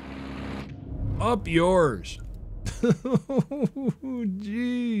accident. Up yours.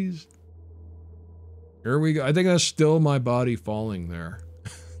 Jeez. Here we go. I think that's still my body falling there.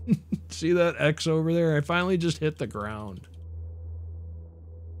 See that X over there? I finally just hit the ground.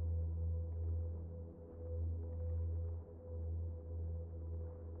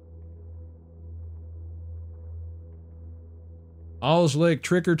 Owl's Lake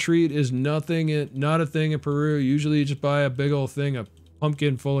trick or treat is nothing, not a thing in Peru. Usually you just buy a big old thing, a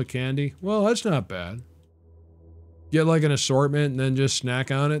pumpkin full of candy. Well, that's not bad. Get like an assortment and then just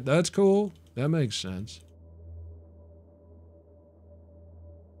snack on it. That's cool. That makes sense.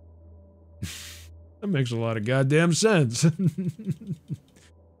 That makes a lot of goddamn sense.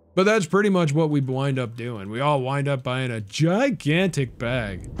 But that's pretty much what we wind up doing. We all wind up buying a gigantic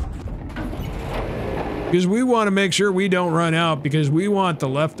bag. Because we want to make sure we don't run out because we want the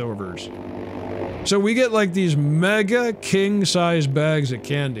leftovers. So we get like these mega king-size bags of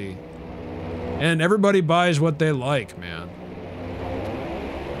candy. And everybody buys what they like, man.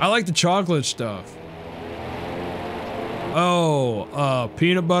 I like the chocolate stuff. Oh,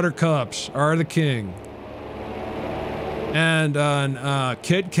 peanut butter cups are the king. And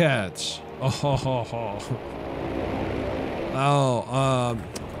Kit Kats.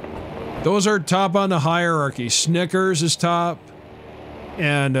 Those are top on the hierarchy. Snickers is top.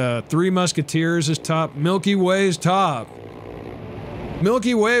 And Three Musketeers is top. Milky Way is top.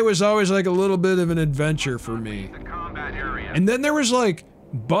 Milky Way was always like a little bit of an adventure for me. And then there was like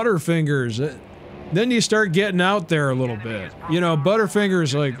Butterfingers. Then you start getting out there a little bit. You know,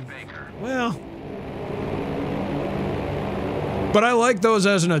 Butterfingers, like, well. But I like those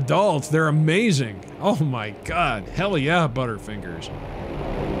as an adult. They're amazing. Oh my God. Hell yeah, Butterfingers.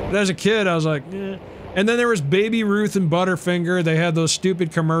 But as a kid, I was like, eh. And then there was Baby Ruth and Butterfinger. They had those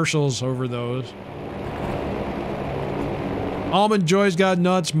stupid commercials over those. Almond Joy's got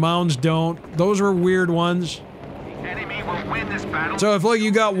nuts, Mounds don't. Those were weird ones. Enemy will win this battle. So if like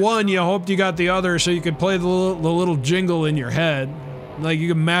you got one, you hoped you got the other so you could play the little jingle in your head. Like you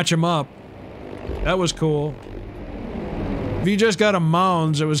could match them up. That was cool. If you just got a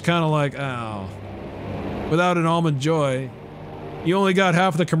Mounds, it was kind of like, oh. Without an Almond Joy, you only got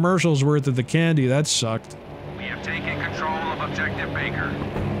half the commercials worth of the candy. That sucked. We have taken control of Objective Baker.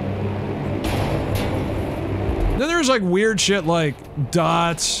 Then there's like weird shit like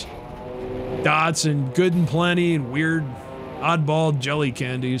dots and Good and Plenty and weird oddball jelly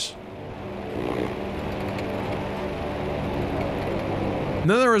candies. And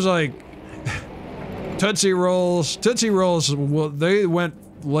then there was like Tootsie Rolls. Tootsie Rolls, well, they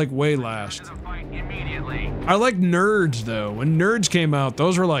went like way last. I like Nerds though. When Nerds came out,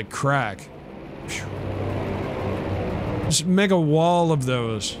 those were like crack. Just make a wall of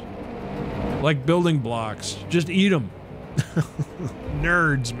those. Like building blocks. Just eat them.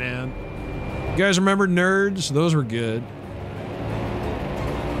 Nerds, man. You guys remember Nerds? Those were good.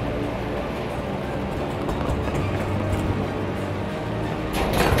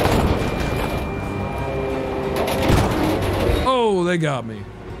 Oh, they got me.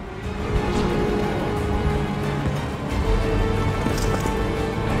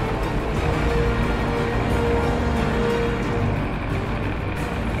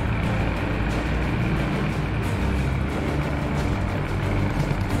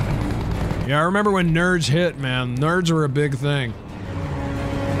 Yeah, I remember when Nerds hit, man. Nerds were a big thing.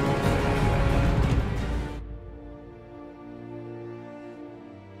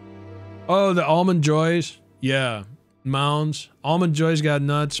 Oh, the Almond Joys? Yeah. Mounds. Almond Joys got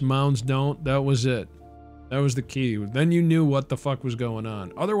nuts, Mounds don't. That was it. That was the key. Then you knew what the fuck was going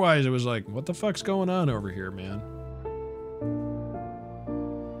on. Otherwise, it was like, what the fuck's going on over here, man?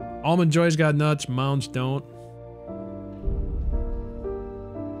 Almond Joys got nuts, Mounds don't.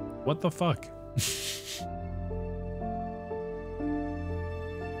 What the fuck?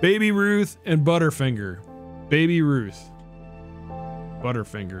 Baby Ruth and Butterfinger. Baby Ruth.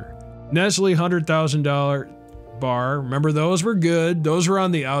 Butterfinger. Nestle $100,000 bar. Remember, those were good. Those were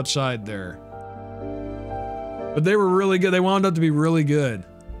on the outside there. But they were really good. They wound up to be really good.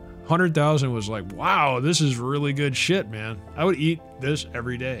 100,000 was like, wow, this is really good shit, man. I would eat this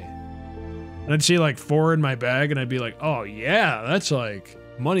every day. And I'd see like 4 in my bag and I'd be like, oh yeah, that's like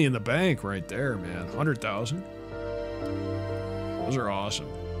money in the bank right there, man. 100,000. Those are awesome.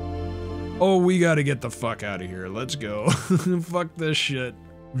 Oh, we gotta get the fuck out of here. Let's go. Fuck this shit.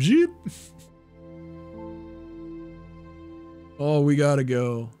 Jeep. Oh, we gotta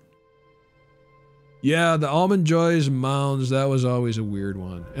go. Yeah, the Almond Joys and Mounds, that was always a weird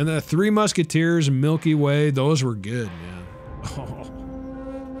one. And the Three Musketeers and Milky Way, those were good, man.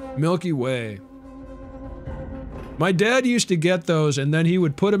 Oh. Milky Way. My dad used to get those and then he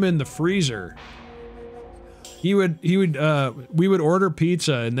would put them in the freezer. We would order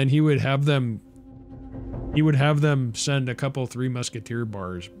pizza and then he would have them send a couple Three Musketeer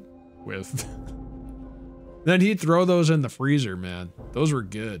bars with. Then he'd throw those in the freezer, man. Those were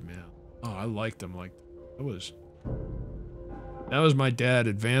good, man. Oh, I liked them. Like, that was my dad,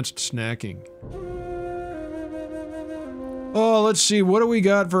 advanced snacking. Oh, let's see. What do we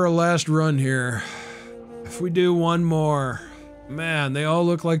got for a last run here? If we do one more. Man, they all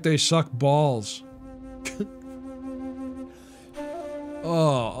look like they suck balls. Oh,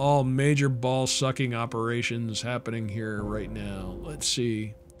 all major ball sucking operations happening here right now. Let's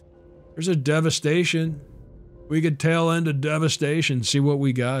see. There's a Devastation. We could tail end a Devastation, see what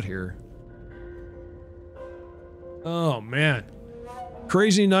we got here. Oh, man.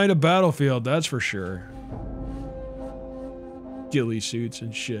 Crazy night of Battlefield, that's for sure. Ghillie suits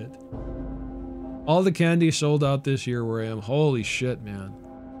and shit. All the candy sold out this year where I am. Holy shit, man.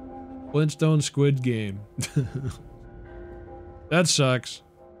 Flintstone Squid Game. That sucks.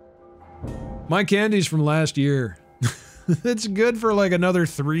 My candy's from last year. It's good for like another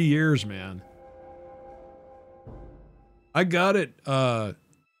 3 years, man. I got it,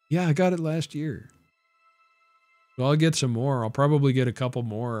 yeah, I got it last year. So I'll get some more. I'll probably get a couple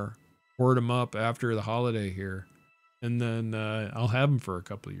more. Hoard them up after the holiday here. And then I'll have them for a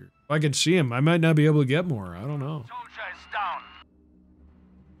couple of years. If I can see them, I might not be able to get more. I don't know.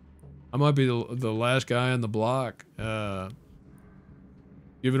 I might be the last guy on the block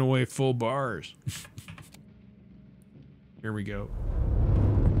giving away full bars. Here we go.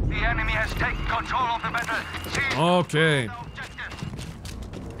 The enemy has taken control of the battle. Okay.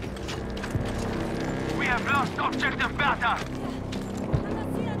 We have lost objective Bertha.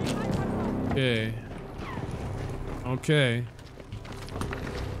 Okay. Okay.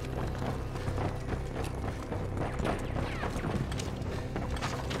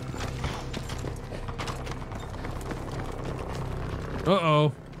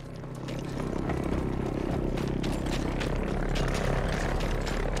 Uh-oh.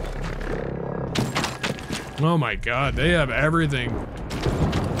 Oh my god, they have everything.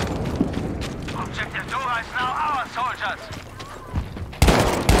 Objective Dora is now our soldiers.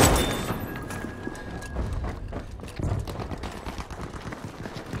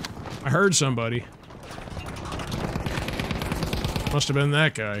 I heard somebody. Must have been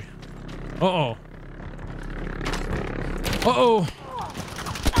that guy. Uh-oh. Uh-oh.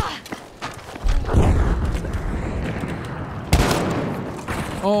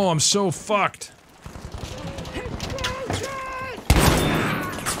 Oh, I'm so fucked.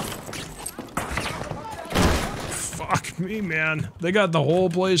 Fuck me, man. They got the whole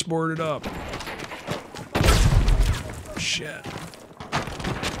place boarded up. Shit.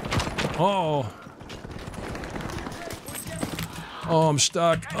 Uh-oh. Oh, I'm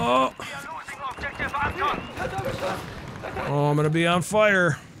stuck. Oh. Oh, I'm gonna be on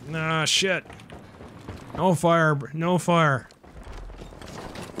fire. Nah, shit. No fire. No fire.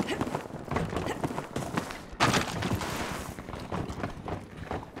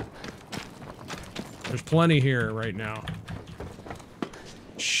 There's plenty here right now.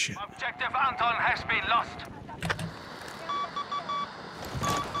 Shit. Objective Anton has been lost.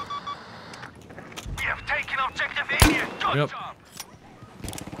 We have taken objective Alien. Good Yep. job.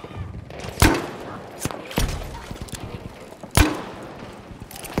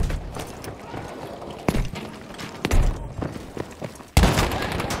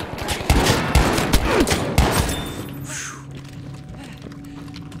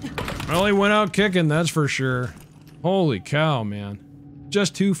 Well, he went out kicking, that's for sure. Holy cow, man.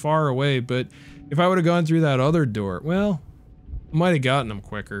 Just too far away, but if I would have gone through that other door, well, I might have gotten him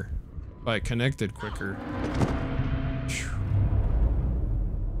quicker. If I connected quicker. Phew.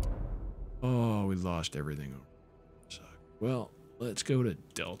 Oh, we lost everything. Well, let's go to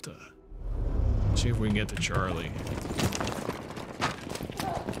Delta. See if we can get to Charlie.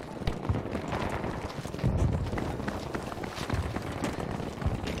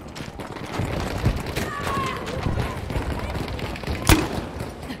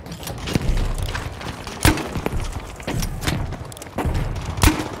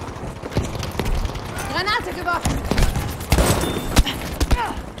 Granate geworfen.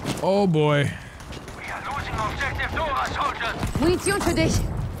 Oh boy. We are losing objective Dora, soldiers. Munition für dich.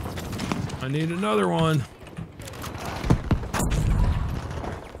 I need another one.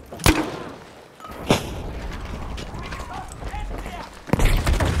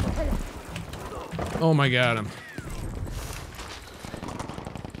 Oh my god, him.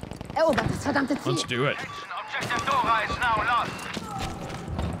 Erobert das verdammte Ziel. Let's do it. Objective Dora is now lost.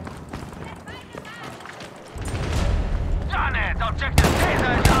 Done it. Objective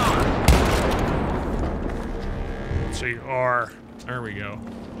Caesar is ours. Let's see, R. There we go.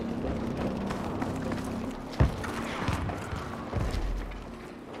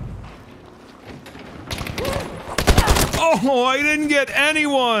 Oh, I didn't get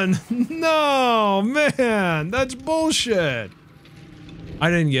anyone! No, man! That's bullshit! I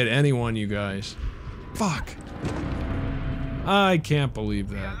didn't get anyone, you guys. Fuck. I can't believe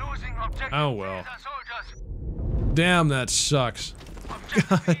that. Oh well. Damn, that sucks.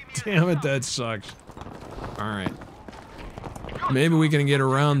 God damn it, that sucks. Alright. Maybe we can get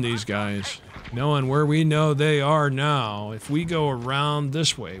around these guys. Knowing where we know they are now, if we go around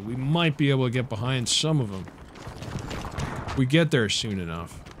this way, we might be able to get behind some of them. If we get there soon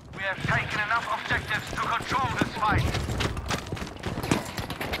enough. We have taken enough objectives to control this fight.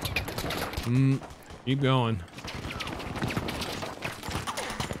 Keep going.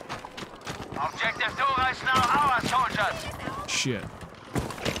 Objective Dora is now our soldiers. Shit.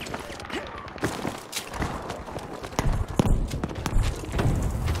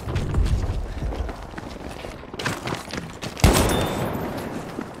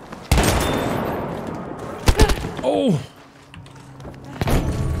 Oh!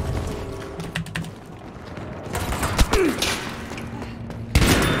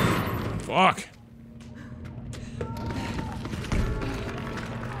 Fuck.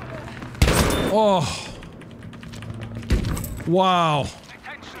 Oh. Wow.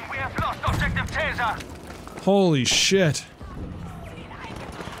 Attention, we have lost objective Caesar. Holy shit.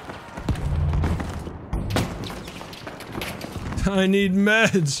 I need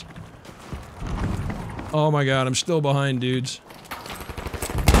meds. Oh my god, I'm still behind, dudes.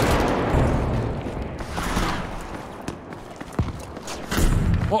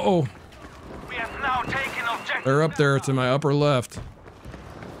 Uh-oh. We have now taken objective. They're up there to my upper left.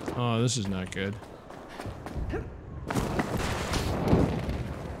 Oh, this is not good.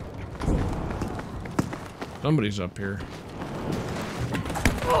 Somebody's up here.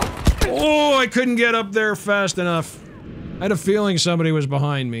 Oh, I couldn't get up there fast enough. I had a feeling somebody was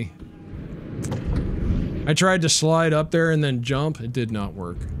behind me. I tried to slide up there and then jump. It did not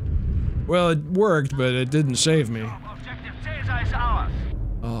work. Well, it worked, but it didn't save me. Objective Caesar is ours.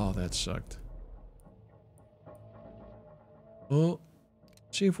 Oh, that sucked. Oh,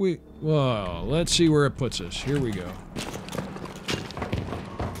 see if we... Well, let's see where it puts us. Here we go.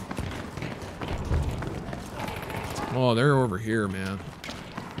 Oh, they're over here, man.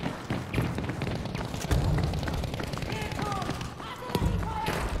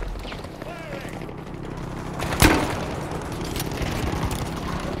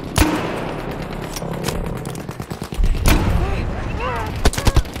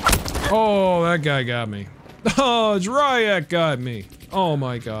 Oh, that guy got me. Oh, it's Ryak got me. Oh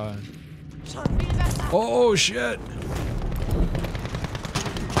my god. Oh shit.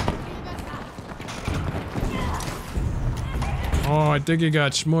 Oh, I think he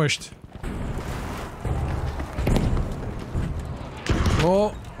got smushed.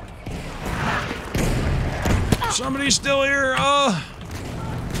 Oh. Somebody's still here. Oh.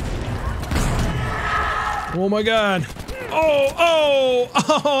 Oh my god. Oh,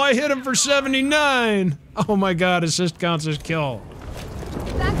 I hit him for 79. Oh my god, assist counts as kill.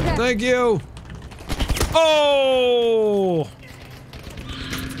 Thank you. Oh.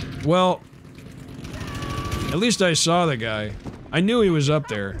 Well, at least I saw the guy. I knew he was up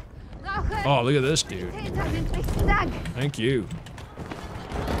there. Oh, look at this dude. Thank you.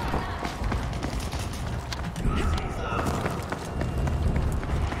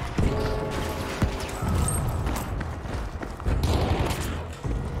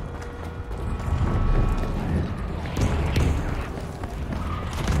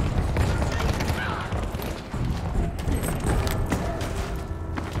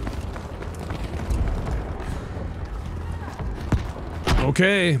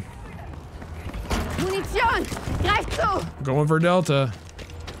 Okay. Munition! Greif zu! Going for Delta.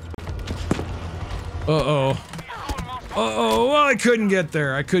 Uh-oh. Uh-oh. Well, I couldn't get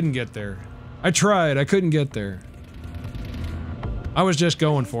there. I couldn't get there. I tried. I couldn't get there. I was just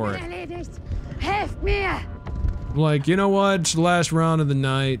going for it. Helft mir! Like, you know what? It's the last round of the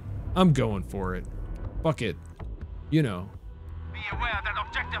night. I'm going for it. Fuck it. You know. Be aware that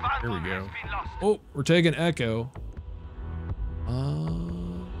objective Here we Alpha go. has been lost. Oh, we're taking Echo.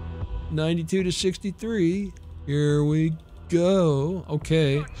 92 to 63. Here we go.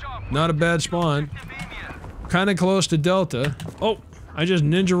 Okay. Not a bad spawn. Kind of close to Delta. Oh, I just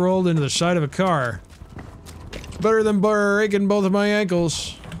ninja rolled into the side of a car. It's better than breaking both of my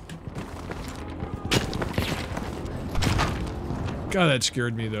ankles. God, that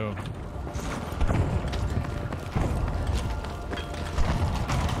scared me though.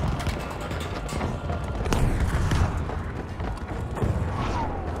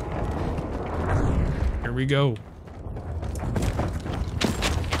 Here we go.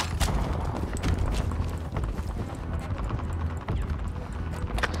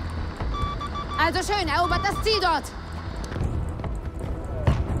 Also schön, erobert das Ziel dort!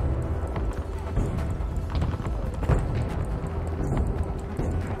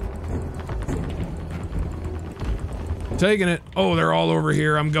 Taking it. Oh, they're all over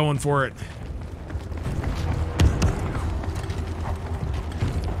here. I'm going for it.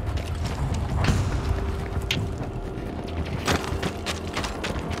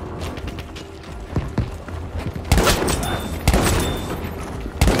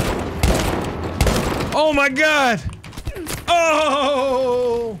 Oh my god!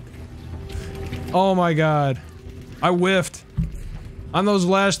 Oh! Oh my god. I whiffed. On those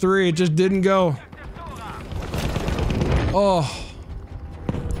last three, it just didn't go. Oh.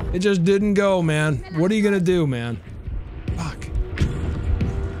 It just didn't go, man. What are you gonna do, man? Fuck.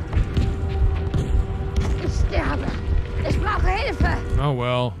 Ich sterbe! Ich brauche Hilfe! Oh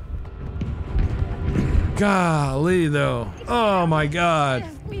well. Golly, though. Oh my god.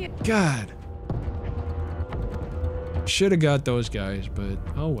 God. Should have got those guys, but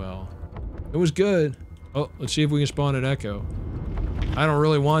oh well. It was good. Oh, let's see if we can spawn an Echo. I don't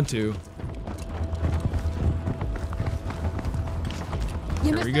really want to.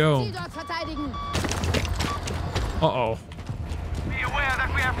 Here we go. Uh-oh. Be aware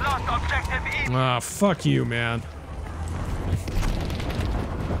that we have lost objective E. Ah, fuck you, man.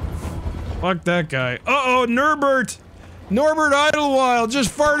 Fuck that guy. Uh-oh, Norbert! Norbert Idlewild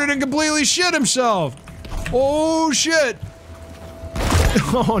just farted and completely shit himself! Oh, shit!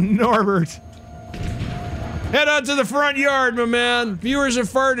 Oh, Norbert. Head out to the front yard, my man. Viewers have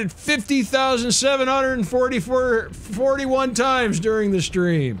farted 50,741 times during the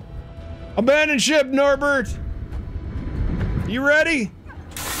stream. Abandon ship, Norbert. You ready?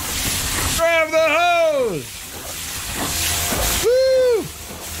 Grab the hose! Woo!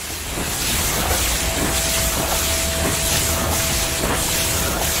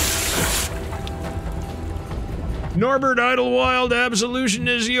 Norbert Idlewild, absolution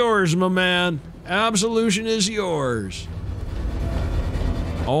is yours, my man. Absolution is yours.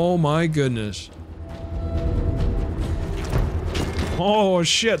 Oh my goodness. Oh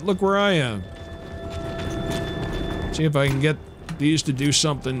shit, look where I am. See if I can get these to do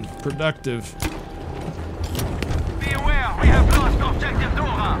something productive. Be aware, we have lost objective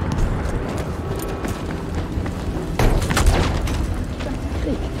Dora.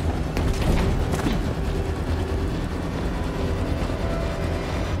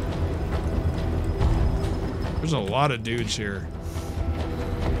 There's a lot of dudes here.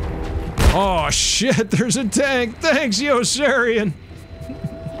 Oh shit, there's a tank. Thanks, Yossarian.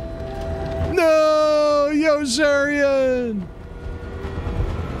 No, Yossarian.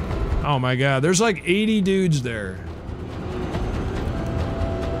 Oh my god, there's like 80 dudes there.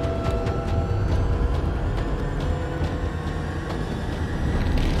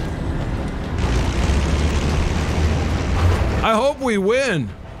 I hope we win.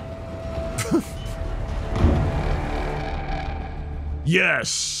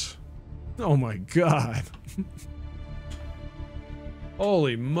 Yes. Oh my god.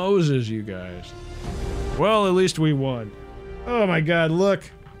 Holy Moses, you guys. Well, at least we won. Oh my god, look.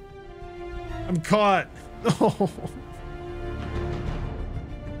 I'm caught. Oh.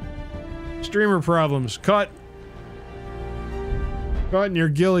 Streamer problems. Caught in your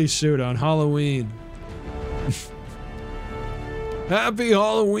ghillie suit on Halloween. Happy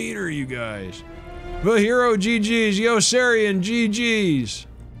Halloweener, you guys. The Hero GG's. Yossarian GG's.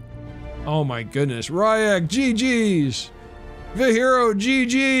 Oh my goodness. Ryak GG's. The Hero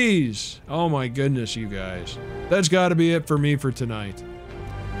GG's. Oh my goodness, you guys. That's got to be it for me for tonight.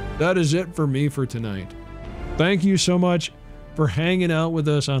 That is it for me for tonight. Thank you so much for hanging out with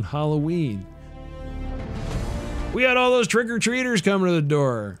us on Halloween. We had all those trick-or-treaters coming to the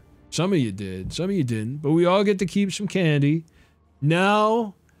door. Some of you did, some of you didn't, but we all get to keep some candy.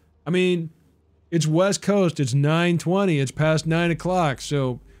 Now, I mean, it's West Coast, it's 9:20, it's past 9 o'clock,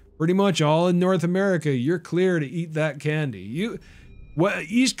 so pretty much all in North America, you're clear to eat that candy.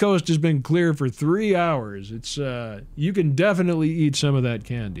 East Coast has been clear for 3 hours. It's you can definitely eat some of that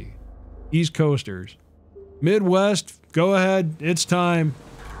candy. East Coasters. Midwest, go ahead, it's time.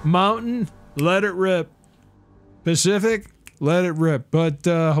 Mountain, let it rip. Pacific, let it rip. But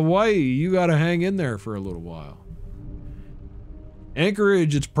Hawaii, you gotta hang in there for a little while.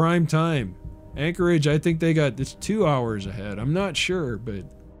 Anchorage, it's prime time. Anchorage, I think it's 2 hours ahead. I'm not sure, but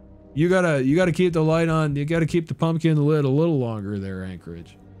you gotta keep the light on. You gotta keep the pumpkin lit a little longer there,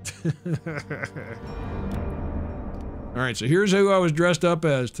 Anchorage. All right, so here's who I was dressed up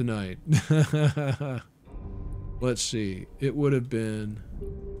as tonight. Let's see. It would have been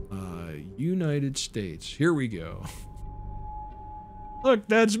United States. Here we go. Look,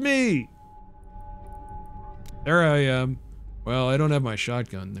 that's me. There I am. Well, I don't have my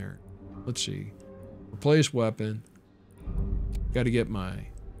shotgun there. Let's see. Replace weapon. Got to get my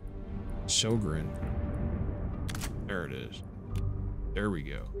Sogren. There it is. There we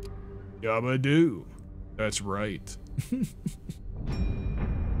go. Yabba-doo. That's right.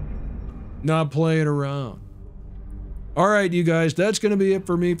 Not playing around. All right, you guys, that's going to be it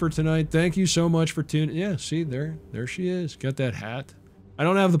for me for tonight. Thank you so much for tuning. Yeah, see, there she is. Got that hat. I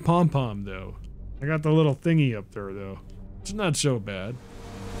don't have the pom-pom, though. I got the little thingy up there, though. It's not so bad.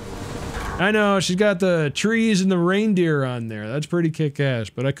 I know, she's got the trees and the reindeer on there. That's pretty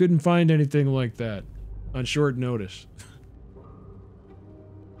kick-ass, but I couldn't find anything like that on short notice.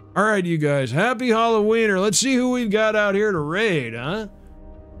 All right, you guys, happy Halloweener. Let's see who we've got out here to raid, huh?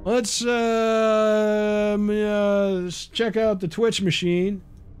 Let's check out the Twitch machine.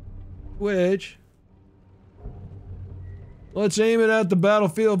 Twitch. Let's aim it at the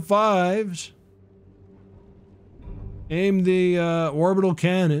Battlefield 5s. Aim the orbital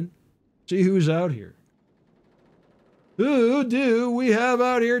cannon. See who's out here. Who do we have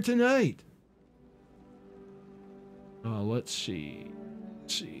out here tonight? Let's see.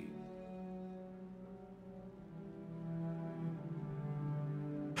 Let's see.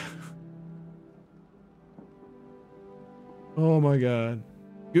 Oh my god.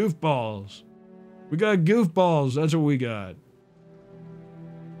 Goofballs. We got goofballs. That's what we got.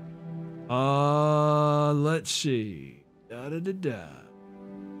 Let's see. Da-da-da-da.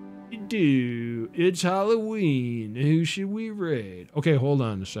 It's Halloween. Who should we raid? Okay, hold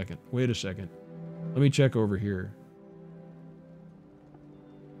on a second. Wait a second. Let me check over here.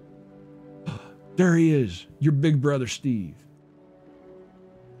 There he is. Your big brother Steve.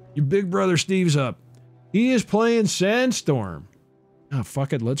 Your big brother Steve's up. He is playing Sandstorm. Oh,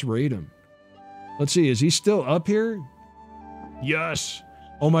 fuck it. Let's raid him. Let's see. Is he still up here? Yes.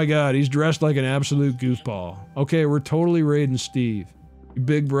 Oh my God, he's dressed like an absolute goofball. Okay, we're totally raiding Steve.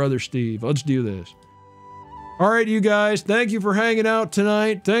 Big brother Steve. Let's do this. All right, you guys, thank you for hanging out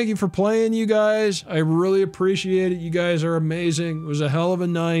tonight. Thank you for playing, you guys. I really appreciate it. You guys are amazing. It was a hell of a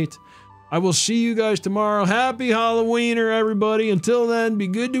night. I will see you guys tomorrow. Happy Halloweener, everybody. Until then, be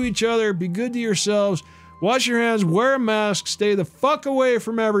good to each other. Be good to yourselves. Wash your hands. Wear a mask. Stay the fuck away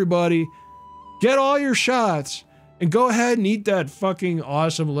from everybody. Get all your shots. And go ahead and eat that fucking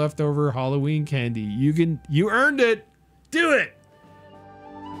awesome leftover Halloween candy. You earned it. Do it.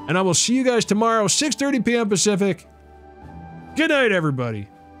 And I will see you guys tomorrow, 6:30 p.m. Pacific. Good night, everybody.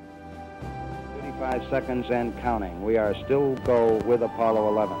 35 seconds and counting. We are still go with Apollo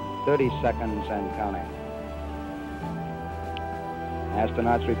 11. 30 seconds and counting.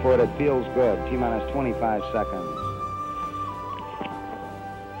 Astronauts report it feels good. T-minus 25 seconds.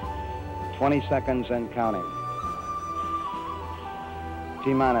 20 seconds and counting.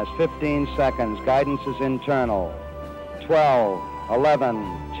 T-minus 15 seconds. Guidance is internal. 12, 11,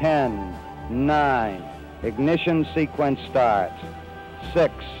 10, 9. Ignition sequence starts.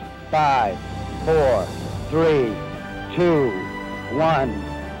 6, 5, 4, 3, 2,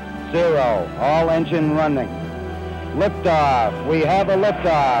 1, 0. All engine running. Liftoff. We have a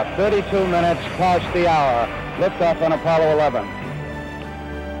liftoff. 32 minutes past the hour. Liftoff on Apollo 11.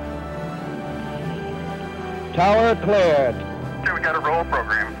 Tower cleared. Okay, we got a roll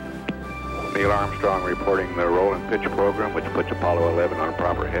program. Neil Armstrong reporting the roll and pitch program, which puts Apollo 11 on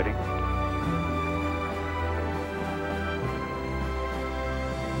proper heading.